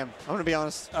Isam. I'm gonna be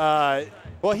honest.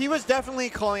 Well, he was definitely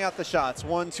calling out the shots.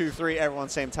 1, 2, 3, everyone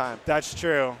same time. That's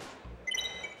true.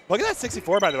 Look at that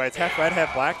 64, by the way. It's half red,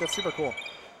 half black. That's super cool.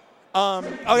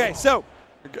 Okay, so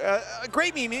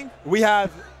great memeing. We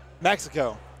have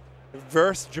Mexico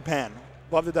versus Japan.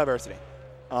 Love the diversity.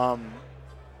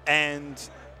 And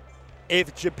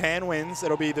if Japan wins,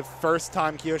 it'll be the first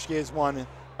time Kyoshi has won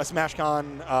a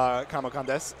SmashCon combo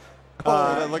contest.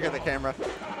 Look at the camera.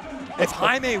 If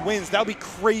Jaime wins, that would be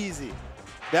crazy.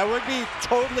 That would be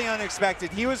totally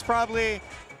unexpected. He was probably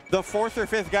the 4th or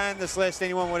 5th guy on this list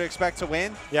anyone would expect to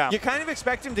win. Yeah. You kind of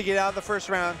expect him to get out of the first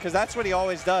round because that's what he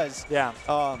always does. Yeah.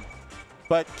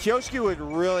 But Kyoshi would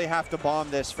really have to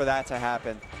bomb this for that to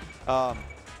happen.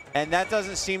 And that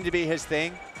doesn't seem to be his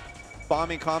thing,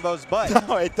 bombing combos. But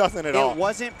no, it doesn't at all. It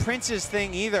wasn't Prince's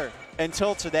thing either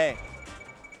until today.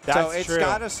 That's so it's true.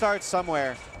 got to start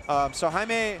somewhere. So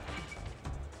Jaime,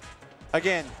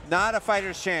 again, not a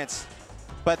fighter's chance,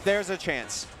 but there's a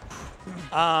chance.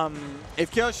 If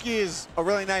Kyoshi is a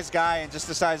really nice guy and just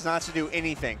decides not to do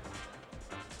anything.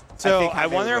 So I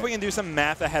wonder if we can do some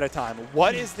math ahead of time.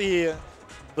 What is the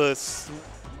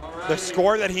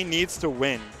score that he needs to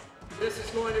win? This is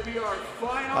going to be our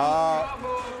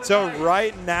final. So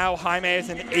right now Jaime is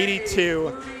an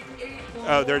 82.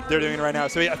 Oh, they're doing it right now.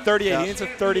 So a 38. Yeah. He needs a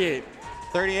 38.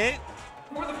 38?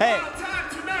 Hey.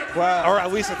 Well, or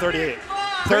at least a 38.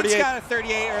 Prince got a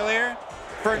 38 earlier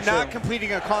for not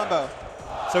completing a combo.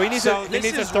 So he needs a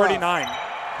 39.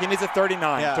 He needs a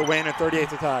 39 to win and 38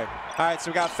 to tie. All right, so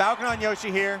we got Falcon on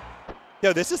Yoshi here.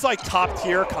 Yo, this is like top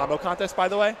tier combo contest, by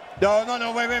the way. No,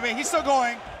 wait. He's still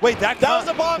going. Wait, that was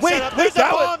a bomb setup. There's a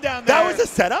bomb down there. That was a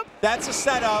setup? That's a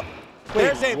setup.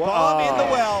 There's a bomb in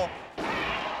the well.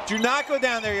 Do not go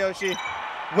down there, Yoshi.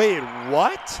 Wait,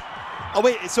 what? Oh,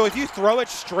 wait, so if you throw it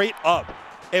straight up,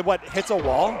 it hits a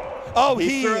wall? Oh,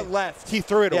 he threw it left. He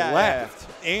threw it left.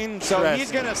 Yeah. Interesting. So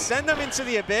he's going to send them into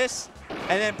the abyss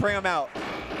and then bring them out.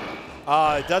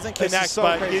 It doesn't connect, so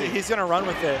but he's going to run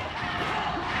with it.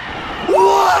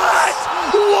 What?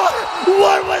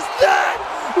 What was that?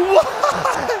 What?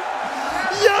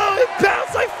 Yo, it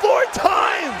bounced like 4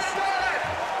 times.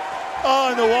 Oh,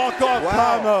 and the walk-off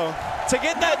combo. To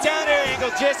get that down air angle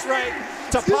just right,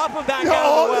 to pop him back out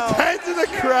All of the the well. tens in the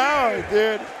crowd,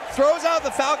 dude. Throws out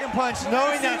the Falcon Punch,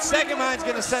 knowing that second mind's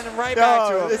going to send him right back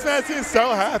to him. This man seems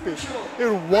so happy.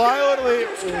 Dude, wildly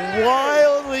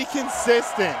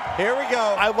consistent. Here we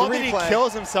go. I love that he Replay.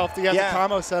 kills himself to get the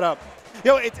combo set up.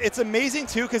 Yo, it's amazing,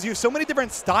 too, because you have so many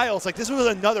different styles. Like, this was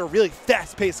another really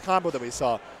fast-paced combo that we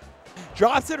saw.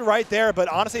 Drops it right there, but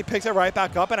honestly picks it right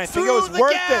back up, and I think it was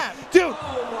worth it. Dude,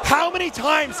 how many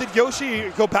times did Yoshi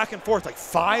go back and forth? Like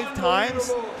 5 times?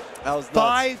 That was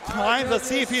nuts. 5 times? Let's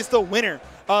see if he's the winner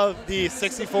of the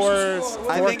 64's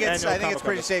I think it's combo pretty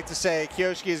contest. safe to say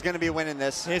Kiyoshi is going to be winning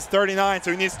this. He's 39,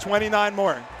 so he needs 29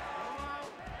 more.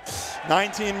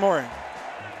 19 more.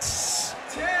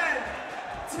 10.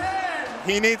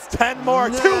 He needs 10 more.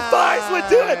 2 5s would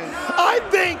do it. I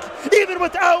think even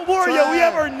without Wario, we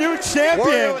have our new champion.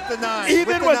 Wario with the 9.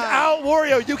 Even without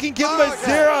Wario, you can give him a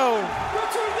 0.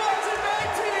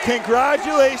 2019.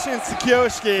 Congratulations to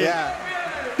Kiyoshi. Yeah.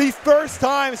 The first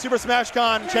time Super Smash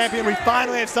Con champion, we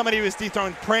finally have somebody who has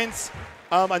dethroned Prince,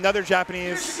 another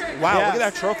Japanese. Wow, Yes. look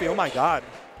at that trophy. Oh my God.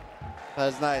 That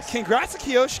was nice. Congrats to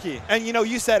Kiyoshi. And you know,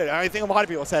 you said it. I think a lot of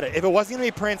people said it. If it wasn't going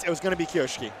to be Prince, it was going to be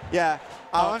Kiyoshi. Yeah.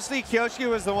 Honestly, Kiyoshi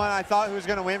was the one I thought who was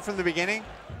going to win from the beginning.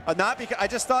 Not because I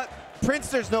just thought Prince,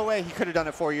 there's no way he could have done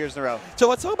it 4 years in a row. So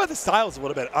let's talk about the styles a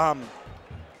little bit.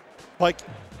 Like,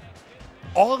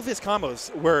 all of his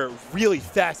combos were really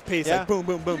fast-paced, like boom,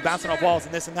 boom, boom, bouncing off walls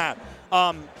and this and that.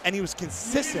 And he was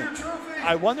consistent.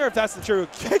 I wonder if that's the true.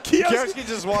 Kiyoshi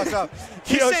just walked up.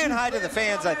 He's saying hi to the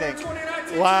fans, I think.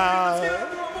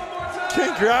 Wow.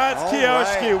 Congrats,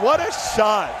 Kiyoshi. Right. What a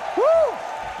shot. Woo!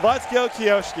 Let's go,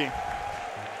 Kiyoshi.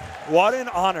 What an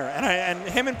honor. And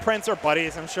him and Prince are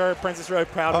buddies. I'm sure Prince is really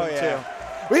proud of him, too.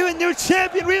 We have a new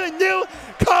champion. We have a new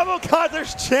Combo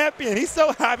Contest champion. He's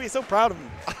so happy, so proud of him.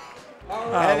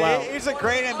 Wow. He's a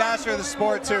great ambassador of the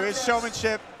sport, too. His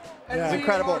showmanship is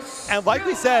incredible. And like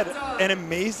we said, an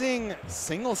amazing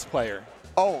singles player.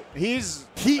 Oh, he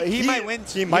might win.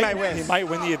 He might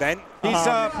win the event. He's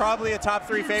probably a top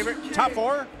 3 favorite. Top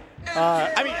 4?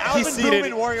 I mean, Alvin, Boom,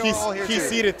 and Wario are all here, he's too.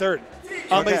 seeded 3rd.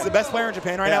 But he's the best player in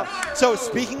Japan right now. So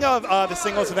speaking of the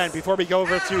singles event, before we go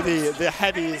over to the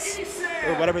heavies,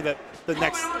 or whatever the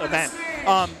next event,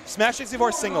 Smash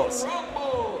 64 singles.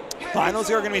 Finals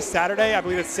here are going to be Saturday. I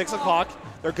believe it's 6 o'clock.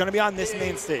 They're going to be on this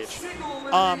main stage.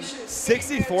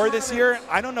 64 this year,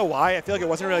 I don't know why. I feel like it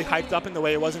wasn't really hyped up in the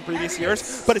way it was in previous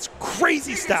years, but it's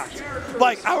crazy stacked.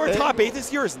 Like, our top 8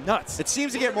 this year is nuts. It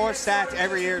seems to get more stacked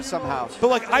every year somehow. But,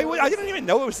 like, I didn't even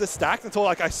know it was this stacked until,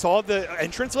 like, I saw the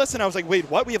entrance list, and I was like, wait,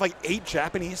 what? We have, like, 8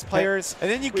 Japanese players. And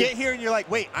then you get here, and you're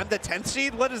like, wait, I'm the 10th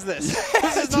seed? What is this?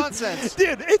 This is nonsense.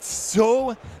 Dude, it's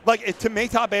so, like, to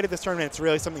make top 8 of this tournament, it's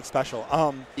really something special.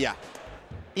 Yeah.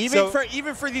 Even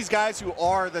for these guys who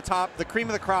are the cream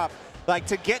of the crop, like,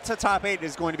 to get to top 8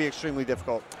 is going to be extremely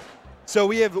difficult. So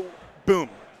we have Boom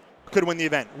could win the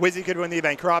event. Wizzy could win the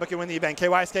event. Karaba could win the event.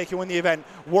 KYSK could win the event.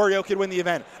 Wario could win the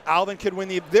event. Alvin could win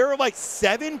the event. There are like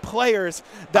 7 players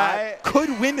that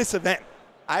could win this event.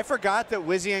 I forgot that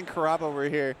Wizzy and Karaba were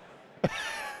here.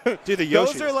 Dude, the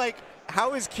Yoshis. Those are like,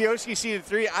 how is Kiyoshi seeded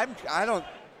 3? I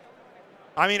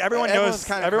mean, everyone knows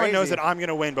crazy. that I'm going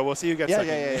to win, but we'll see who gets second.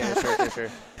 Yeah, sure.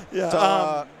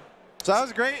 Yeah. So that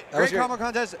was great. Great combo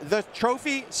contest. The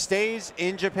trophy stays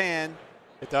in Japan.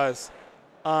 It does.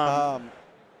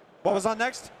 What was on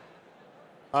next?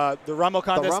 The Rumble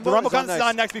contest. The Rumble contest is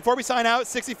on next. Before we sign out,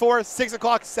 64, 6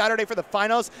 o'clock Saturday for the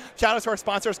finals. Shout out to our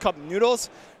sponsors, Cup Noodles.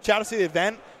 Shout out to the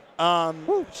event.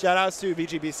 Shout outs to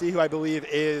VGBC, who I believe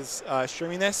is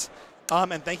streaming this.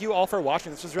 And thank you all for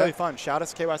watching. This was really fun. Shout out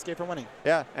to KYSK for winning.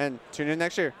 Yeah, and tune in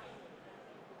next year.